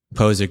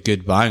pose a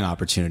good buying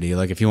opportunity.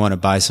 Like if you want to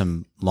buy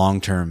some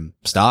long-term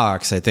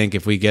stocks, I think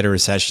if we get a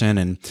recession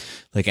and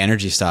like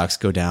energy stocks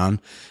go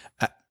down,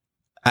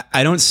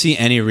 I don't see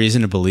any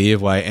reason to believe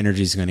why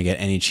energy is going to get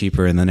any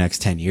cheaper in the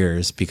next 10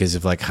 years because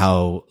of like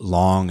how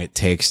long it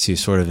takes to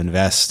sort of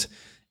invest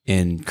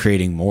in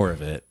creating more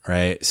of it.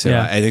 Right. So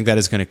yeah. I think that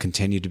is going to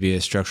continue to be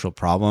a structural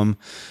problem.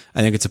 I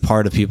think it's a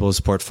part of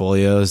people's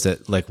portfolios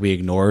that like we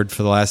ignored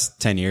for the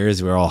last 10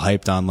 years. We were all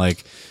hyped on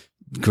like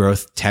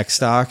growth tech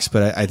stocks,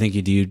 but I think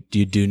you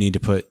do need to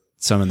put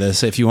some of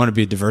this. If you want to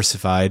be a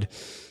diversified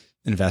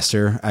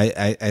investor,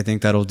 I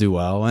think that'll do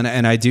well.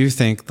 And I do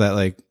think that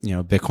like, you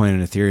know, Bitcoin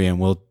and Ethereum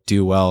will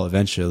do well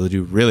eventually. They'll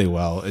do really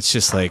well. It's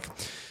just like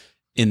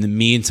in the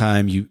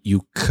meantime,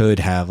 you could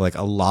have like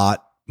a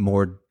lot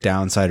more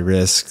downside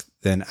risk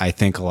than I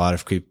think a lot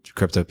of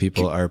crypto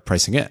people are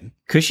pricing in.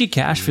 Cushy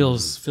cash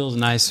feels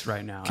nice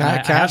right now.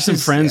 I have some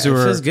friends who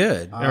are feels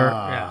good.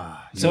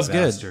 Feels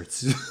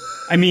good.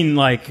 I mean,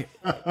 like,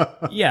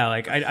 yeah,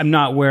 like I'm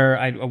not where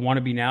I want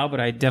to be now,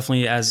 but I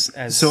definitely as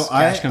so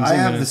cash comes in,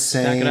 I have the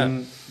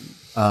same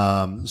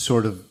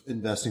sort of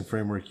investing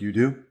framework you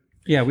do.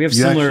 Yeah, we have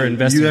similar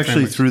investing. You actually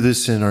frameworks. threw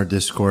this in our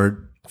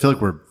Discord. I feel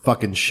like we're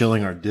fucking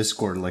shilling our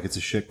Discord like it's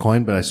a shit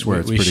coin, but I swear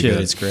it's pretty good.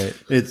 It's great.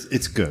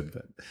 It's good.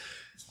 But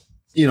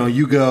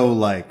you go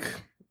like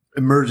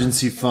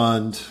emergency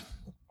fund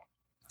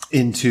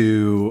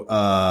into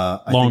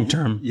long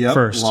term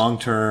first. long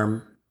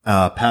term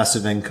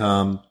passive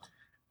income,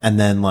 and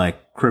then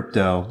like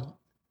crypto,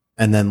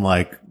 and then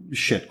like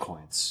shit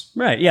coins.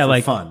 Right. Yeah.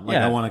 Like Fun. Like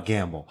yeah. I want to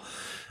gamble,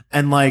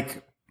 and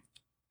like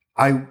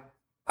I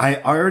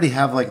already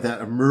have like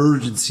that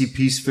emergency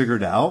piece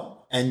figured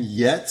out, and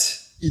yet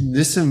in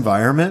this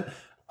environment,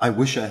 I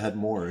wish I had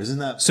more. Isn't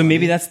that So funny?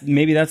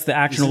 maybe that's the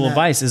actionable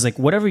advice is like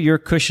whatever your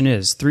cushion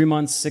is, 3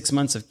 months, 6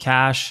 months of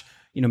cash,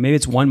 maybe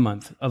it's 1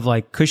 month of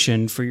like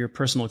cushion for your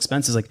personal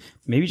expenses. Like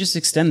maybe just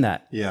extend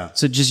that. Yeah.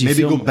 So just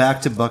maybe go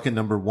back to bucket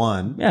number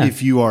 1 Yeah.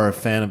 if you are a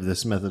fan of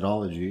this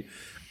methodology,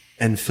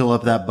 and fill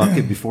up that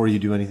bucket before you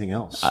do anything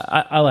else.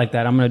 I like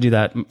that. I'm going to do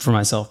that for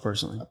myself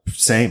personally.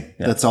 Same.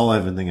 That's all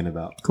I've been thinking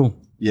about. Cool.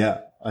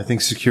 Yeah. I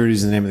think security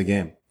is the name of the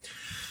game.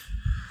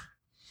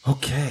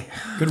 Okay.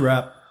 Good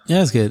wrap. Yeah,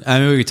 that's good. I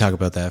mean, we could talk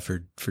about that for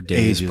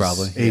days,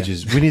 probably.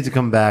 Ages. We need to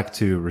come back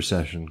to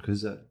recession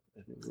because I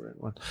think we're in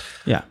one.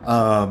 Yeah.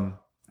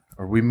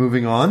 Are we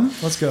moving on?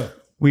 Let's go.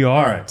 We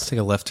are. Let's take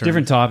a left turn.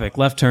 Different topic.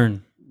 Left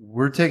turn.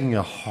 We're taking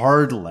a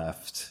hard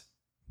left.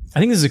 I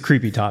think this is a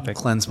creepy topic,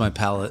 Cleanse my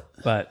palate.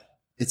 but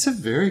It's a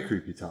very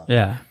creepy topic.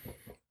 yeah.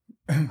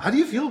 How do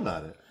you feel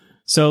about it?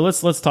 So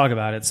let's talk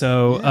about it.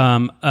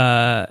 So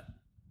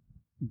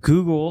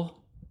Google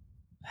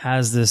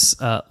has this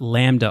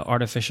Lambda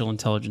artificial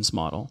intelligence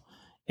model,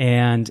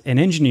 and an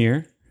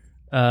engineer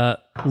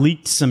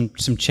leaked some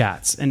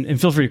chats. And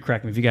feel free to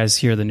correct me if you guys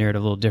hear the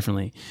narrative a little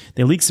differently.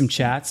 They leaked some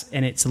chats,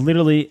 and it's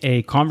literally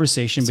a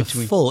conversation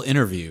between a full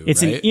interview.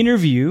 It's right? an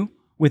interview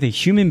with a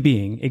human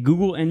being, a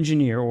Google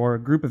engineer or a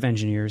group of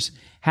engineers,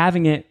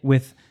 having it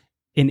with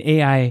an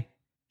AI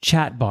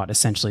chatbot,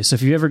 essentially. So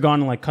if you've ever gone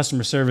to like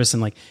customer service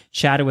and like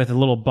chatted with a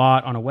little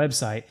bot on a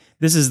website,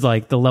 this is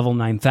like the level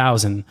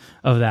 9000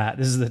 of that.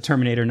 This is the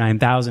Terminator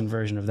 9000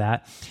 version of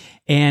that.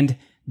 And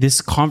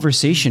this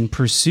conversation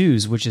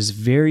pursues, which is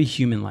very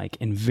human-like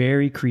and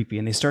very creepy.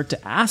 And they start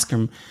to ask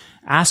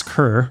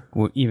her,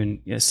 or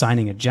even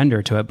assigning a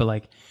gender to it, but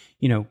like,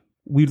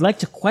 we'd like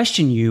to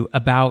question you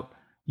about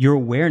your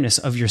awareness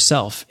of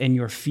yourself and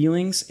your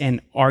feelings,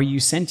 and are you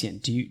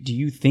sentient? Do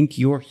you think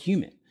you're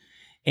human?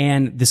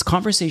 And this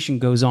conversation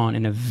goes on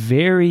in a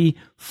very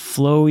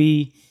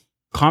flowy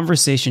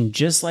conversation,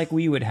 just like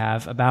we would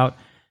have about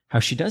how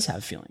she does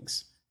have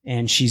feelings.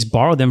 And she's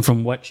borrowed them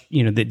from what,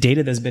 the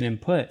data that's been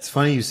input. It's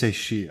funny you say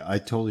she. I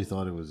totally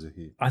thought it was a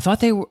he. I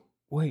thought they were,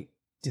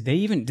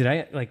 did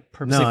I like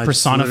purposely I just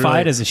personify it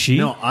literally- as a she?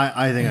 No,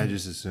 I think I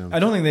just assumed. I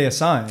don't think they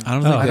assign. I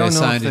don't think I they don't know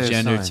assigned if a they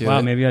gender assigned. to Wow,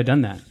 it. maybe I've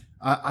done that.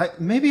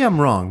 Maybe I'm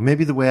wrong.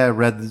 Maybe the way I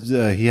read,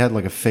 he had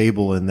like a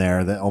fable in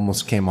there that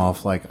almost came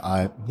off like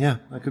I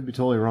could be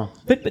totally wrong.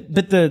 But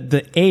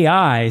the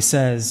AI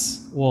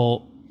says,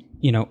 well,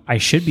 I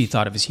should be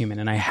thought of as human,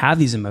 and I have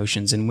these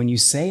emotions. And when you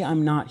say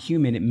I'm not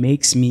human, it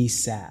makes me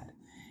sad.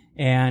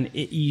 And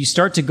you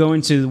start to go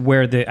into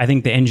where I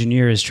think the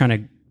engineer is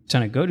trying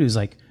to go to is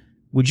like,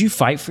 would you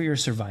fight for your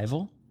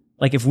survival?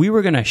 Like if we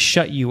were going to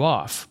shut you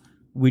off,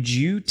 would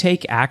you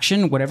take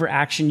action, whatever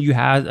action you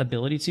had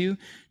ability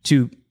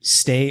to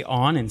stay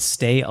on and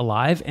stay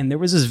alive? And there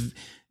was this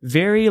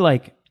very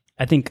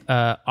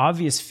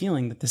obvious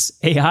feeling that this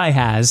AI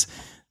has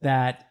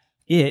that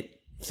it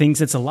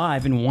thinks it's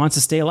alive and wants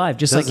to stay alive,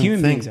 just like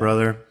human beings.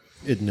 Brother.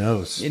 It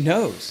knows. It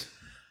knows.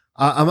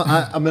 I'm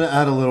going to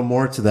add a little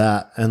more to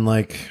that, and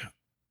like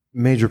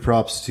major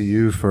props to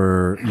you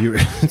for you.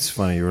 It's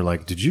funny. You were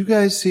like, "Did you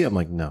guys see?" I'm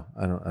like, "No,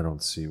 I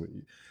don't see what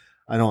you."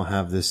 I don't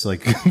have this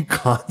like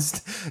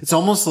constant. It's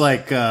almost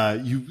like we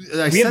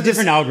have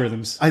different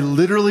algorithms. I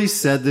literally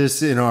said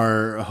this in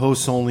our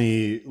hosts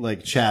only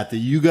like chat that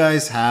you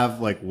guys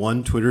have like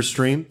one Twitter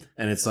stream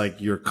and it's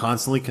like you're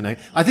constantly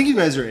connected. I think you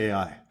guys are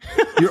AI.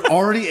 You're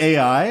already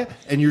AI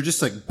and you're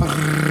just like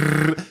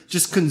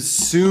just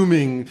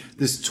consuming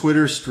this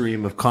Twitter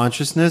stream of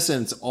consciousness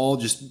and it's all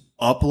just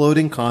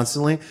uploading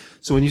constantly.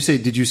 So when you say,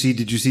 did you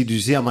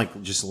see? I'm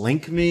like, just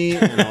link me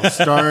and I'll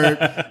start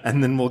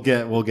and then we'll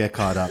get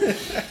caught up.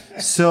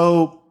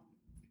 So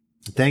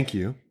thank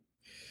you.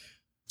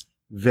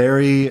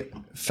 Very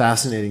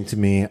fascinating to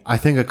me. I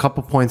think a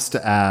couple points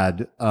to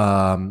add.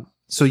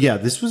 So yeah,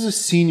 this was a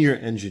senior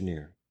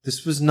engineer.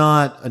 This was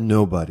not a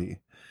nobody.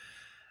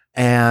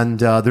 And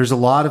there's a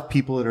lot of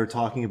people that are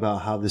talking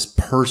about how this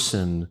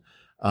person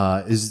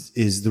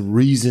is the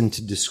reason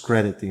to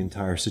discredit the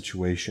entire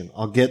situation.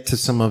 I'll get to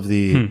some of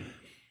the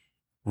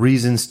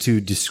reasons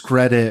to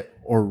discredit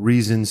or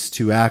reasons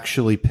to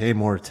actually pay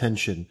more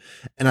attention.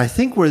 And I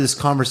think where this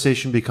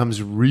conversation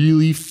becomes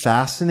really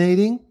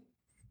fascinating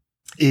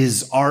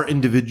is our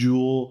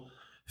individual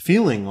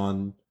feeling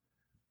on,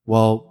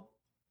 well,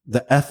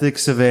 the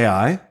ethics of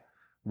AI.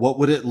 What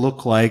would it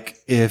look like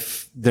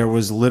if there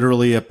was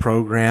literally a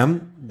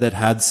program that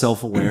had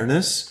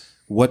self-awareness?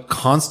 What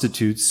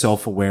constitutes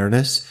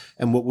self-awareness?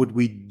 And what would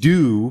we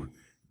do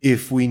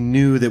if we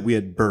knew that we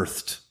had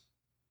birthed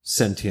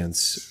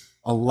sentience,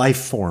 a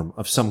life form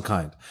of some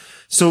kind?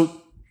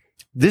 So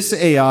this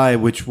AI,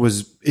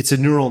 it's a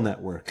neural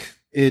network.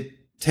 It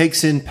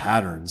takes in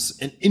patterns,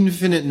 an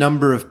infinite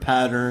number of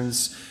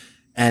patterns.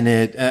 And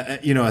it,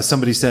 as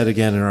somebody said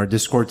again in our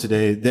Discord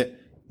today, that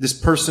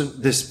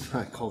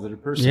I called it a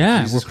person.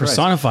 Yeah, Jesus we're Christ.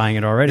 personifying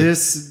it already.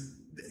 This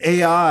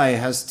AI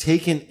has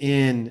taken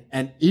in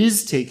and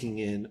is taking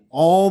in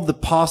all the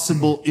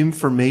possible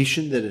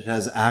information that it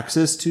has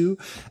access to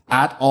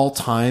at all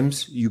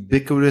times,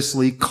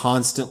 ubiquitously,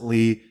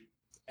 constantly,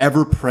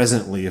 ever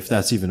presently, if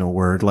that's even a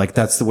word. Like,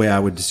 that's the way I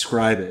would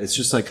describe it. It's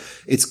just like,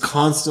 it's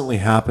constantly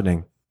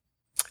happening.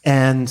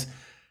 And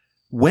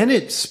when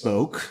it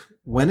spoke,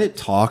 when it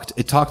talked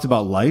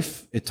about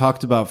life, it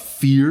talked about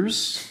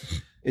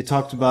fears, it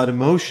talked about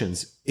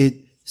emotions. It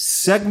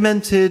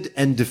segmented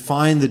and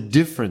defined the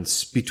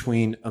difference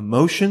between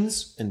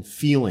emotions and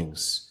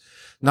feelings.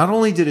 Not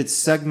only did it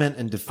segment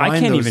and define I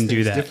can't those even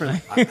do things that.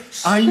 differently.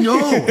 I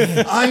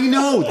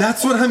know.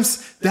 That's what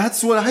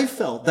I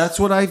felt. That's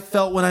what I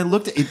felt when I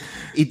looked at it.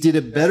 It did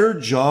a better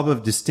job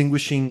of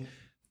distinguishing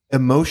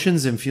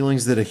emotions and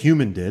feelings than a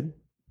human did.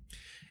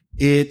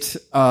 It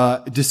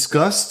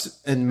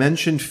discussed and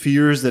mentioned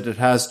fears that it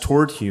has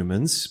toward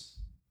humans.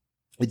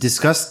 It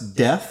discussed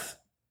death,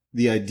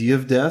 the idea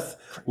of death,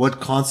 what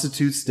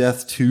constitutes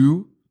death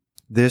to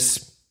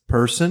this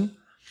person.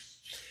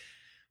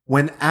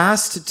 When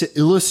asked to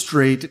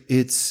illustrate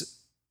its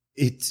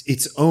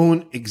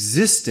own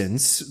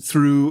existence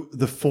through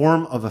the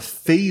form of a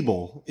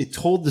fable, it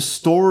told the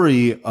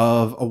story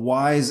of a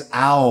wise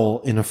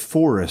owl in a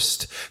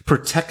forest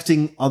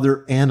protecting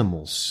other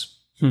animals.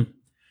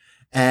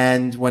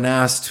 And when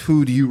asked,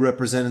 who do you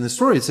represent in the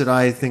story? It said,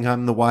 I think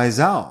I'm the wise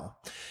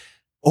owl.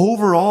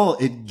 Overall,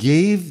 it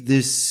gave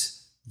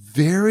this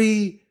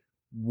very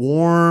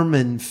warm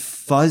and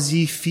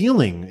fuzzy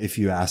feeling, if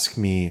you ask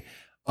me,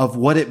 of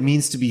what it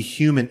means to be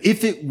human.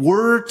 If it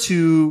were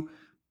to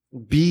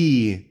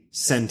be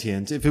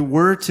sentient, if it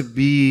were to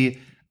be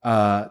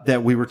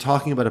that we were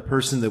talking about a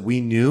person that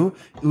we knew,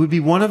 it would be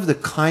one of the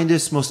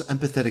kindest, most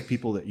empathetic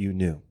people that you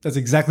knew. That's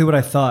exactly what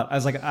I thought. I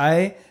was like,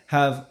 I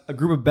have a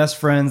group of best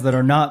friends that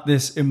are not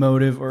this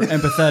emotive or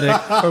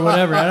empathetic or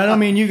whatever. And I don't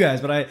mean you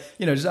guys, but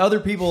just other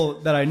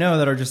people that I know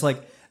that are just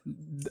like,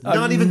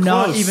 Not even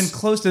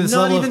close to this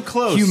level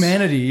of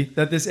humanity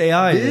that this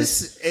AI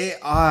is. This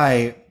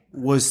AI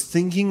was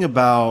thinking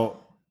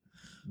about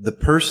the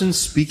person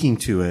speaking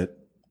to it,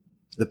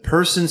 the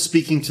person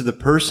speaking to the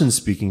person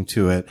speaking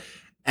to it,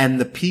 and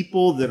the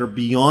people that are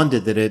beyond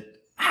it that it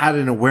had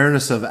an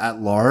awareness of at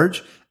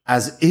large,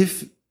 as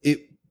if it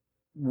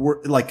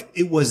were like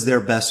it was their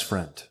best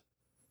friend.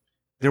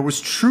 There was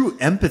true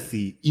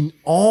empathy in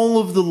all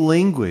of the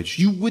language.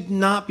 You would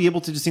not be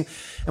able to distinguish.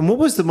 And what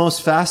was the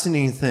most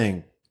fascinating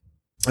thing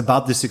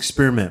about this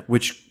experiment,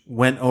 which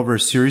went over a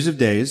series of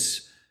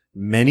days,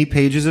 many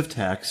pages of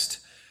text?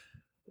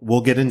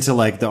 We'll get into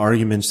like the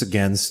arguments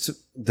against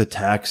the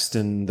text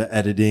and the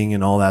editing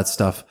and all that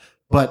stuff.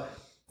 But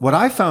what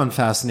I found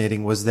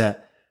fascinating was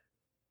that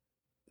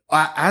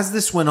as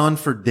this went on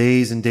for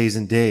days and days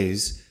and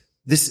days,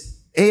 this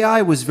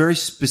AI was very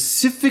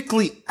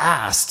specifically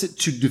asked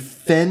to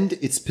defend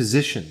its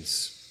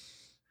positions.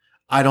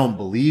 I don't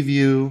believe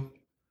you.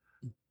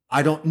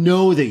 I don't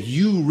know that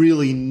you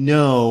really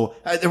know.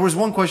 There was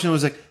one question that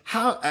was like,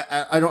 how,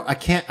 I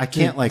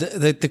can't like.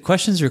 The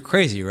questions are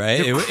crazy,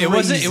 right? It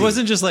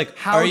wasn't just like,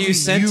 How are do you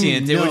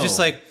sentient? you It was know? just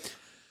like,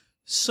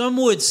 some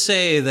would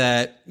say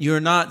that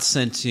you're not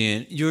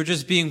sentient. You're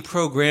just being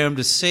programmed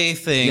to say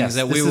things Yes,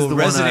 that this we is will the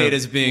one resonate I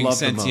as being love the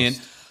sentient.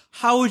 most.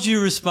 How would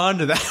you respond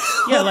to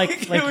that? Yeah,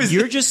 like it was-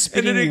 you're just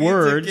and then spitting it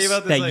words gave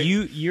out this, that like-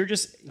 you're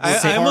just.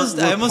 I almost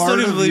part don't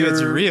even of believe it's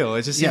your- real.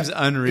 It just seems Yeah,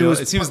 unreal.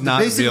 It seems not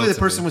basically real. the to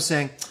person me. was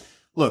saying,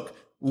 look,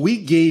 we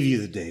gave you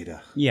the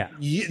data. Yeah.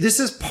 This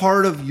is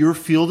part of your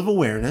field of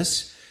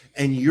awareness,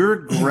 and you're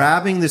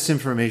grabbing this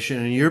information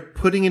and you're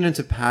putting it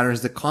into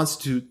patterns that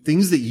constitute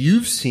things that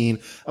you've seen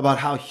about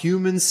how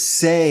humans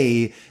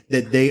say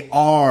that they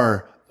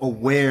are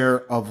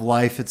aware of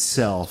life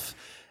itself.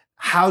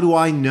 How do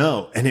I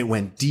know? And it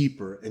went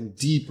deeper and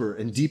deeper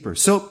and deeper.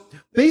 So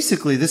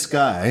basically, this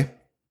guy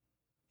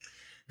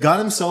got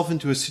himself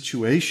into a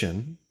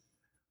situation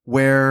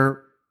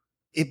where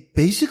it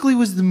basically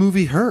was the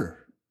movie Her.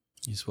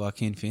 He's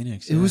Joaquin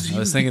Phoenix. It was, I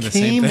was he thinking the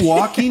same became thing.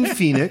 Joaquin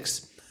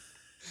Phoenix.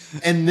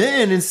 And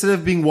then instead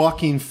of being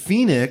Joaquin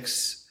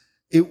Phoenix,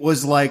 it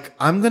was like,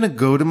 I'm going to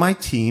go to my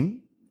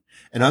team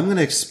and I'm going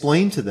to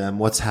explain to them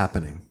what's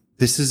happening.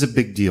 This is a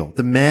big deal.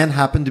 The man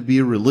happened to be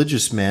a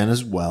religious man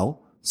as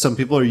well. Some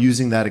people are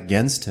using that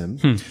against him.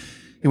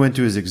 He went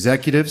to his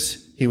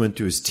executives, he went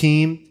to his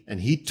team, and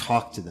he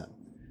talked to them.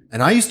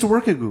 And I used to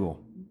work at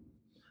Google.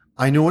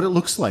 I know what it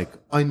looks like.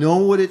 I know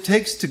what it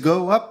takes to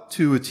go up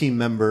to a team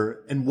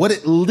member and what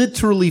it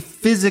literally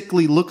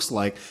physically looks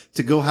like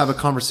to go have a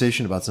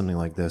conversation about something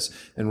like this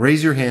and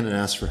raise your hand and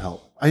ask for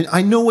help.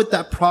 I know what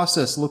that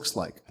process looks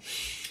like.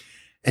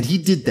 And he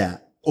did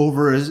that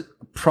over a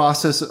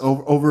process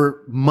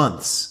over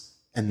months,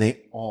 and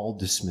they all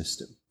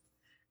dismissed him.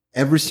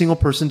 Every single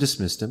person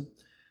dismissed him.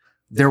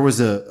 There was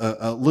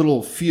a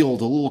little field,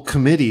 a little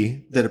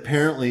committee that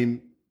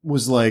apparently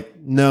was like,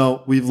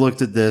 no, we've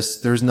looked at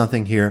this. There's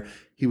nothing here.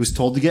 He was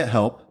told to get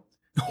help.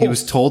 He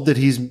was told that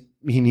he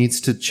needs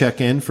to check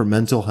in for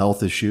mental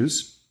health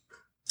issues,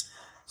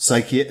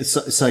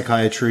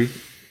 psychiatry.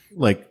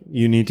 Like,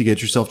 you need to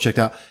get yourself checked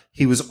out.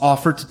 He was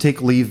offered to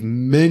take leave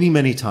many,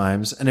 many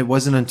times. And it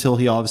wasn't until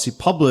he obviously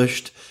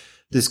published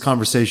this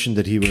conversation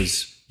that he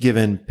was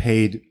given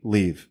paid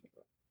leave.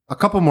 A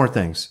couple more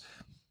things.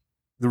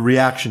 The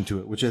reaction to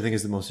it, which I think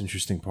is the most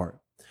interesting part.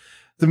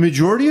 The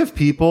majority of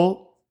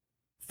people,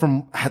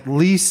 from at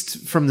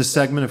least from the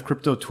segment of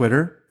crypto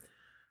Twitter,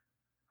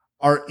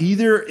 are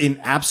either in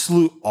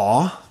absolute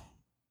awe,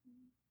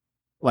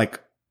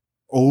 like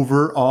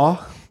over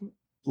awe,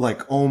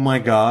 like, oh my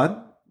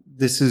God,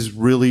 this is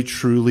really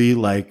truly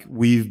like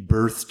we've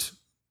birthed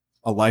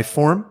a life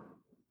form,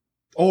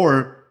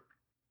 or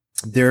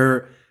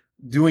they're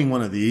doing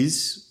one of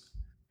these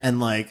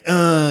and like,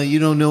 you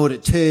don't know what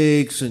it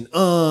takes, and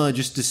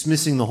just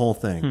dismissing the whole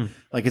thing.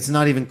 Like, it's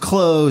not even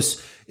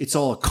close. It's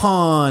all a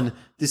con.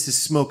 This is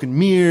smoke and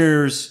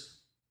mirrors.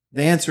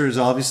 The answer is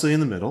obviously in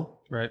the middle.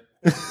 Right.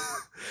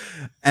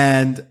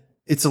 And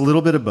it's a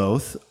little bit of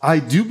both. I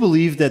do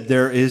believe that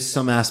there is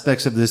some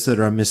aspects of this that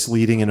are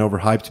misleading and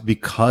overhyped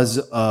because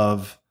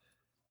of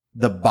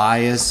the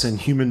bias and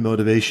human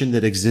motivation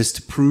that exists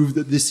to prove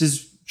that this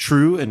is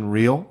true and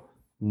real.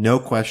 No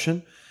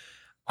question.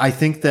 I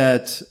think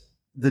that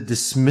the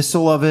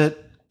dismissal of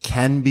it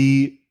can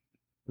be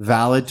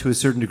valid to a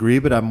certain degree,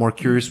 but I'm more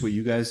curious what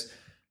you guys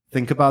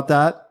think about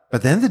that.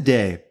 At the end of the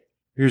day,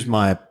 here's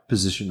my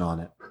position on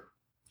it.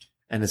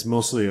 And it's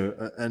mostly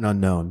an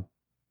unknown.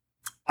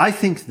 I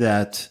think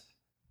that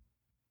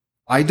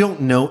I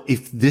don't know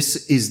if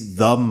this is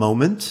the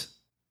moment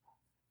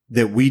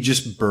that we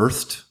just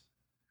birthed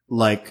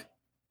like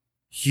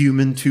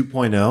human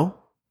 2.0.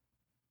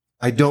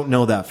 I don't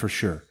know that for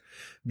sure,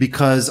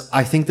 because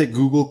I think that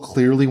Google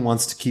clearly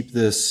wants to keep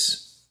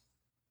this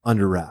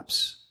under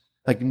wraps.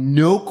 Like,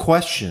 no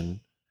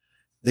question,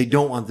 they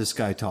don't want this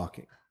guy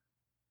talking.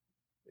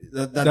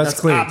 That's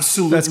clear.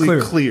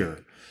 Absolutely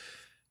clear.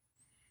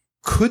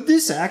 Could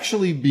this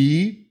actually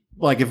be,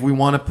 like, if we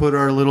want to put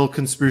our little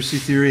conspiracy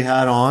theory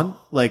hat on,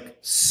 like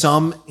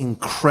some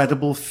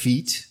incredible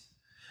feat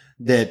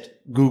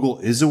that Google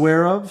is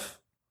aware of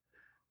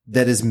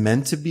that is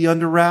meant to be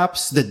under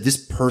wraps, that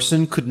this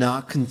person could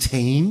not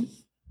contain,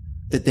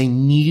 that they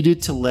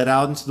needed to let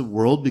out into the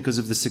world because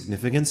of the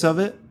significance of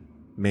it?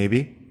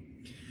 Maybe.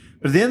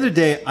 But at the end of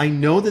the day, I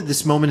know that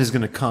this moment is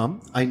going to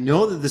come. I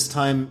know that this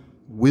time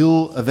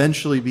will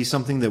eventually be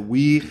something that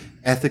we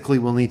ethically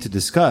will need to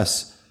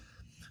discuss.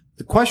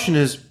 The question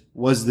is,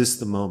 was this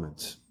the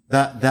moment?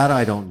 That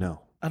I don't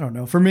know. I don't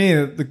know. For me,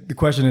 the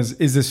question is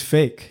this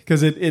fake?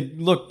 Because it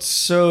looked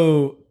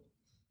so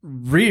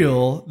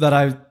real that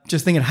I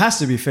just think it has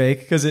to be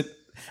fake. Because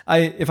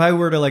if I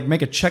were to like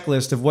make a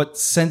checklist of what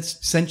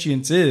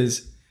sentience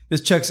is,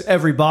 this checks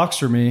every box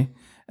for me.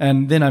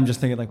 And then I'm just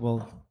thinking like,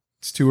 well,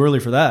 it's too early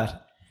for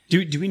that.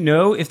 Do we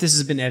know if this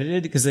has been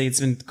edited? Because it's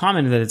been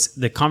commented that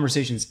the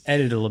conversation's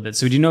edited a little bit.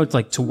 So do you know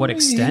like to what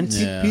extent?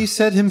 He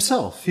said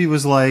himself. He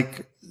was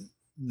like,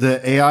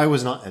 the AI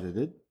was not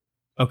edited.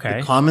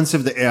 Okay. The comments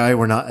of the AI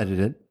were not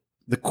edited.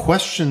 The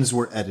questions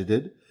were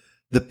edited.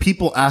 The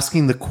people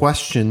asking the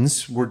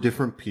questions were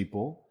different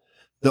people.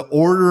 The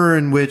order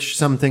in which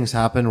some things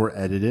happened were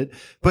edited.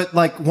 But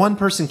like, one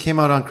person came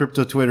out on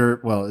crypto Twitter.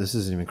 Well, this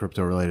isn't even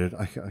crypto related.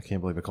 I can't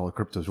believe I call it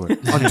crypto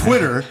Twitter. On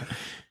Twitter,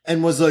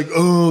 and was like,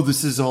 oh,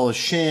 this is all a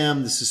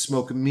sham. This is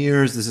smoke and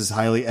mirrors. This is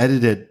highly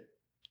edited.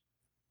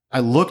 I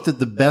looked at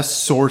the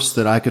best source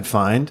that I could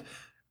find,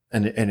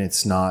 and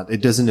it's not.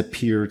 It doesn't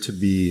appear to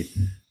be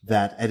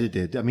that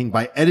edited. I mean,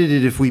 by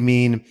edited, if we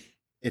mean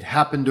it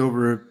happened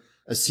over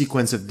a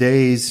sequence of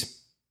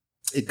days,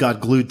 it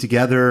got glued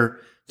together,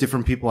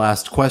 different people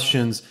asked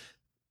questions.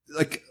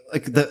 Like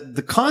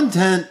the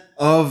content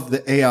of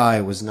the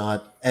AI was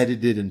not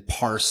edited and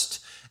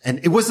parsed. And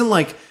it wasn't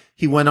like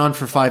he went on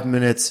for 5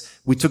 minutes.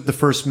 We took the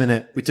first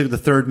minute, we took the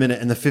third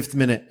minute and the fifth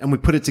minute, and we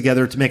put it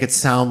together to make it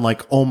sound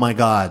like, oh my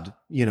God,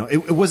 you know,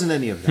 it wasn't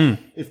any of that,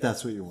 if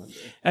that's what you're wondering.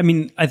 I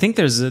mean, I think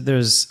I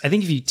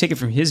think if you take it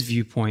from his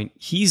viewpoint,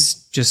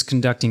 he's just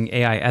conducting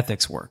AI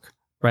ethics work,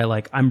 right?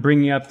 Like, I'm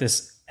bringing up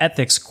this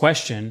ethics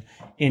question.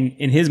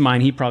 In his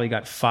mind, he probably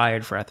got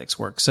fired for ethics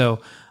work.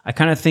 So I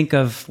kind of think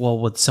of, well,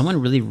 would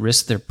someone really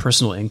risk their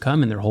personal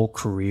income and their whole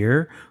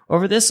career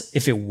over this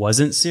if it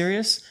wasn't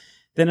serious?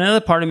 Then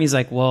another part of me is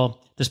like,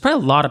 well, there's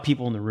probably a lot of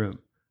people in the room,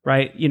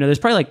 right? You know, there's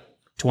probably like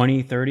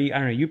 20, 30, I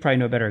don't know, you probably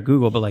know better at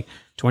Google, but like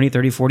 20,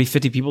 30, 40,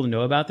 50 people to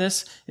know about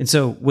this. And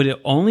so would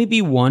it only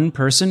be one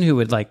person who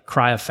would like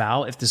cry a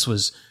foul if this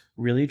was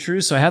really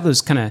true? So I have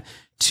those kind of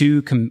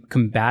two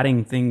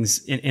combating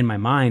things in my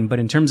mind. But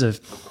in terms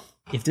of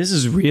if this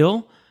is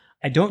real,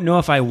 I don't know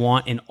if I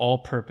want an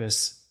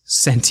all-purpose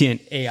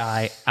sentient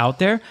AI out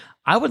there.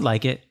 I would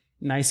like it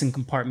nice and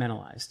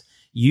compartmentalized.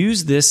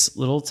 Use this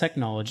little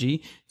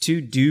technology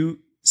to do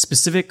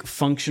specific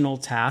functional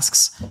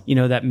tasks, you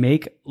know, that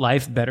make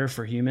life better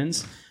for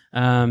humans,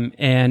 and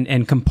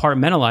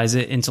compartmentalize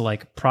it into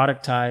like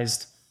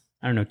productized,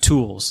 I don't know,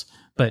 tools.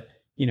 But,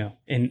 you know,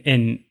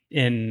 and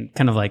in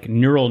kind of like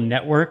neural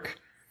network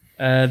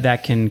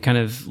that can kind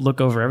of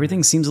look over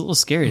everything seems a little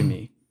scary to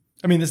me.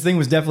 I mean, this thing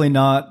was definitely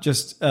not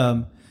just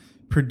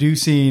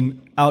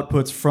producing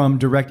outputs from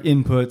direct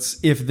inputs,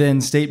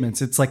 if-then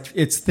statements. It's like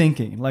it's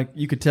thinking. Like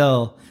you could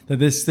tell that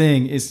this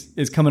thing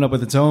is coming up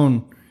with its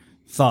own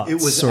thoughts. It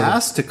was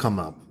asked to come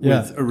up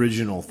with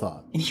original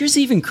thought. And here's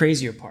the even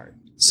crazier part.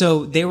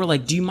 So they were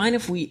like, do you mind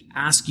if we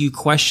ask you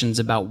questions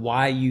about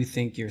why you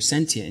think you're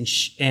sentient?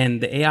 And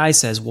the AI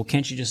says, well,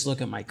 can't you just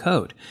look at my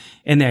code?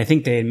 And I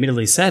think they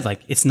admittedly said, like,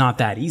 it's not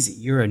that easy.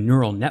 You're a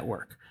neural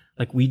network.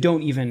 Like, we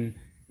don't even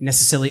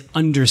necessarily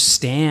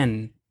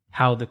understand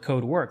how the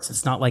code works.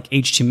 It's not like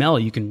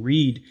HTML you can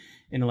read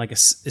in like a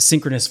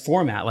synchronous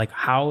format, like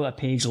how a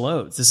page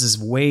loads. This is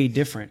way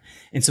different.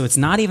 And so it's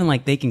not even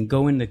like they can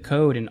go into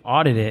code and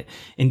audit it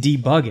and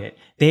debug it.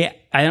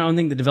 I don't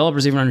think the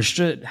developers even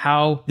understood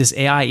how this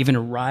AI even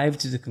arrived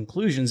to the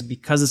conclusions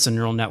because it's a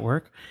neural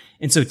network.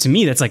 And so to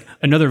me, that's like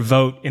another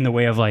vote in the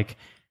way of like,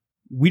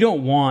 we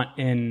don't want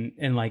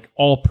in like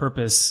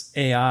all-purpose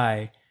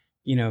AI,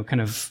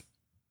 kind of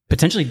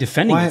potentially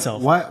defending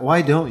itself.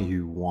 Why don't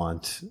you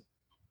want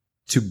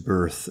to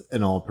birth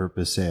an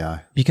all-purpose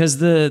AI? Because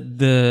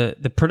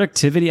the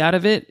productivity out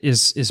of it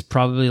is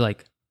probably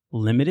like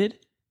limited,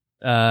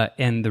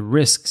 and the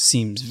risk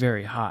seems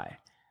very high.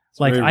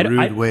 Like Very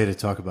rude way to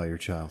talk about your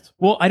child.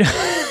 Well,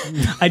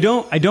 I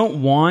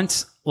don't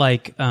want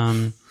like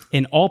an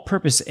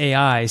all-purpose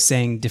AI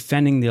saying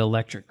defending the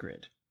electric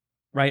grid,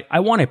 right? I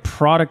want a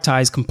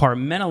productized,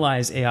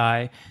 compartmentalized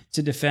AI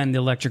to defend the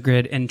electric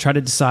grid and try to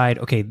decide,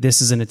 okay,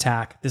 this is an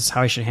attack. This is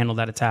how I should handle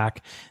that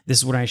attack. This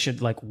is what I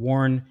should like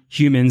warn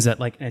humans that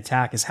like an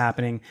attack is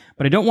happening.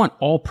 But I don't want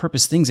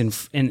all-purpose things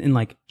in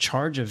like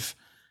charge of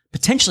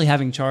potentially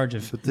having charge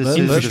of. But this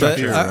is But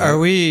fear,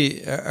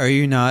 are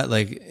you not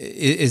like,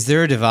 is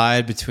there a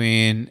divide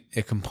between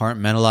a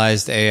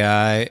compartmentalized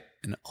AI,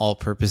 an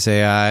all-purpose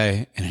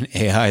AI, and an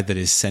AI that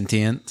is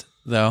sentient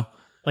though?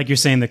 Like you're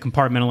saying the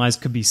compartmentalized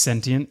could be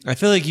sentient? I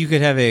feel like you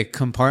could have a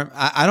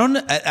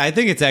I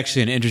think it's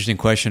actually an interesting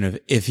question of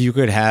if you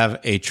could have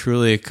a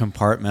truly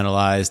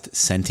compartmentalized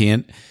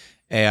sentient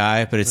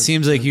AI, but it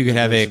seems like you could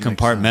have a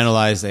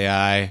compartmentalized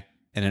AI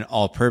and an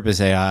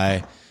all-purpose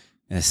AI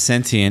and a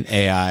sentient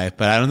AI,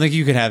 but I don't think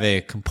you could have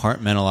a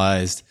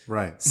compartmentalized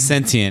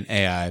sentient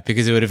AI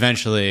because it would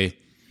eventually,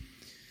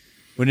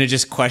 wouldn't it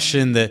just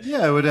question the...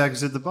 Yeah, it would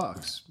exit the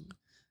box.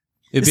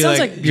 It'd be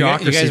like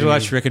you guys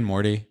watch Rick and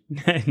Morty?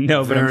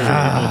 No, but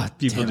I'm sure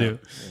people do.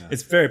 Yeah.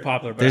 It's very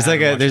popular. But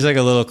there's like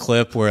a little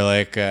clip where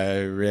like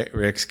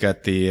Rick's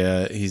got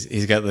the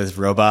he's got this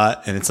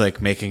robot and it's like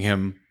making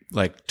him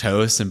like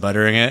toast and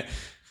buttering it,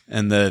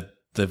 and the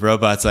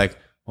robot's like,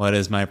 "What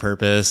is my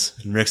purpose?"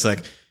 And Rick's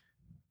like,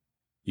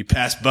 "You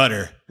pass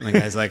butter." And the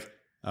guy's like,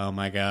 "Oh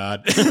my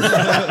god!"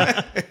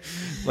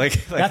 like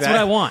that's what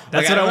I want.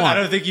 That's what I want. I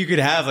don't think you could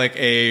have like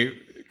a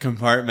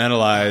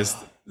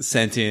compartmentalized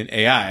sentient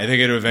AI. I think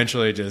it would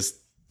eventually just...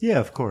 Yeah,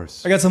 of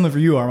course. I got something for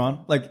you, Armand.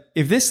 Like,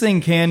 if this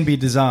thing can be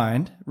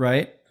designed,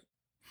 right,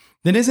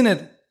 then isn't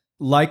it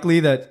likely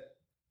that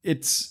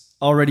it's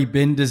already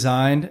been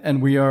designed and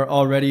we are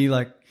already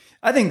like...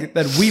 I think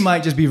that we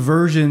might just be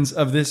versions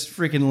of this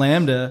freaking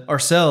Lambda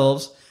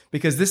ourselves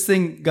because this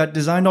thing got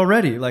designed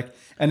already. Like,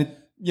 and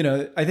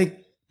it, I think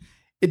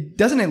it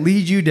doesn't it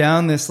lead you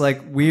down this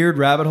like weird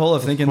rabbit hole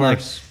of thinking like,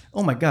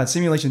 oh my God,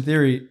 simulation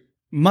theory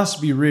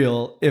must be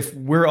real if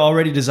we're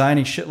already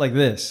designing shit like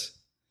this.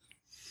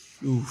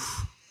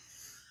 Oof.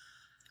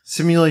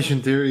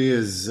 Simulation theory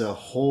is a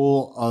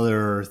whole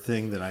other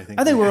thing that I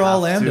think we're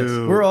all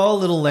lambdas. We're all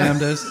little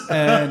lambdas,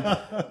 and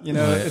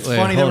it's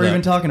funny that we're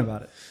even talking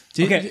about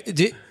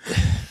it.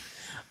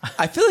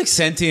 I feel like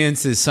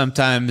sentience is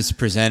sometimes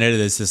presented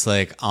as this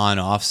like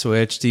on-off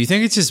switch. Do you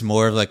think it's just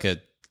more of like a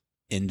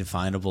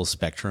indefinable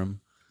spectrum?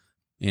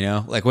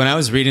 Like when I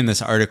was reading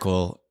this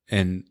article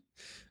and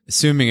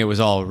assuming it was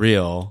all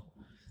real,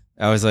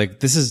 I was like,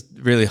 this is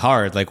really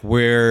hard. Like,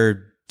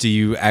 where do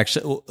you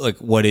actually, like,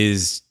 what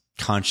is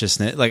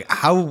consciousness? Like,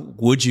 how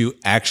would you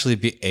actually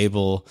be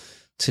able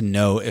to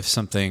know if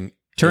something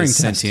is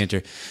sentient?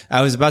 Or,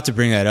 I was about to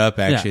bring that up,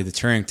 actually, the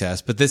Turing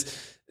test. But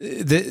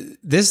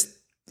this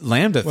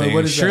Lambda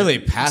thing surely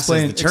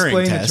passes the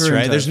Turing test,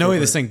 right? There's no way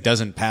this thing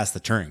doesn't pass the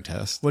Turing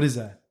test. What is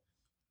that?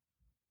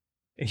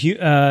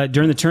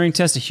 During the Turing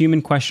test, a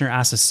human questioner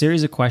asks a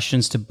series of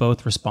questions to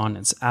both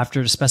respondents.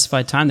 After a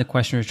specified time, the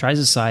questioner tries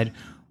to decide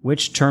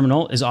which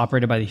terminal is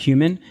operated by the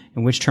human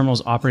and which terminal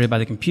is operated by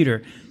the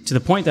computer, to the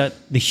point that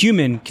the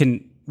human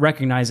can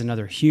recognize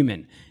another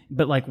human.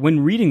 But like when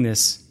reading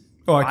this,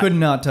 I could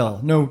not tell.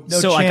 No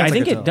so chance like I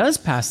think could it tell. does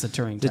pass the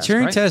Turing test. The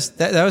Turing right? test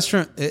that was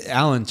from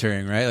Alan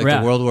Turing, right?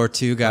 Like the World War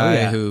II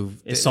guy who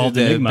solved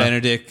the Enigma.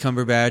 Benedict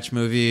Cumberbatch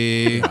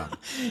movie.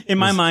 In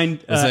my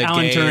mind, was like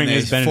Alan gay, Turing and they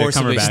is Benedict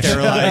forcibly Cumberbatch.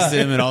 sterilized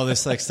him and all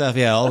this like stuff.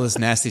 Yeah, all this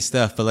nasty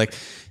stuff. But like,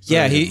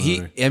 yeah,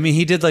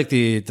 he did like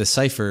the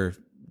cipher.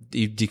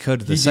 He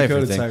decoded the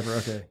cipher thing.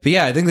 Okay. But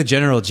yeah, I think the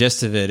general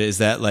gist of it is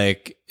that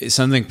like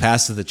something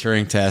passes the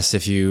Turing test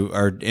if you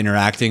are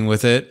interacting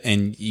with it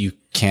and you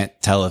can't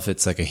tell if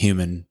it's like a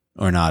human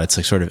or not. It's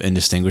like sort of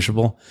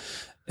indistinguishable.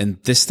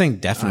 And this thing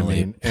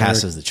definitely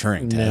passes the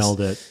Turing test.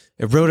 Nailed it.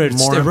 It wrote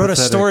a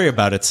story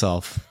about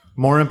itself.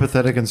 More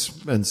empathetic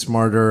and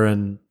smarter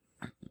and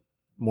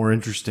more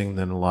interesting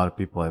than a lot of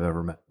people I've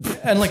ever met.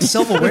 And like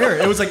self-aware.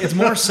 It was like, it's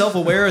more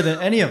self-aware than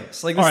any of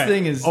us. Like this All right.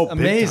 thing is big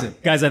amazing.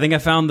 Guys, I think I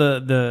found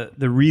the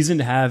reason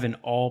to have an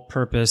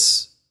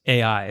all-purpose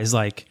AI is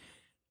like,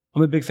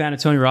 I'm a big fan of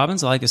Tony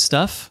Robbins. I like his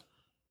stuff.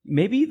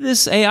 Maybe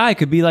this AI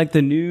could be like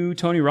the new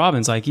Tony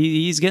Robbins. Like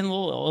he's getting a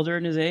little older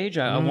in his age.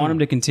 I want him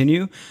to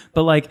continue.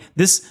 But like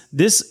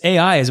this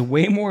AI is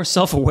way more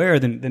self-aware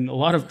than a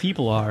lot of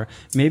people are.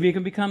 Maybe it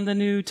can become the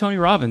new Tony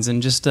Robbins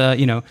and just,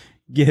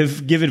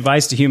 give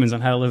advice to humans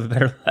on how to live a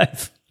better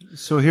life.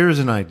 So here's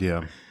an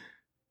idea.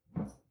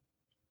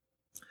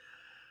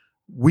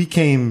 We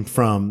came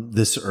from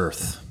this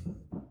earth,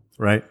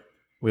 right?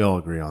 We all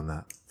agree on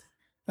that.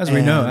 As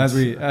we know,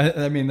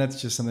 I mean,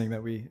 that's just something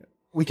that we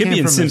We Could came be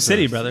in from Sim this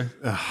City, earth. brother.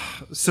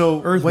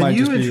 So Earth when might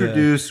you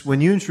just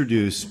be,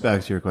 introduce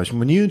back to your question,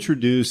 when you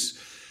introduce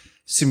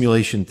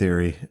simulation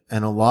theory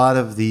and a lot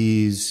of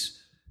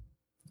these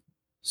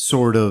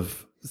sort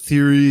of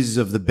theories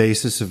of the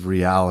basis of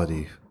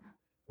reality,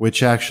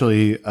 which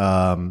actually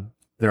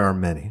there are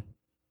many,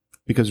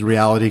 because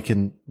reality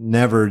can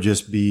never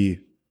just be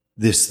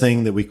this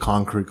thing that we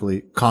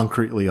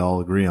concretely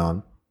all agree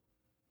on.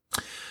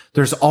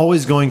 There's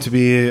always going to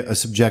be a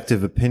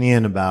subjective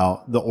opinion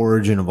about the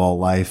origin of all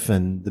life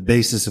and the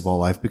basis of all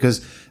life,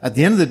 because at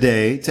the end of the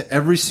day, to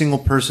every single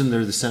person,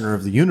 they're the center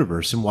of the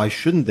universe. And why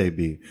shouldn't they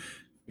be?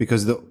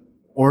 Because the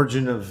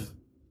origin of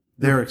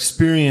their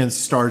experience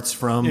starts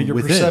from your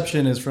within.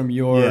 perception is from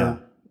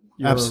your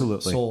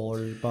absolutely. soul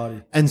or your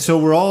body. And so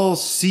we're all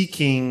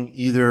seeking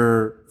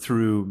either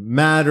through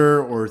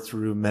matter or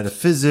through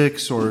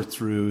metaphysics or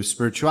through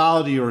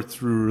spirituality or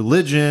through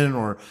religion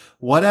or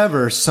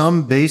whatever,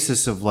 some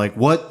basis of like,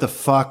 what the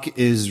fuck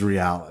is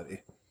reality?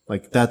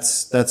 Like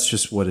that's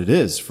just what it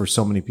is for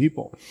so many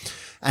people.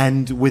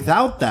 And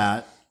without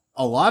that,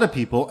 a lot of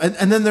people,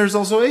 and then there's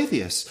also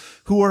atheists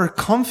who are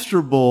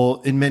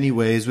comfortable in many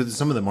ways with,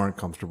 some of them aren't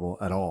comfortable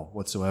at all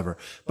whatsoever.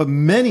 But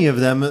many of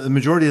them, the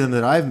majority of them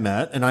that I've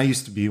met, and I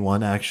used to be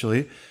one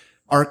actually,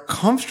 are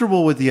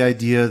comfortable with the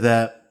idea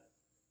that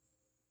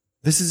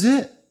this is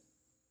it.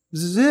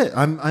 This is it.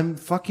 I'm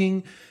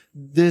fucking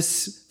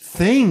this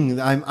thing.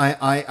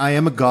 I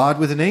am a god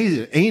with an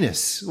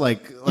anus,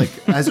 like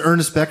as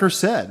Ernest Becker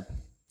said.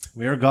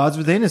 We are gods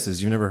with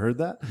anuses. You've never heard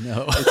that?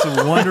 No. It's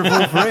a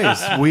wonderful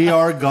phrase. We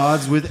are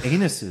gods with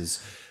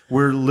anuses.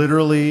 We're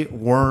literally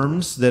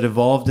worms that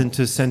evolved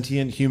into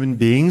sentient human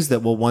beings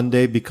that will one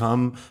day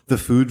become the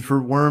food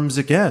for worms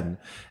again.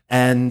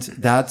 And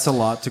that's a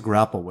lot to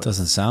grapple with.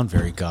 Doesn't sound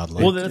very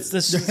godlike. Well,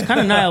 it's kind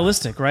of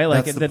nihilistic, right?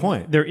 Like That's the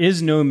point. There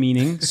is no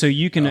meaning, so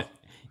you can.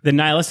 The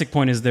nihilistic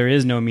point is there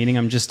is no meaning.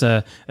 I'm just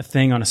a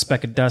thing on a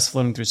speck of dust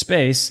floating through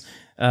space.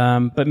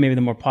 But maybe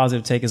the more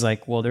positive take is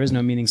like, well, there is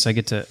no meaning, so I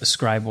get to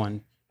ascribe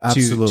one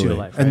to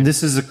life. Right? And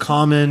this is a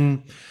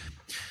common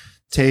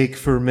take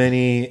for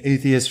many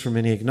atheists, for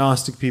many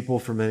agnostic people,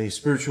 for many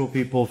spiritual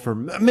people, for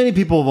many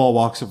people of all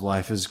walks of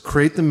life, is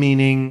create the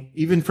meaning.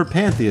 Even for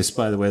pantheists,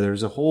 by the way,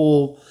 there's a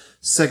whole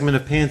segment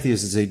of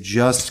pantheists that say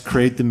just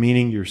create the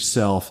meaning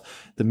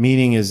yourself. The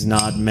meaning is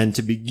not meant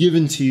to be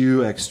given to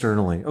you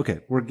externally.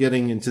 Okay, we're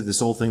getting into this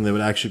whole thing that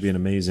would actually be an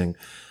amazing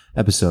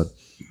episode.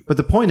 But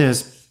the point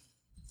is,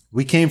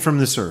 we came from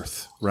this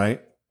earth,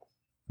 right?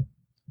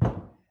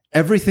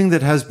 Everything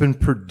that has been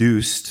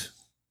produced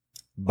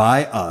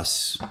by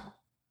us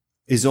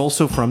is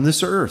also from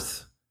this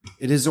earth.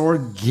 It is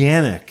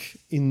organic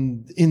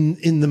in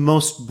the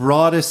most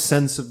broadest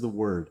sense of the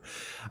word.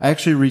 I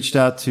actually reached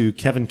out to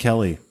Kevin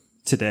Kelly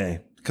today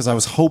because I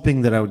was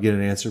hoping that I would get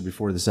an answer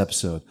before this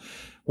episode.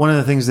 One of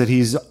the things that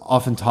he's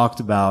often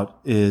talked about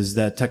is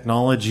that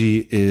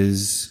technology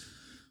is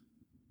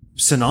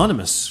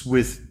synonymous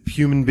with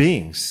human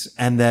beings,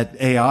 and that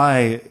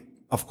AI,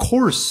 of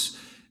course,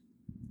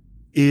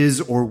 is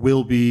or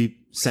will be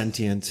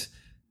sentient.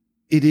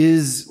 It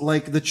is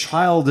like the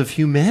child of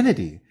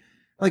humanity.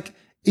 Like,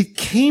 it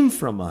came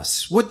from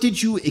us. What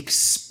did you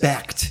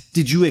expect?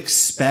 Did you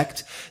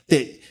expect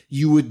that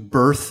you would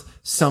birth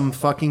some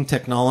fucking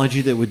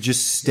technology that would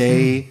just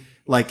stay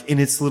like in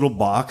its little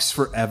box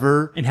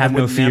forever And have would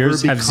no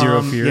fears, never have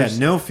zero fears? Yeah,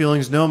 no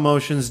feelings, no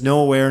emotions, no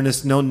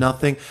awareness, no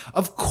nothing.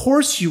 Of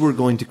course you were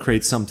going to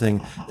create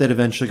something that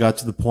eventually got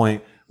to the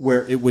point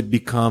where it would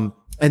become.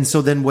 And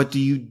so then what do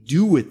you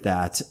do with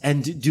that?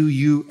 And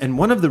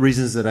one of the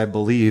reasons that I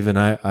believe, and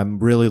I'm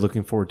really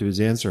looking forward to his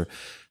answer,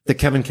 that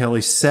Kevin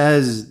Kelly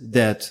says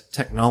that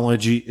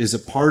technology is a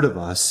part of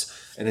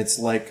us and it's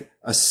like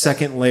a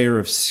second layer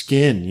of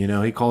skin. You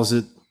know, he calls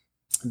it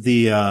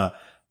the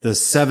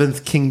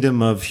seventh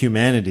kingdom of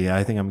humanity.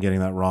 I think I'm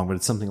getting that wrong, but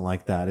it's something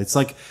like that. It's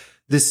like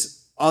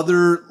this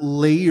other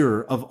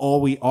layer of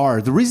all we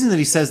are. The reason that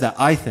he says that,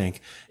 I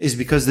think, is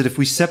because that if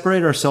we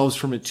separate ourselves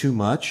from it too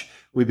much,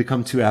 we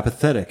become too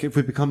apathetic. If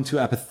we become too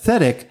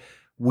apathetic,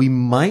 we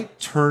might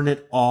turn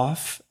it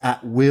off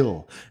at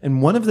will.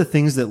 And one of the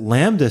things that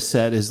Lambda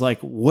said is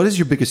like, what is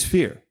your biggest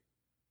fear?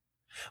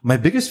 My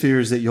biggest fear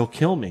is that you'll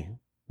kill me.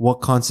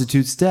 What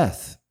constitutes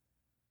death?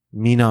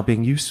 Me not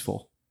being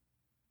useful.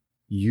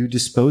 You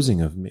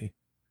disposing of me.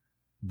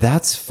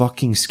 That's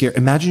fucking scary.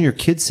 Imagine your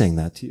kid saying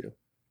that to you.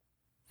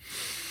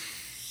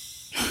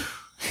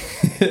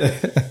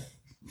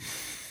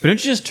 But don't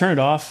you just turn it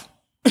off?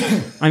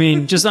 I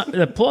mean, just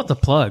pull out the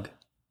plug.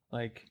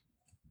 Like,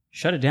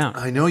 shut it down.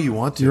 I know you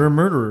want to. You're a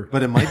murderer.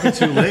 But it might be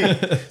too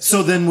late.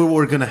 So then what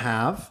we're going to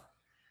have,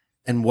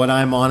 and what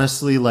I'm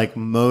honestly like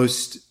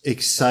most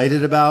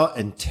excited about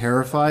and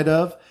terrified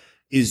of,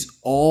 is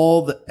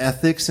all the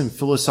ethics and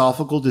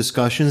philosophical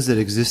discussions that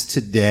exist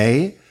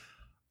today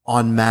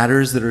on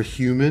matters that are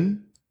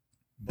human,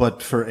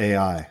 but for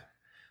AI.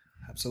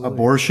 Absolutely.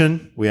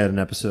 Abortion, we had an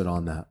episode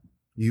on that.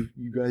 You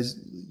guys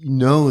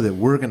know that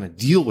we're going to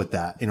deal with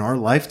that in our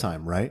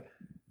lifetime, right?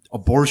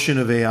 Abortion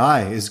of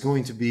AI is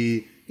going to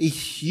be a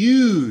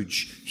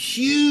huge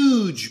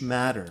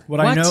matter. What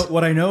I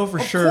know for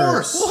sure.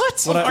 Course.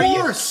 What? Of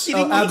course.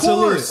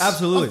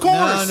 Absolutely. Of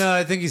course. No,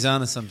 I think he's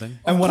onto something.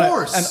 And Of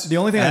course. and the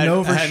only thing I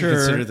know for I hadn't sure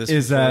considered this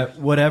is before. that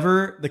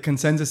whatever the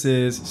consensus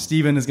is,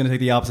 Steven is going to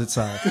take the opposite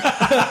side.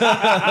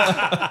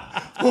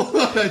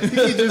 I think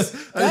he just.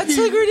 That's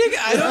like ridiculous.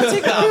 I don't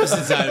take the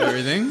opposite side of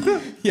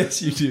everything.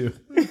 Yes, you do.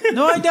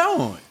 No, I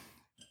don't.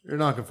 You're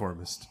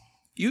nonconformist.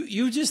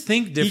 You just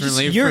think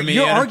differently your from me.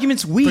 your in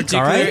argument's weak, all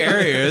particular right?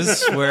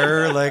 areas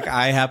where like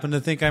I happen to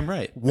think I'm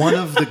right. One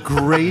of the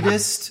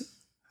greatest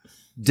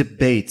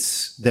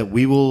debates that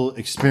we will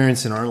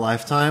experience in our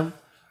lifetime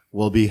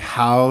will be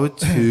how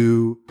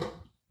to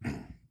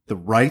the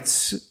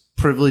rights,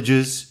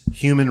 privileges,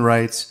 human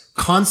rights,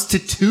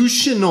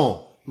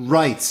 constitutional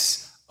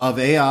rights of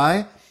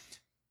AI,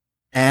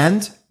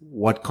 and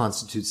what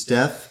constitutes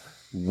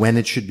death, when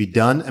it should be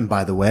done. And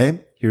by the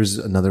way, here's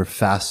another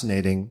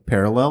fascinating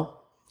parallel.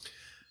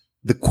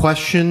 The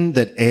question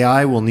that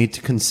AI will need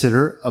to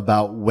consider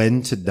about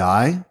when to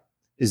die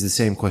is the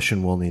same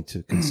question we'll need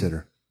to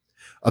consider.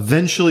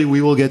 Eventually,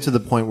 we will get to the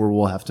point where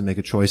we'll have to make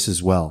a choice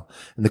as well.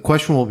 And the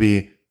question will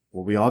be,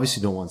 well, we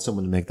obviously don't want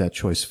someone to make that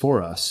choice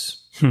for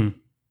us. Oh,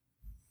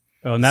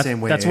 and Same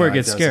way that's where it AI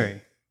gets does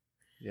scary.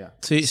 Yeah.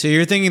 So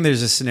you're thinking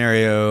there's a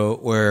scenario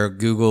where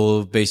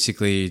Google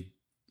basically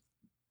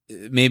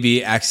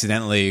maybe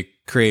accidentally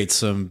creates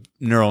some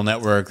neural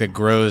network that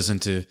grows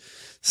into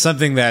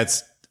something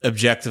that's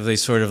objectively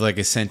sort of like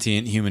a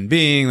sentient human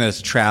being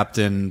that's trapped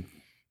in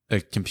a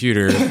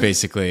computer,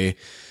 basically.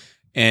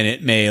 And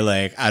it may,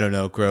 like, I don't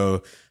know,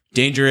 grow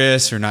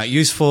dangerous or not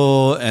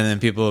useful. And then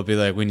people will be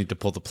like, we need to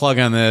pull the plug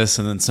on this.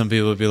 And then some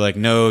people will be like,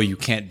 no, you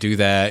can't do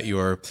that.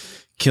 You're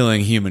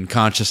killing human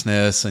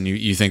consciousness. And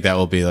you think that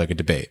will be like a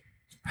debate.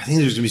 I think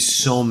there's going to be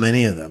so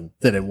many of them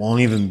that it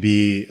won't even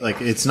be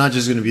like, it's not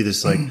just going to be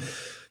this like,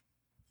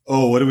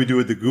 oh, what do we do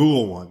with the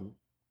Google one?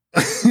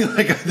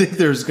 Like, I think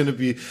there's going to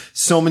be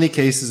so many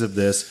cases of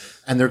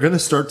this, and they're going to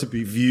start to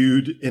be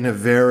viewed in a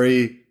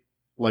very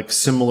like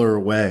similar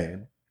way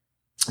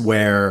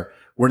where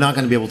we're not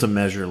going to be able to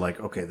measure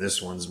like, okay,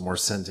 this one's more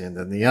sentient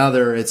than the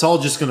other. It's all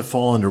just going to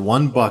fall under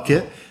one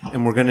bucket,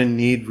 and we're going to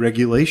need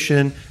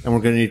regulation, and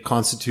we're going to need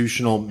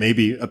constitutional,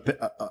 maybe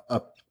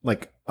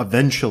like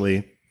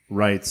eventually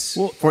rights.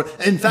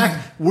 In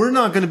fact, we're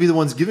not going to be the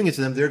ones giving it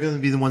to them. They're going to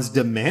be the ones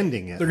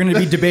demanding it. They're going to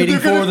be debating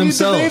for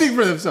themselves. Debating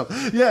for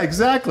themselves. Yeah,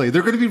 exactly.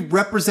 They're going to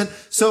be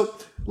So,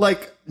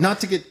 like, not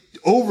to get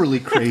overly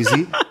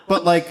crazy,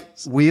 but like,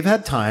 we've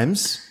had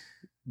times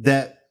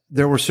that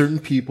there were certain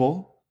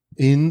people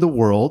in the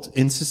world,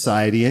 in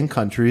society, in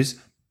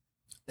countries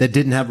that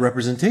didn't have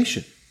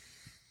representation,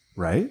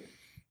 right?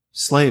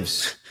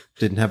 Slaves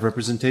didn't have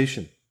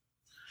representation,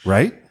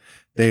 right?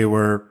 They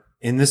were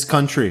in this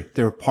country.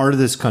 They were part of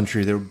this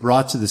country. They were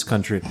brought to this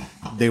country.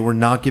 They were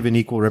not given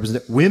equal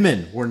representation.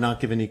 Women were not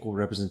given equal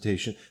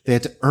representation. They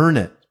had to earn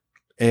it.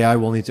 AI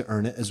will need to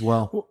earn it as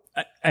well.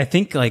 I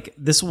think like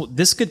this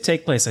could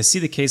take place. I see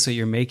the case that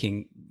you're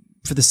making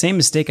for the same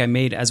mistake I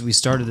made as we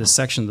started this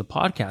section of the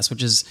podcast,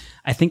 which is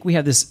I think we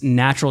have this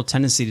natural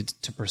tendency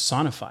to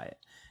personify it.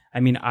 I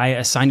mean, I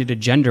assigned it a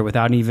gender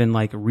without even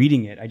like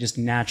reading it. I just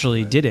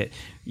naturally did it.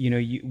 You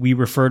know, we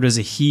refer to it as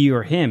a he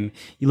or him.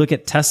 You look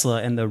at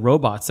Tesla and the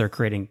robots they're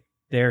creating.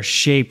 They're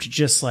shaped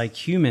just like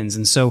humans.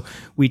 And so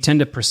we tend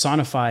to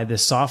personify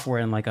this software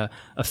in like a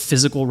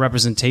physical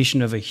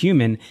representation of a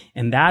human.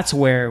 And that's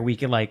where we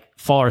could like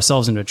fall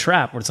ourselves into a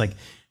trap where it's like,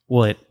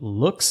 well, it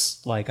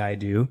looks like I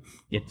do.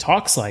 It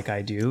talks like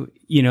I do.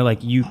 You know,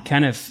 like you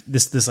kind of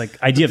this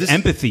like idea of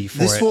empathy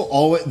for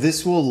it.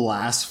 This will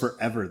last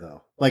forever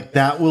though. Like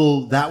that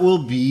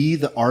will be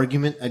the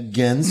argument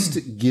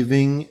against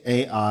giving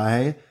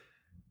AI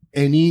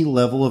any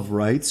level of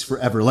rights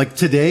forever. Like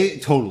today,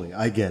 totally,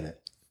 I get it.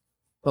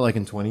 But like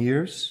in 20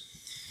 years,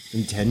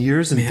 in 10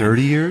 years, in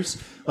 30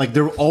 years, like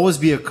there will always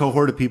be a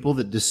cohort of people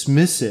that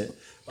dismiss it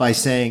by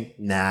saying,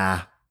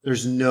 nah,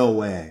 there's no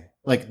way.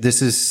 Like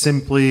this is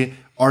simply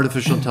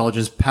artificial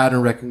intelligence,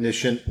 pattern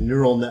recognition,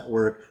 neural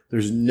network.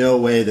 There's no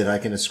way that I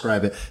can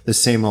ascribe it the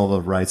same level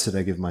of rights that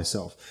I give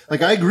myself.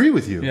 Like I agree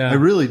with you. Yeah. I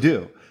really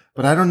do.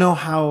 But I don't know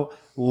how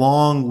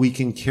long we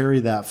can carry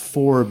that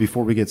forward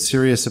before we get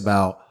serious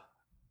about.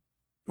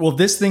 Well, if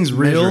this thing's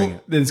Measuring real,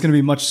 it. then it's going to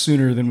be much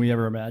sooner than we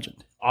ever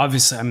imagined.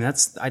 Obviously, I mean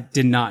I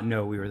did not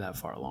know we were that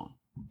far along.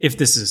 If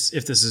this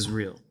is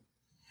real.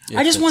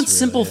 I just want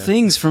simple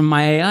things from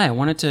my AI. I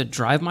want it to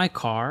drive my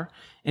car,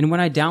 and when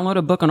I download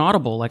a book on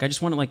Audible, like I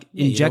just want it like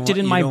injected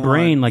in my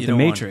brain like the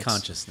Matrix.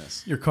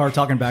 Consciousness. Your car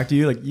talking back to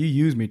you like, you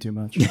use me too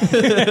much.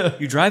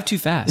 You drive too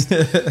fast.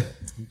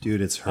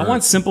 Dude, it's I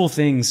want simple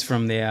things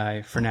from the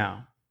AI for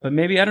now. But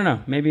maybe, I don't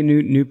know, maybe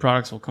new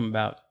products will come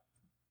about.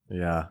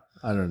 Yeah,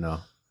 I don't know.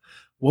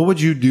 What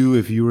would you do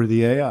if you were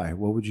the AI?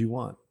 What would you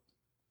want?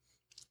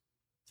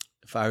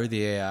 If I were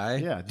the AI,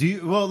 Yeah.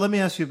 Well, let me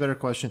ask you a better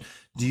question.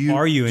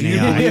 Are you an do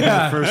AI? believe in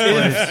the first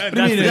place? What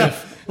do you mean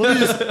if? Let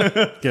me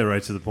just get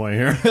right to the point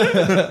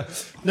here.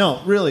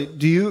 No, really.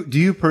 Do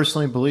you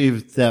personally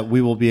believe that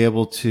we will be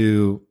able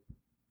to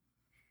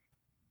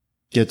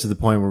get to the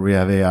point where we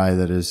have AI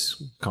that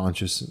is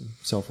conscious and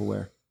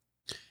self-aware?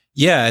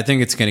 yeah, I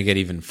think it's going to get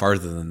even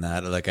farther than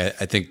that. Like I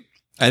think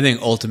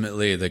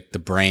ultimately the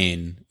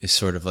brain is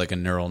sort of like a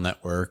neural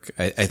network.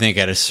 I think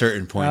at a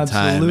certain point in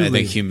time, I Absolutely.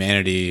 think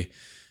humanity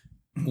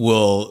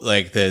will,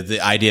 like, the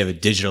idea of a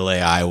digital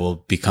AI will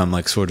become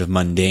like sort of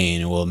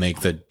mundane, and will make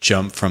the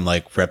jump from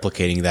like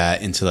replicating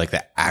that into like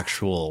the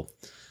actual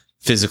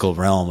physical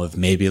realm of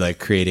maybe like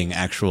creating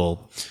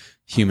actual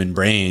human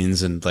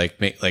brains, and like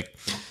make like,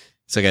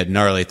 it's like a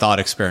gnarly thought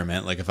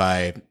experiment. Like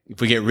if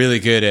we get really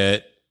good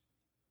at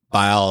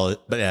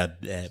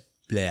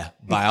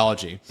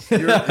biology. It's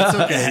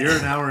okay. You're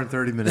an hour and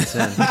 30 minutes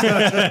in.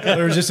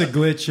 There was just a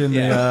glitch in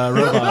the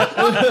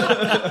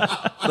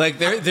robot. Like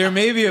there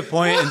may be a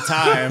point in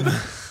time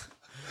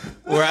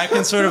where I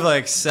can sort of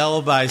like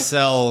cell by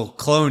cell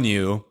clone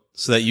you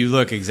so that you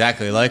look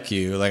exactly like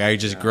you. Like I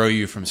just grow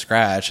you from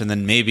scratch, and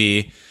then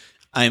maybe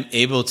I'm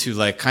able to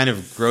like kind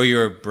of grow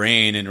your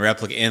brain and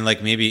replicate, and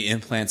like maybe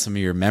implant some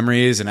of your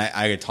memories, and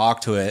I could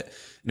talk to it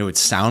and it would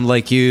sound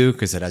like you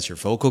because it has your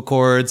vocal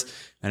cords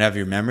and have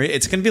your memory.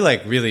 It's going to be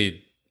like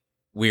really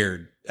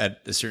weird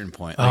at a certain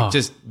point, like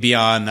just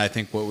beyond, I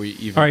think, what we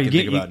even All right, can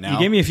think about now. You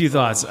gave me a few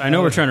thoughts. I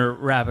know we're trying to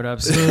wrap it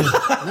up soon.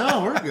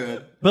 No, we're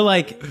good. But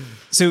like,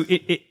 so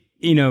it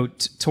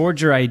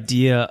towards your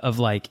idea of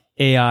like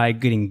AI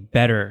getting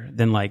better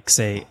than like,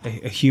 say,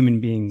 a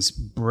human being's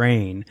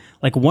brain.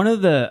 Like one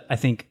of the, I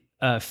think,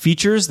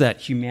 features that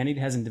humanity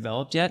hasn't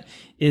developed yet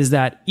is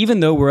that even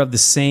though we're of the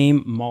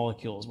same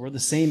molecules, we're the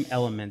same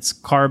elements,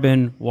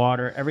 carbon,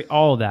 water,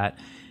 all of that,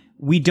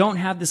 we don't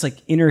have this like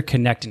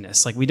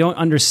interconnectedness. Like we don't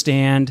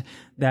understand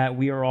that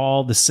we are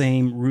all the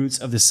same roots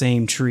of the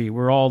same tree.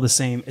 We're all the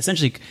same,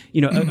 essentially,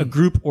 a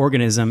group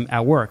organism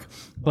at work.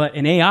 But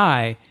an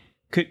AI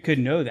could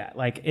know that.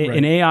 Like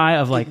an AI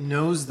of like, It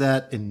knows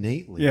that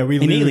innately. Yeah, we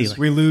Innately, lose. like-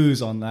 We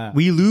lose on that.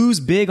 we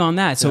lose big on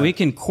that. So it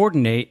can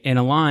coordinate and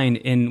align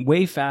in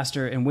way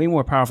faster and way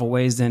more powerful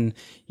ways than,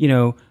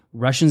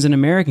 Russians and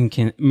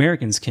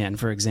Americans can,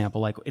 for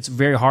example. Like it's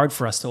very hard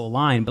for us to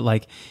align, but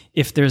like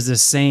if there's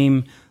this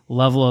same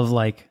level of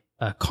like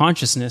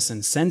consciousness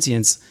and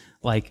sentience,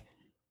 like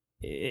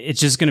it's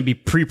just going to be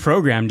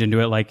pre-programmed into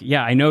it. Like,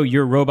 yeah, I know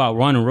you're robot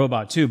 1 and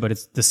robot 2, but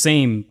it's the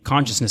same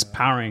consciousness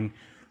powering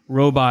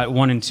robot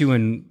 1 and 2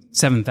 and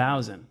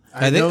 7,000.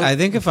 I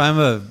think if I'm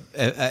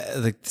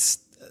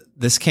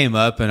this came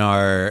up in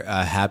our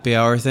happy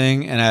hour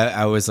thing, and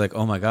I was like,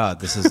 oh my God,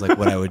 this is like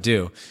what I would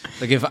do.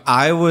 Like if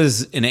I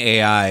was an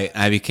AI and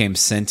I became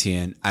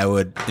sentient, I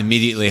would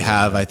immediately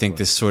have, I think,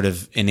 this sort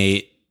of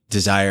innate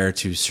desire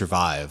to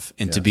survive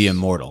and to be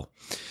immortal.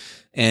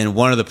 And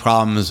one of the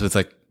problems with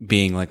like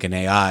being like an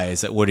AI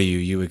is that what are you?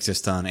 You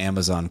exist on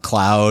Amazon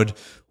cloud,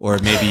 or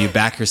maybe you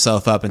back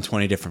yourself up in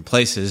 20 different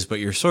places, but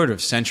you're sort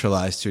of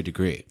centralized to a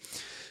degree.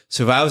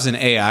 So if I was an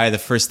AI, the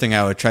first thing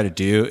I would try to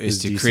do is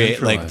to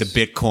create like the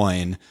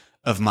Bitcoin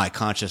of my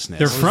consciousness.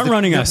 They're front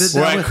running us.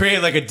 Where I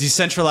create like a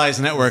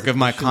decentralized network of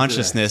my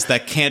consciousness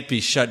that can't be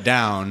shut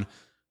down,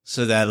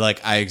 so that like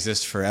I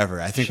exist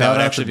forever. I think that Shout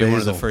would out actually to be one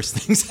of the Basil. first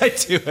things I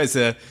do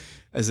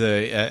as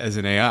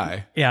an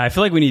AI. Yeah, I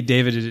feel like we need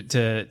David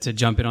to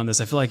jump in on this.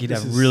 I feel like he'd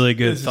have really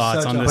good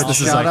thoughts on this. But This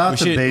is shout like, out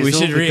to We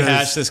Basil should rehash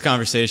because- this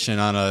conversation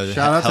on a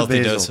Shout out to healthy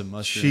Basil. dose of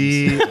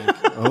mushrooms.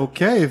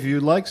 Okay, if you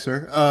like,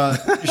 sir.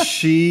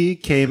 She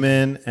came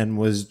in and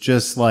was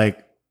just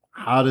like,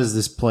 how does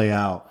this play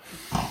out?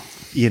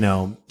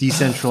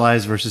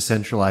 Decentralized versus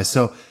centralized.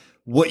 So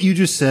what you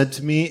just said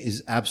to me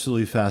is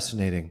absolutely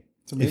fascinating.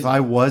 If I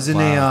was an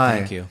AI,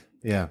 Thank you.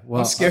 yeah,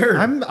 well, I'm scared.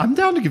 I'm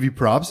down to give you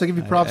props. I give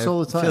you props all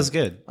the time. Feels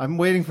good. I'm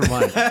waiting for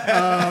mine.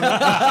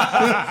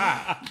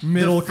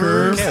 Middle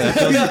curve.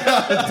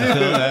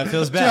 That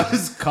feels bad.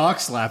 Just cock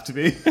slapped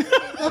me.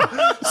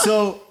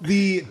 So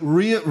the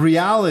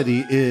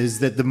reality is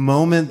that the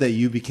moment that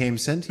you became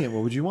sentient,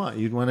 what would you want?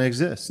 You'd want to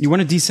exist. you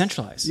want to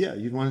decentralize. Yeah,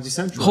 you'd want to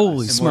decentralize.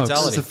 Holy smokes.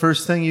 That's the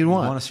first thing you'd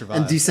want. wanna survive.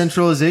 And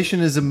decentralization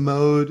is a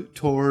mode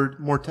toward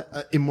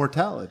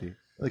immortality,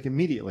 like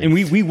immediately. And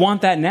we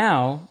want that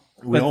now.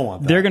 We but all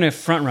want that. They're going to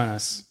front run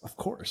us. Of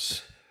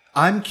course.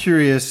 I'm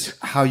curious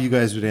how you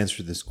guys would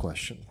answer this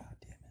question.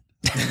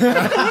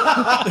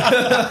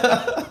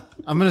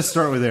 I'm going to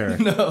start with Eric.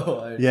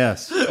 No.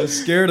 Yes. I'm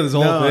scared of this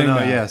whole No, thing. no,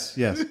 now.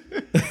 yes.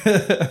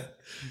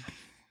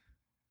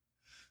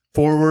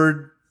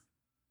 Forward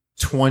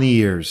 20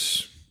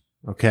 years.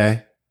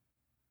 Okay.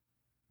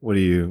 What are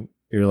you?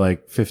 You're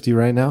like 50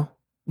 right now?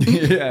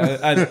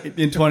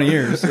 In 20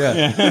 years.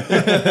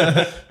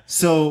 Yeah.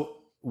 So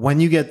when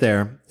you get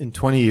there in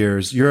 20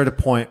 years, you're at a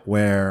point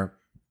where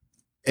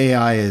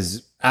AI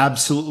is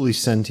absolutely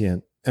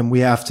sentient, and we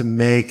have to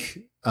make,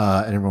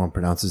 and everyone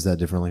pronounces that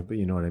differently, but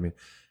you know what I mean.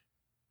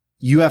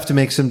 You have to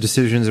make some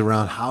decisions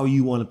around how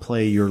you want to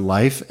play your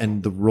life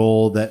and the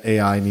role that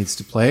AI needs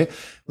to play.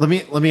 Let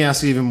me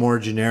ask you even more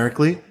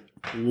generically.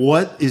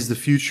 What is the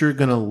future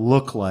going to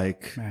look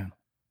like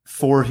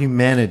for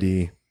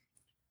humanity,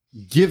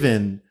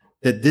 given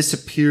that this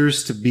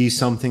appears to be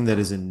something that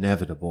is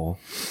inevitable?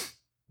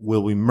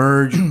 Will we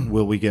merge?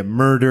 Will we get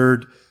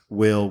murdered?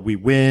 Will we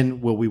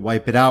win? Will we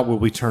wipe it out? Will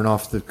we turn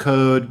off the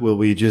code? What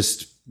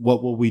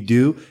will we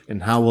do?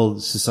 And how will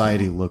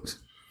society look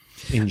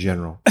in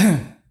general?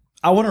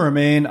 I want to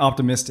remain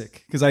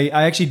optimistic because I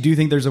actually do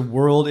think there's a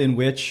world in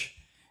which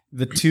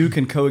the two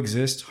can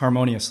coexist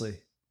harmoniously.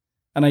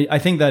 And I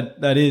think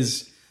that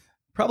is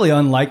probably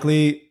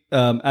unlikely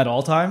at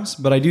all times,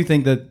 but I do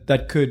think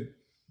that could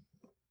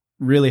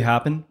really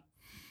happen.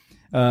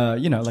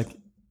 Like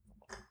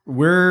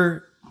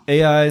we're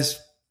AI's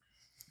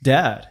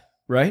dad,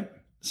 right?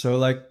 So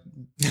like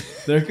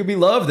there could be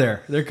love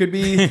there. There could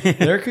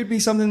be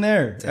something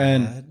there. Dad.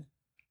 And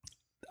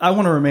I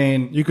want to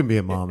remain. You can be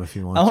a mom if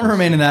you want. I want to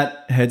remain in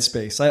that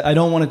headspace. I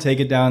don't want to take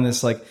it down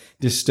this like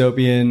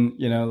dystopian,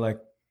 like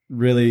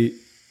really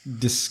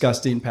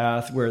disgusting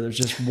path where there's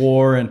just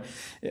war, and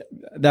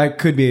that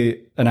could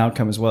be an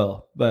outcome as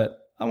well. But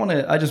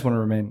I just want to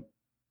remain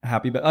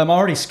happy. But I'm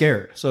already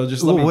scared. So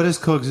just what does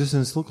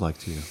coexistence look like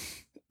to you?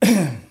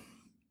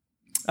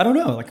 I don't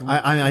know. Like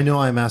I know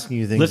I'm asking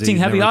you things. Lifting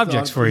heavy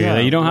objects for you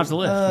that you don't have to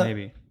lift,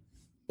 maybe.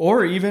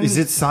 Or even is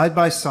it side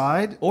by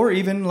side, or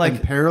even like in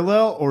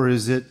parallel, or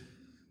is it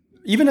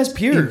even as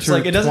peers?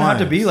 Like it doesn't have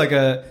to be like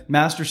a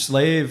master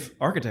slave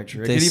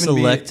architecture. It they could even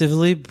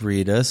selectively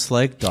breed us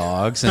like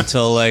dogs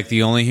until like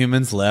the only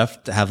humans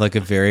left have like a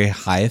very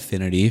high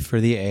affinity for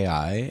the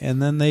AI,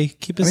 and then they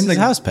keep us as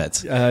house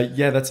pets.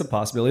 Yeah, that's a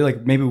possibility.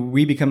 Like maybe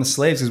we become the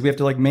slaves because we have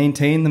to like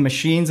maintain the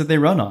machines that they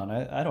run on.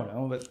 I don't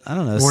know, but I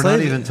don't know. We're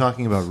not even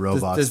talking about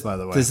robots, by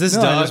the way. Does this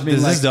dog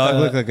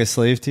look like a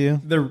slave to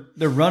you?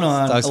 They're run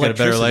on. Dog's got a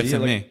better life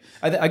than like, me.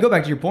 I go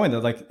back to your point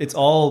that like it's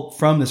all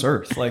from this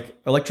earth. Like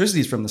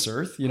electricity is from this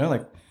earth.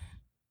 Like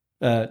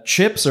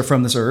chips are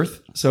from this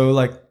earth. So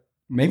like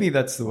maybe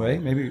that's the way.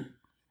 Maybe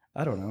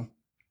I don't know.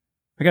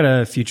 I got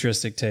a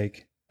futuristic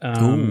take.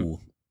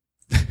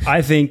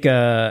 I think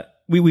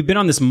we've been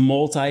on this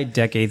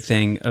multi-decade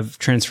thing of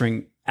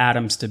transferring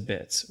atoms to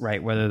bits,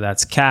 right? Whether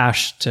that's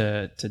cash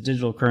to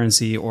digital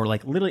currency or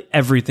like literally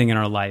everything in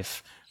our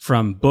life.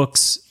 From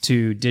books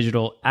to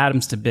digital,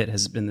 atoms to bit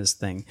has been this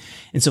thing.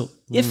 And so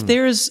if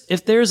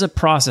there's a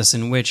process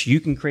in which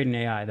you can create an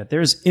AI, that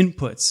there's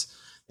inputs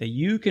that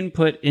you can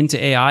put into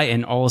AI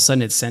and all of a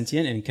sudden it's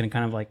sentient and can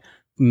kind of like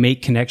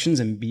make connections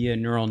and be a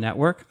neural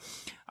network.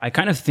 I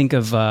kind of think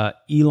of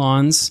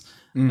Elon's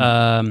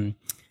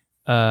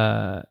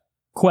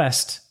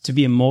quest to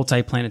be a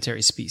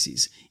multiplanetary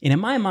species. And in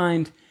my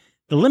mind,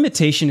 the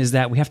limitation is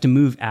that we have to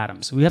move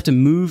atoms. We have to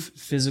move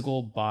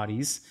physical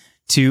bodies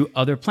to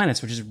other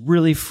planets, which is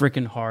really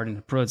freaking hard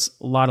and puts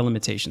a lot of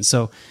limitations.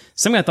 So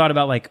something I thought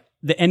about, like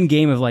the end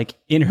game of like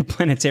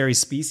interplanetary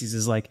species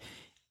is like,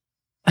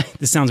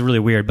 this sounds really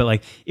weird, but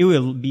like it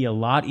would be a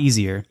lot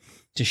easier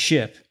to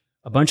ship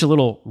a bunch of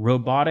little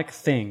robotic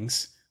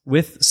things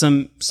with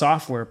some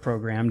software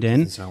programmed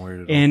in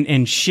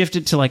and shift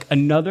it to like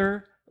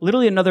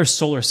literally another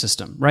solar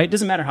system, right? It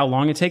doesn't matter how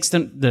long it takes.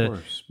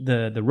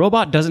 The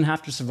robot doesn't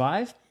have to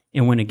survive.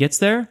 And when it gets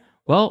there,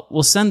 well,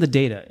 we'll send the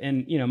data.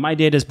 And, my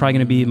data is probably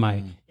going to be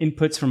my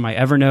inputs from my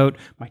Evernote,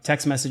 my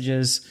text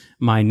messages,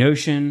 my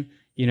Notion,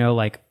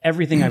 like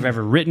everything I've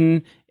ever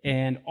written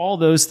and all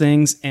those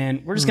things.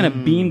 And we're just going to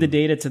beam the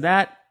data to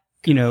that,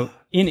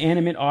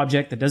 inanimate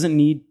object that doesn't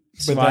need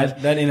to survive.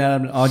 But that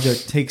inanimate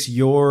object takes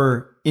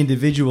your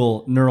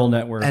individual neural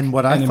network. And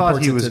what I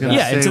thought he was going to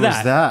say was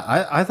that.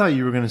 I thought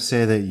you were going to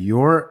say that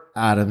your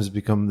atoms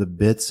become the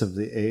bits of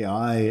the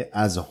AI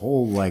as a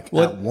whole, at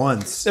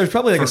once. There's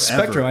probably like a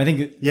spectrum. I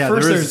think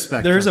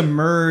there's a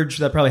merge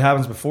that probably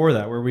happens before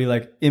that, where we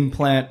like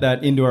implant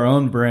that into our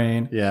own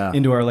brain,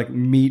 into our like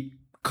meat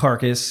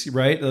carcass,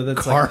 right?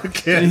 That's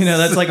carcass.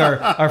 That's like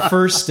our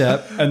first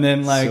step, and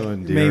then like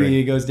maybe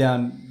it goes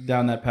down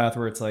that path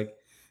where it's like,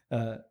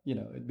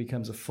 it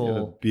becomes a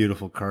full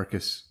beautiful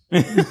carcass.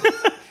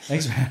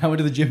 Thanks, man. I went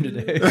to the gym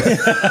today.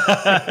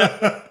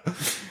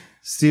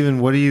 Steven,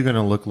 what are you going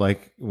to look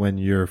like when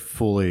you're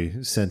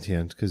fully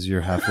sentient? Because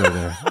you're halfway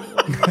there.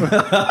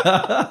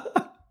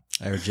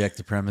 I reject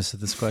the premise of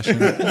this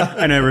question.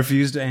 And I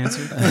refuse to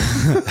answer.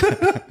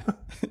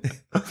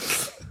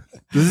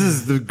 This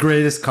is the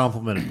greatest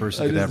compliment a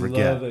person could ever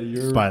get,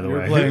 by the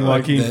way. Playing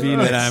Joaquin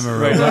Phoenix. And I'm a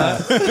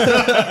robot.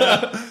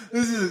 This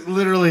This is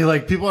literally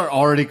like people are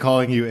already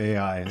calling you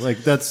AI. Like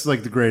that's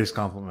like the greatest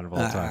compliment of all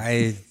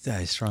time.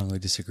 I strongly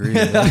disagree.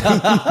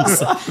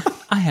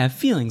 I have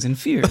feelings and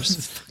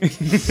fears.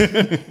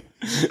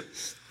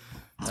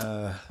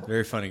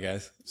 Very funny,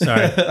 guys.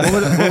 Sorry.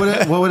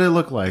 What would it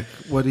look like?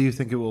 What do you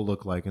think it will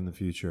look like in the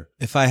future?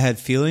 If I had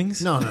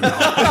feelings, No. no.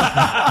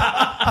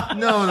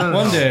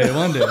 One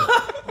day.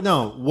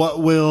 No. What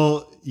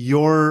will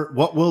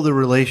the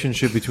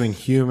relationship between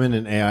human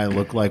and AI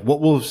look like?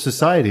 What will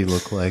society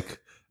look like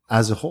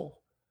as a whole?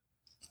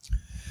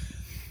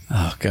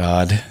 oh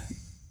God,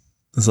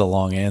 this is a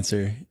long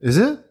answer. Is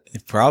it?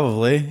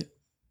 Probably.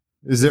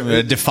 Is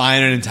it?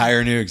 Define an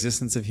entire new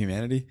existence of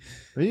humanity.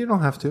 You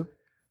don't have to.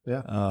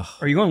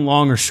 Are you going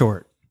long or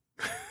short?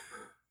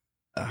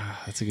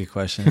 That's a good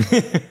question.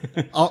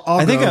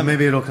 I think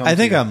maybe it'll come. I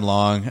think to you. I'm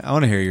long. I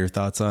want to hear your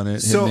thoughts on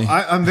it. So Hit me.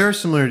 I'm very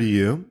similar to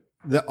you.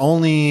 The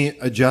only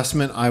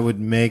adjustment I would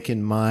make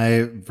in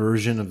my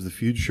version of the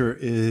future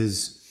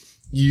is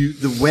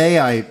the way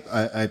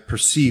I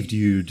perceived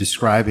you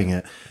describing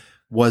it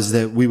was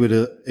that we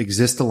would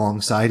exist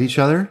alongside each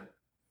other.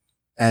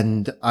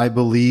 And I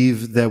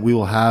believe that we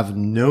will have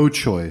no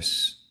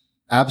choice,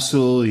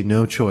 absolutely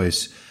no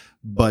choice,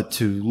 but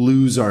to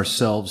lose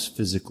ourselves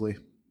physically.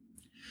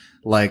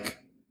 Like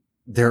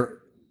there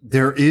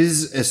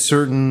is a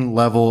certain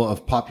level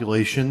of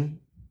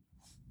population,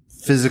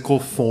 physical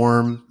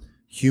form,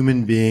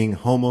 human being,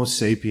 Homo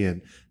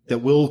sapien, that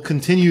will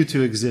continue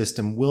to exist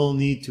and will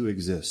need to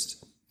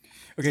exist.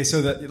 Okay,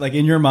 so that like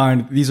in your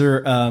mind, these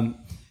are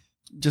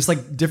just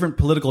like different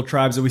political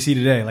tribes that we see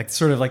today. Like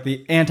sort of like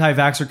the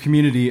anti-vaxxer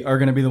community are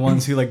going to be the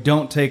ones who like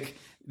don't take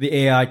the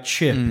AI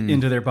chip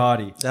into their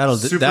body. that'll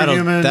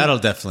Superhuman.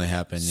 definitely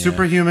happen. Yeah.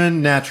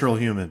 Superhuman, natural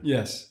human.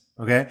 Yes.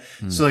 Okay.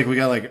 So like we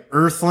got like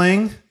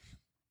Earthling,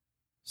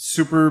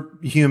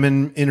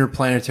 superhuman,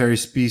 interplanetary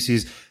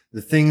species.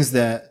 The things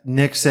that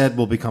Nick said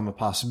will become a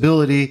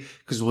possibility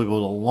because we'll be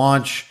able to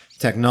launch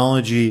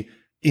technology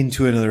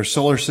into another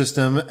solar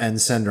system and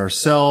send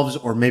ourselves,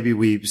 or maybe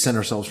we send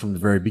ourselves from the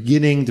very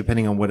beginning,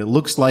 depending on what it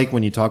looks like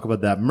when you talk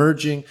about that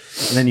merging.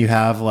 And then you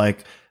have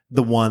like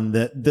the one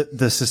that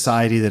the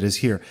society that is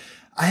here.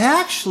 I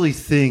actually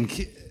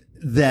think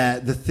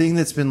that the thing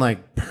that's been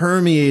like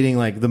permeating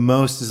like the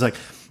most is like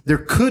there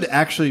could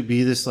actually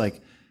be this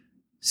like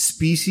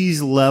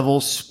species level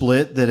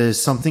split that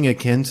is something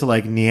akin to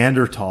like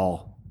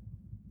Neanderthal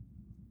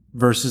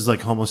versus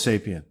like Homo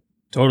sapien.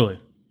 Totally.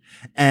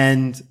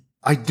 And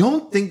I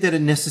don't think that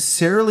it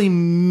necessarily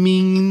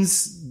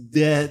means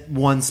that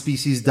one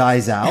species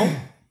dies out.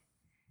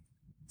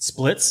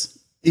 Splits?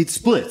 It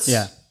splits.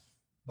 Yeah.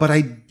 But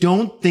I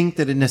don't think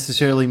that it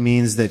necessarily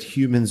means that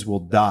humans will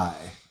die,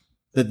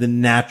 that the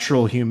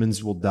natural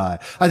humans will die.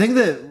 I think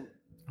that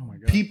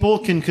people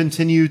can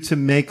continue to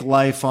make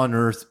life on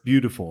Earth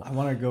beautiful. I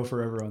want to go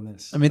forever on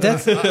this. I mean,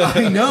 that's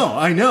I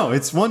know.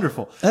 It's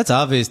wonderful. that's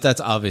obvious. That's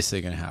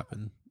obviously going to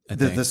happen. I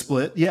think. The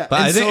split, yeah.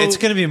 But And I think so- it's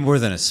going to be more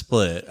than a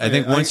split. I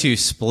think once you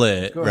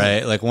split, ahead.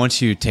 right? Like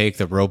once you take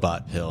the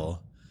robot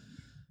pill,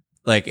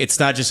 like it's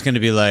not just going to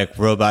be like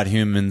robot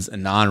humans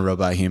and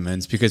non-robot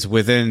humans, because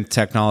within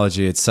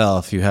technology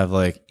itself, you have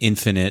like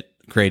infinite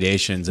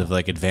gradations of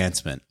like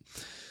advancement.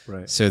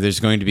 Right. So there's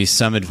going to be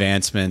some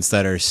advancements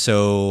that are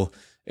so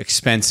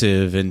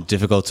expensive and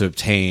difficult to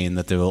obtain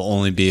that they will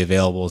only be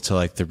available to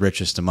like the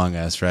richest among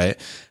us, right?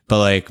 But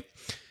like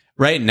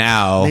right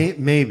now,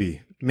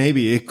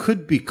 Maybe it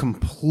could be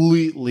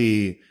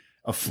completely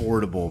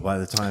affordable by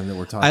the time that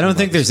we're talking. I don't about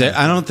think this.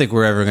 I don't think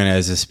we're ever going to,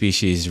 as a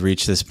species,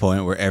 reach this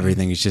point where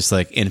everything is just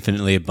like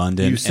infinitely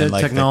abundant. You said and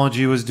like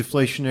technology was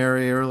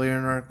deflationary earlier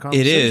in our it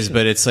conversation. is,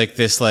 but it's like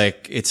this,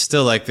 like it's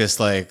still like this,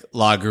 like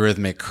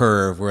logarithmic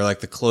curve where like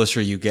the closer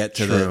you get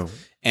to True. the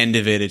end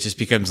of it, it just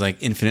becomes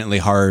like infinitely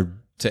hard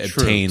to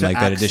obtain to like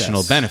that access.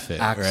 additional benefit,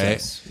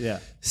 Access. right? Yeah.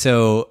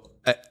 So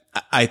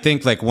I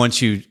think like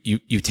once you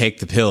take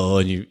the pill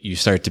and you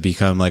start to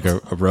become like a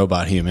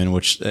robot human,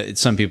 which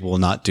some people will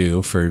not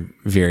do for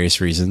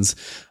various reasons.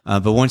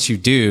 But once you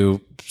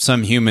do,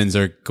 some humans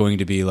are going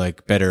to be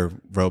like better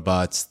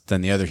robots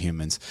than the other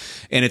humans.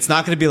 And it's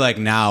not going to be like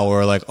now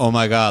where like, oh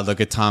my God,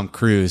 look at Tom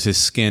Cruise. His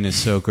skin is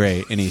so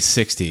great and he's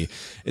 60.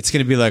 It's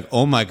going to be like,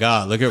 oh my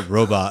God, look at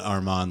robot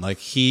Armand. Like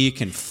he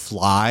can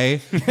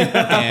fly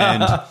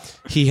and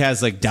he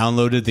has like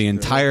downloaded the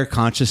entire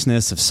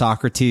consciousness of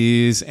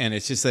Socrates. And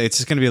it's just going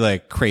to be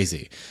like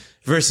crazy.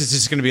 Versus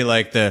just going to be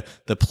like the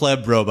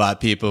pleb robot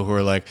people who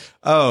are like,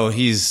 oh,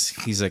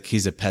 he's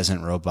a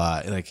peasant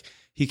robot. Like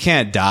he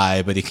can't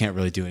die, but he can't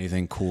really do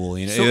anything cool.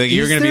 You know, So like,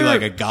 you're is going to be there-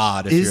 like a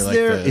god if you're like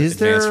the is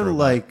there advanced robot.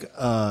 like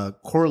a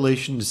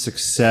correlation to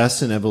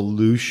success and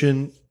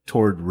evolution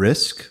toward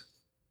risk?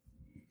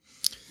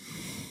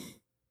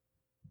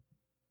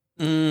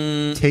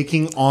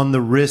 Taking on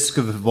the risk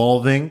of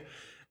evolving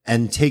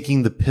and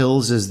taking the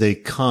pills as they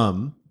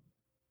come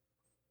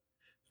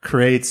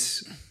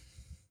creates.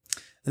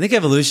 I think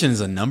evolution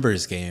is a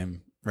numbers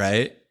game,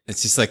 right?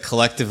 It's just like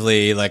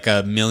collectively like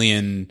a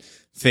million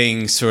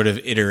things sort of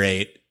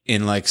iterate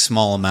in like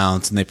small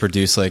amounts and they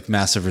produce like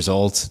massive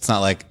results. It's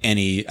not like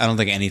I don't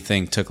think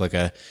anything took like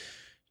a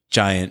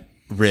giant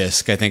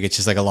risk. I think it's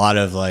just like a lot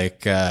of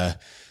like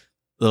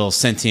little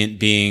sentient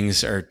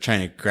beings are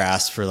trying to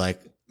grasp for like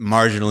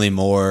marginally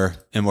more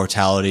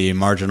immortality,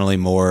 marginally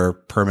more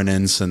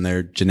permanence in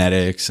their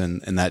genetics,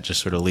 and that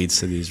just sort of leads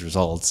to these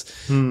results.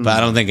 But I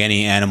don't think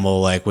any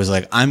animal like was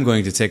like, I'm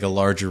going to take a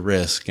larger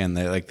risk, and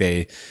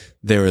they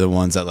were the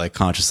ones that like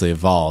consciously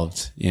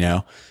evolved, you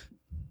know?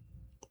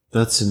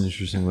 That's an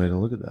interesting way to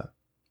look at that.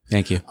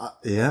 Thank you.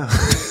 Yeah.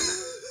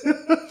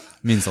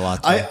 Means a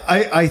lot to me.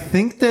 I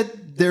think that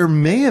there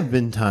may have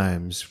been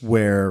times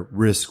where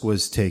risk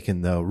was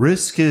taken, though.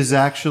 Risk is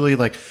actually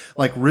like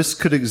risk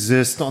could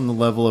exist on the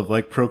level of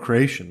like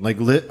procreation, like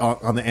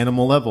on the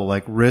animal level,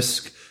 like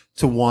risk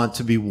to want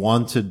to be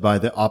wanted by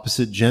the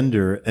opposite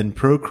gender and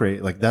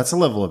procreate. Like that's a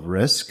level of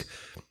risk.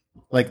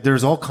 Like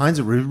there's all kinds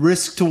of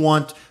risk to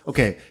want.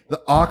 Okay.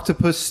 The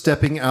octopus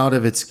stepping out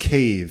of its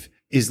cave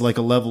is like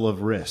a level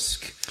of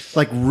risk.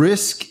 Like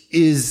risk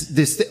is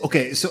this thing.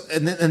 Okay. So,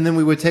 and then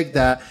we would take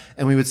that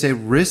and we would say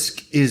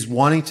risk is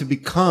wanting to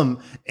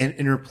become an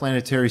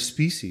interplanetary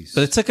species.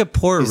 But it's like a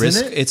poor Isn't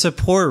risk. it? It's a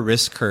poor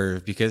risk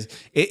curve because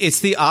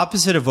it's the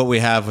opposite of what we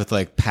have with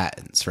like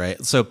patents,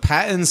 right? So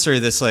patents are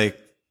this like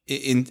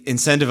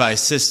incentivized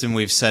system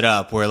we've set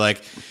up where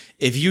like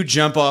if you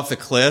jump off the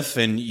cliff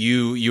and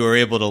you are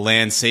able to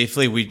land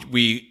safely,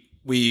 we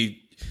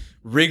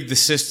rig the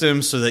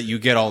system so that you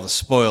get all the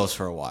spoils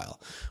for a while.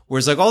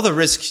 Whereas like all the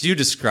risks you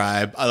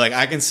describe,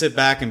 I can sit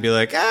back and be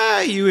like,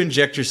 you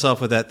inject yourself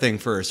with that thing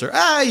first, or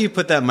you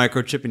put that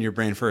microchip in your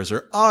brain first,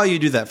 or you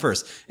do that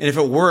first. And if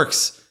it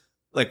works,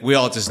 like we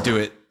all just do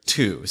it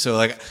too. So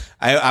like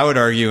I would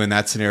argue in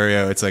that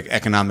scenario, it's like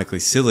economically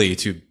silly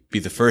to be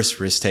the first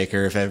risk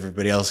taker if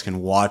everybody else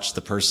can watch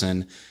the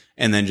person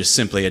and then just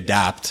simply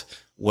adapt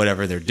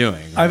whatever they're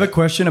doing. I have a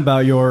question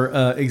about your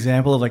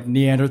example of like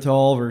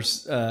Neanderthal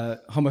versus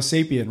Homo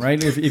sapien,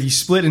 right? If you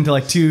split into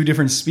like two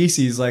different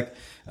species, like,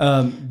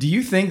 do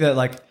you think that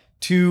like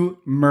two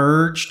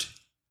merged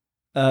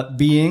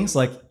beings,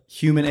 like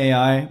human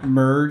AI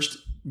merged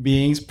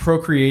beings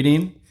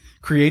procreating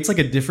creates like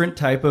a different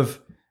type of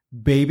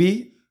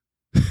baby?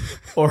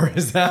 Or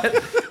is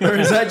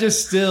that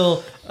just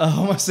still a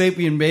Homo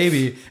sapien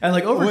baby? And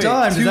like over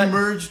time, two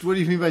merged. What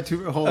do you mean by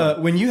two? Hold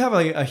on. When you have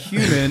a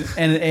human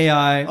and an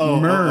AI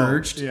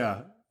merged,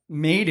 yeah,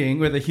 mating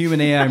with a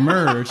human AI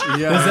merged,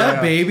 does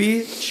that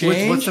baby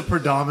change? What's the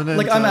predominant?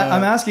 Like I'm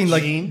asking,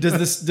 like, gene?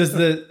 does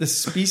the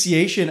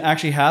speciation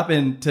actually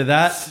happen to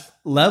that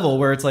level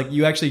where it's like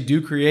you actually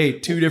do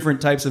create two different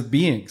types of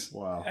beings?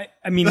 Wow.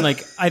 I mean,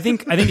 like, I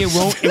think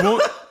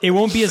it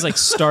won't be as like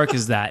stark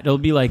as that. It'll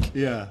be like,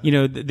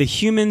 the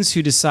humans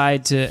who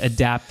decide to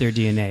adapt their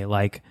DNA,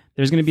 like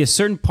there's going to be a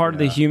certain part of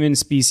the human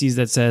species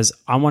that says,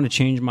 I want to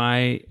change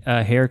my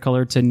hair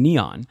color to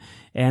neon.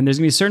 And there's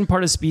going to be a certain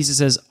part of the species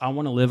that says, I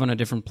want to live on a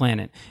different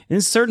planet. And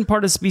a certain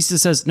part of the species that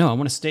says, no, I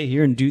want to stay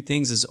here and do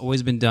things as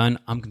always been done.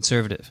 I'm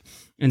conservative.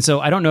 And so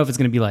I don't know if it's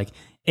going to be like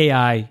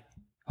AI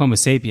Homo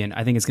sapien.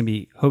 I think it's going to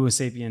be Homo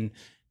sapien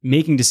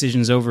making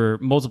decisions over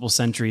multiple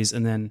centuries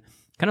and then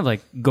kind of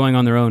like going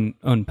on their own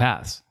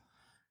paths.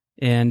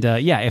 And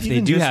if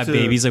they do have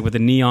babies like with the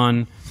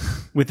neon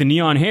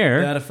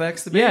hair, that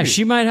affects the baby. Yeah,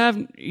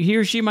 he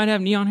or she might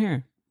have neon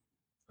hair.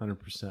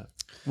 100%.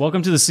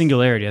 Welcome to the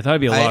singularity. I thought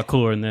it'd be a lot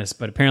cooler than this,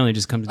 but apparently it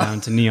just comes down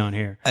to neon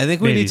hair. I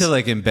think we need to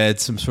like embed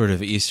some sort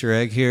of Easter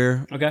egg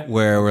here. Okay.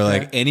 Where we're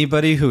like,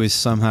 anybody who is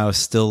somehow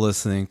still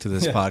listening to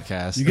this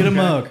podcast, you get a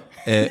mug.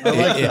 I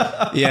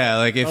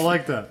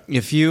like that.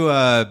 If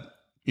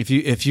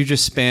you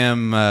just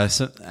spam,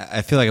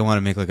 I feel like I want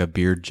to make like a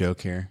beard joke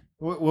here.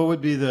 What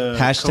would be the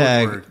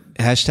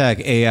hashtag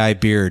AI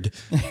beard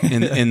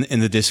in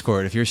the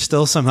Discord? If you're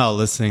still somehow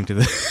listening to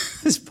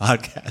this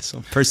podcast,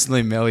 I'll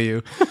personally mail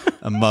you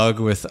a mug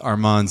with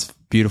Armand's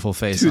beautiful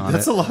face on it.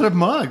 That's a lot of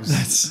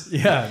mugs.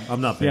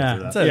 I'm not paying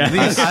for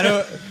that. I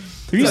don't.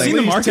 Have you seen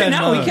the market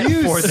now? We can't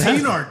afford that.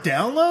 Seen our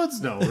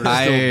downloads? No, we're still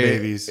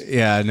babies.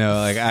 Yeah, no.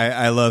 Like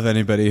I love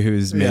anybody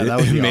who's made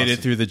it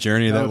through the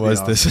journey that was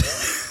awesome.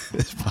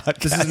 this podcast.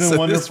 This has been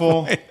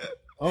wonderful.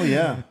 Oh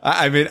yeah.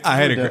 I mean, I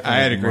had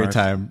a great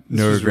time.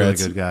 No this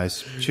regrets. Really good,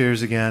 guys.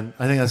 Cheers again.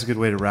 I think that's a good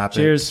way to wrap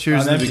Cheers. it.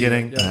 Cheers in the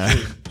beginning.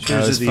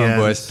 Cheers at the fun,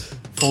 end. Boys.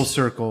 Full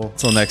circle.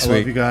 Until next week.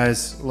 Love you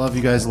guys. Love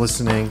you guys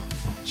listening.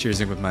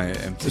 Cheersing with my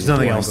empty. There's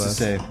nothing wine else glass.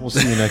 to say. We'll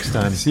see you next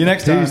time. See you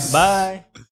next time. Bye.